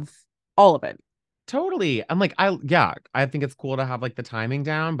 Well, of all of it. totally. I think it's cool to have like the timing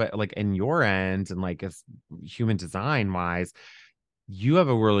down, but like in your end and like as human design wise, you have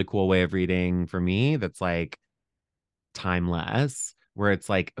a really cool way of reading for me that's like timeless where it's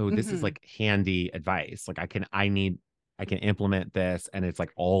like, oh, this is Mm-hmm. like handy advice. Like I can implement this and it's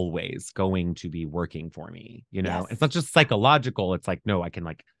like always going to be working for me, Yes. It's not just psychological. It's like, no, I can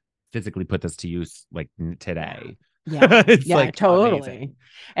like physically put this to use like Yeah. today. Yeah. It's Yeah, like totally. amazing.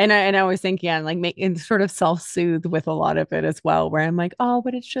 And I always think, yeah, like make and sort of self-soothe with a lot of it as well, where I'm like, oh,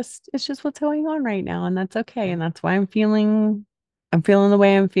 but it's just what's going on right now, and that's okay. Yeah. And that's why I'm feeling the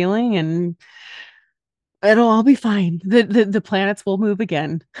way I'm feeling, and it'll all be fine. The planets will move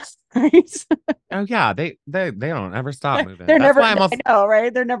again. Right? Oh yeah, they don't ever stop moving. They're That's never, why I'm I also know,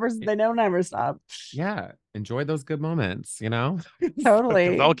 right? They don't never stop. yeah, enjoy those good moments, because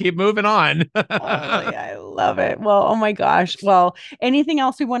Totally. they'll keep moving on. Totally. I love it. Well, oh my gosh. Well, anything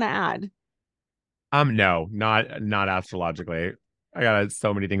else we want to add? No, not astrologically. I got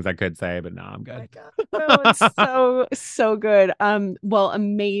so many things I could say, but no, I'm Oh my good. God. No, it's so, so good. Well,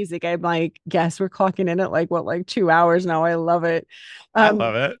 amazing. I'm like, guess we're clocking in at like 2 hours now. I love it. I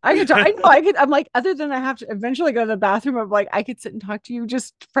love I could talk, I it. know I could, I'm like, other than I have to eventually go to the bathroom, I'm like, I could sit and talk to you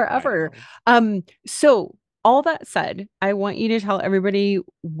just I forever. know. So all that said, I want you to tell everybody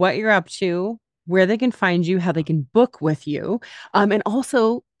what you're up to, where they can find you, how they can book with you, and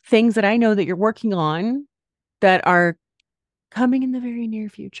also things that I know that you're working on that are coming in the very near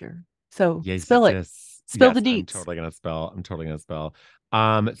future. So Yes, spill yes, it. yes. Spill the Yes, I'm deets. totally gonna spell. I'm totally gonna spell.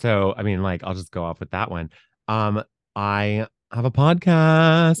 So I mean, like, I'll just go off with that one. I have a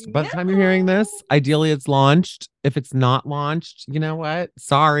podcast. By the Yes. time you're hearing this, ideally it's launched. If it's not launched, you know what?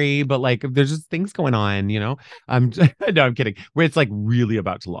 Sorry, but like there's just things going on. I'm no, I'm kidding. Where it's like really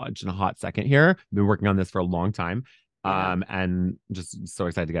about to launch in a hot second here. Been working on this for a long time. Yeah. And just so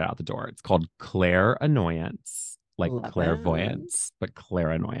excited to get it out the door. It's called Claire Annoyance, like Love it. clairvoyance, but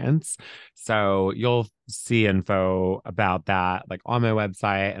clairanoyance. So you'll see info about that like on my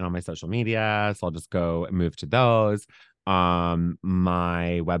website and on my social media. So I'll just go and move to those.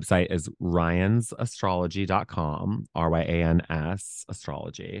 My website is ryansastrology.com, RYANS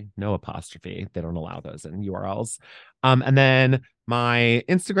astrology, no apostrophe. They don't allow those in URLs. And then my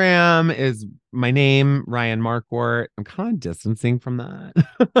Instagram is my name, Ryan Marquardt. I'm kind of distancing from that.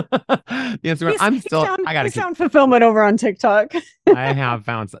 The Instagram, I gotta He's keep, found fulfillment over on TikTok. I have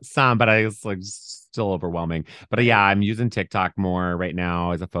found some, but it's like still overwhelming. But yeah, Right. I'm using TikTok more right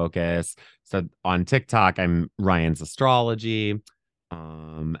now as a focus. So on TikTok, I'm Ryan's Astrology.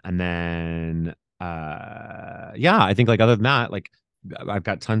 And then yeah, I think like other than that, like I've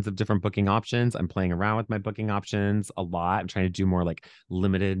got tons of different booking options. I'm playing around with my booking options a lot. I'm trying to do more like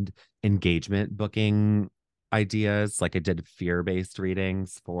limited engagement booking ideas. Like I did fear-based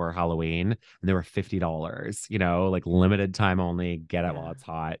readings for Halloween and they were $50, like limited time only, get it while Yeah. it's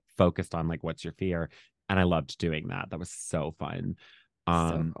hot, focused on like what's your fear. And I loved doing that. That was so fun. So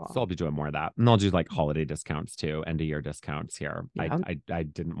So cool. I'll be doing more of that. And I'll do like holiday discounts too, end of year discounts here. I Yeah. I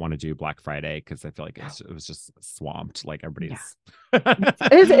didn't want to do Black Friday because I feel like No. it was just swamped. Like Yeah. everybody's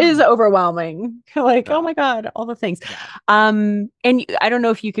It is overwhelming. Like, oh so my God, all the things. yeah. And I don't know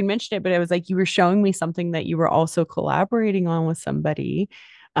if you can mention it, but it was like you were showing me something that you were also collaborating on with somebody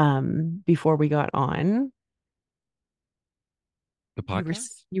before we got on. The You were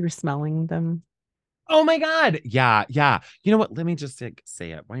podcast? you were smelling them. Oh my God. Yeah, yeah. You know what? Let me just like,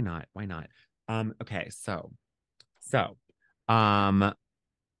 say it. Why not? Why not? Okay, so um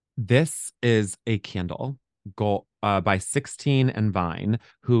this is a candle by 16 and Vine,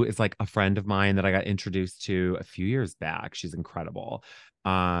 who is like a friend of mine that I got introduced to a few years back. She's incredible.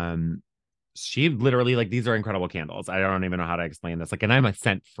 Um, she literally like these are incredible candles. I don't even know how to explain this. Like, and I'm a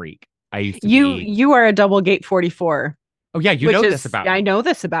scent freak. I used to You be, you are a double gate 44, oh yeah, you which know this is about I me. know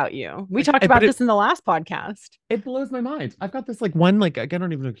this about you. We Like, talked but about this in the last podcast. it blows my mind. I've got this like one, like I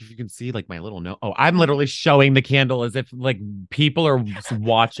don't even know if you can see like my little note. Oh, I'm literally showing the candle as if like people are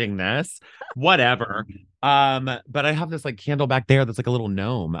watching this. Whatever. But I have this like candle back there that's like a little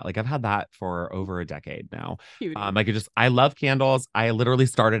gnome. Like I've had that for over a decade now. Cutie. I love candles. I literally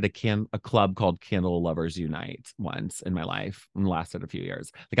started a club called Candle Lovers Unite once in my life and lasted a few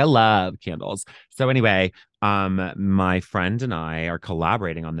years. Like I love candles. So anyway, my friend and I are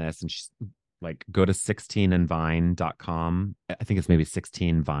collaborating on this, and she's like go to 16andvine.com. I think it's maybe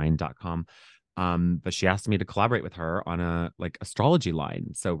 16vine.com. But she asked me to collaborate with her on a like astrology line.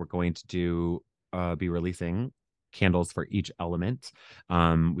 So we're going to be releasing candles for each element.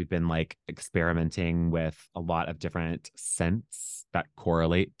 We've been like experimenting with a lot of different scents that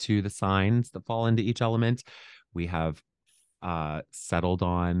correlate to the signs that fall into each element. We have settled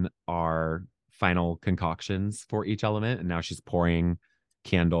on our final concoctions for each element, and now she's pouring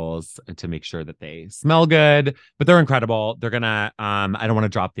candles to make sure that they smell good, but they're incredible. They're gonna I don't want to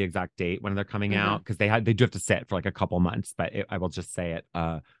drop the exact date when they're coming out Mhm. because they do have to sit for like a couple months, but I will just say it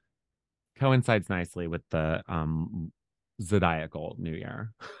coincides nicely with the zodiacal new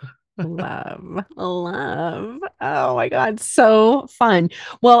year. Love, love. Oh my God, so fun.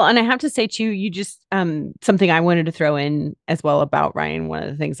 Well, and I have to say too, you just something I wanted to throw in as well about Ryan. One of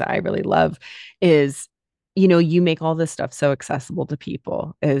the things that I really love is, you make all this stuff so accessible to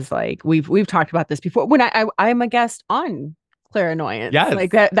people. Is like we've talked about this before. When I'm a guest on Clairanoyance, Yes.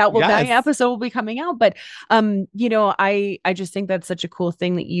 like that Yes. episode will be coming out. But I just think that's such a cool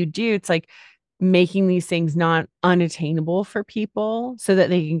thing that you do. It's like making these things not unattainable for people so that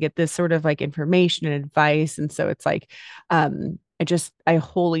they can get this sort of like information and advice. And so it's like, I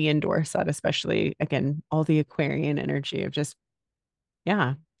wholly endorse that, especially again, all the Aquarian energy of just,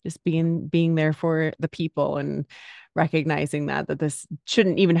 yeah, just being there for the people and recognizing that this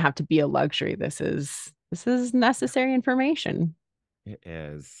shouldn't even have to be a luxury. This is necessary information. It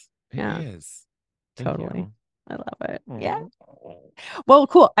is. It Yeah, is. Thank totally. you. I love it. Yeah. Oh. Well,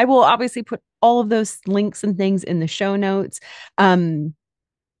 cool. I will obviously put all of those links and things in the show notes. Um,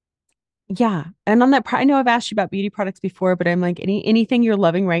 yeah. And on that, I know I've asked you about beauty products before, but I'm like, anything you're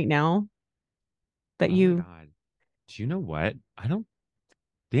loving right now that Oh my you, God. Do you know what?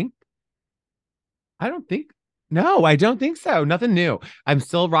 Think I don't think no, I don't think so. Nothing new. I'm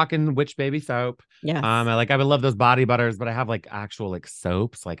still rocking Witch Baby soap. yes. I would love those body butters, but I have like actual like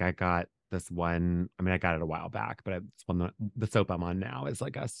soaps. Like I got this one. I mean, I got it a while back, but it's one that the soap I'm on now is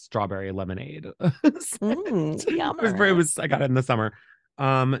like a strawberry lemonade scent. Yummer. I got it in the summer.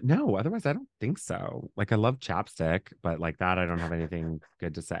 No, otherwise I don't think so. Like I love chapstick, but like that I don't have anything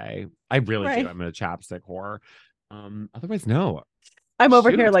good to say. I really do. Right. I'm a chapstick whore. Otherwise, no. I'm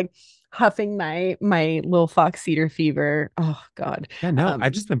over here Shoot. like huffing my little fox cedar fever. Oh God. Yeah, no,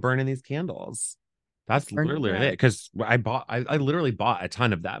 I've just been burning these candles. That's Burning literally it. that. Because I literally bought a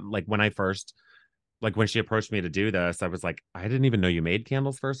ton of them. Like when I first, like when she approached me to do this, I was like, I didn't even know you made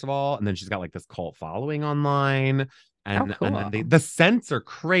candles, first of all. And then she's got like this cult following online. Oh, And then cool. the scents are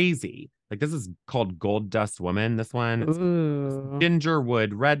crazy. Like this is called Gold Dust Woman. This one, it's Ooh. ginger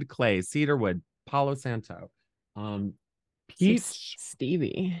wood, red clay, cedar wood, Palo Santo, um, So peach,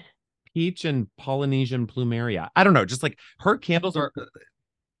 Stevie. peach and Polynesian plumeria. I don't know, just like her candles are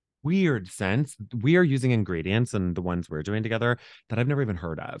weird scents. We are using ingredients and the ones we're doing together that I've never even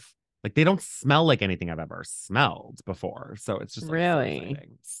heard of. Like they don't smell like anything I've ever smelled before. So it's just like so Really?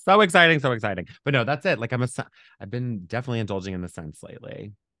 exciting. So exciting, so exciting. But no, that's it. Like I've been definitely indulging in the scents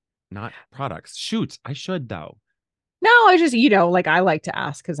lately. Not products. Shoot, I should though. No, I just, like I like to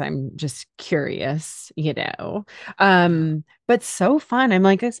ask because I'm just curious. Yeah. But so fun. I'm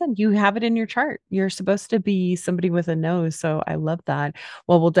like I said, you have it in your chart. You're supposed to be somebody with a nose. So I love that.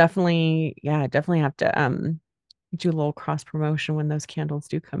 Well, we'll definitely, yeah, definitely have to do a little cross promotion when those candles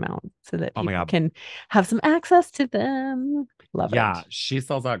do come out so that Oh my people God. can have some access to them. Love Yeah, it. she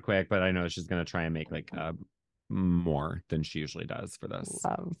sells out quick, but I know she's gonna try and make like more than she usually does for this.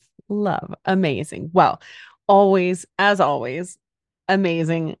 Love, love. Amazing. Well, always, as always,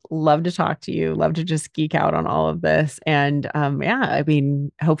 amazing. Love to talk to you. Love to just geek out on all of this. And yeah, I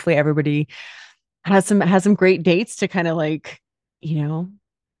mean, hopefully everybody has some great dates to kind of like, you know,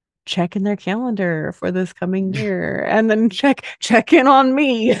 check in their calendar for this coming year and then check in on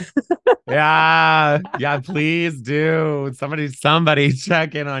me. Yeah, yeah, please do. Somebody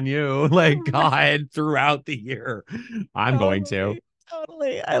check in on you, like God, throughout the year. I'm going to.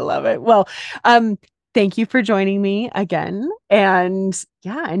 Totally, totally. I love it. Well, um, thank you for joining me again. And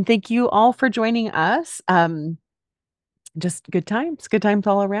yeah, and thank you all for joining us. Just good times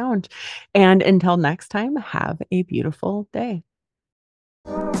all around. And until next time, have a beautiful day.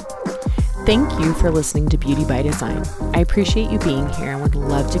 Thank you for listening to Beauty by Design. I appreciate you being here and would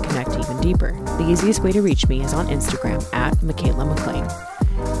love to connect even deeper. The easiest way to reach me is on Instagram at Michaela McLean.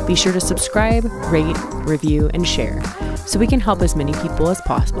 Be sure to subscribe, rate, review, and share so we can help as many people as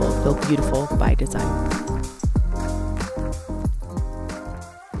possible feel beautiful by design.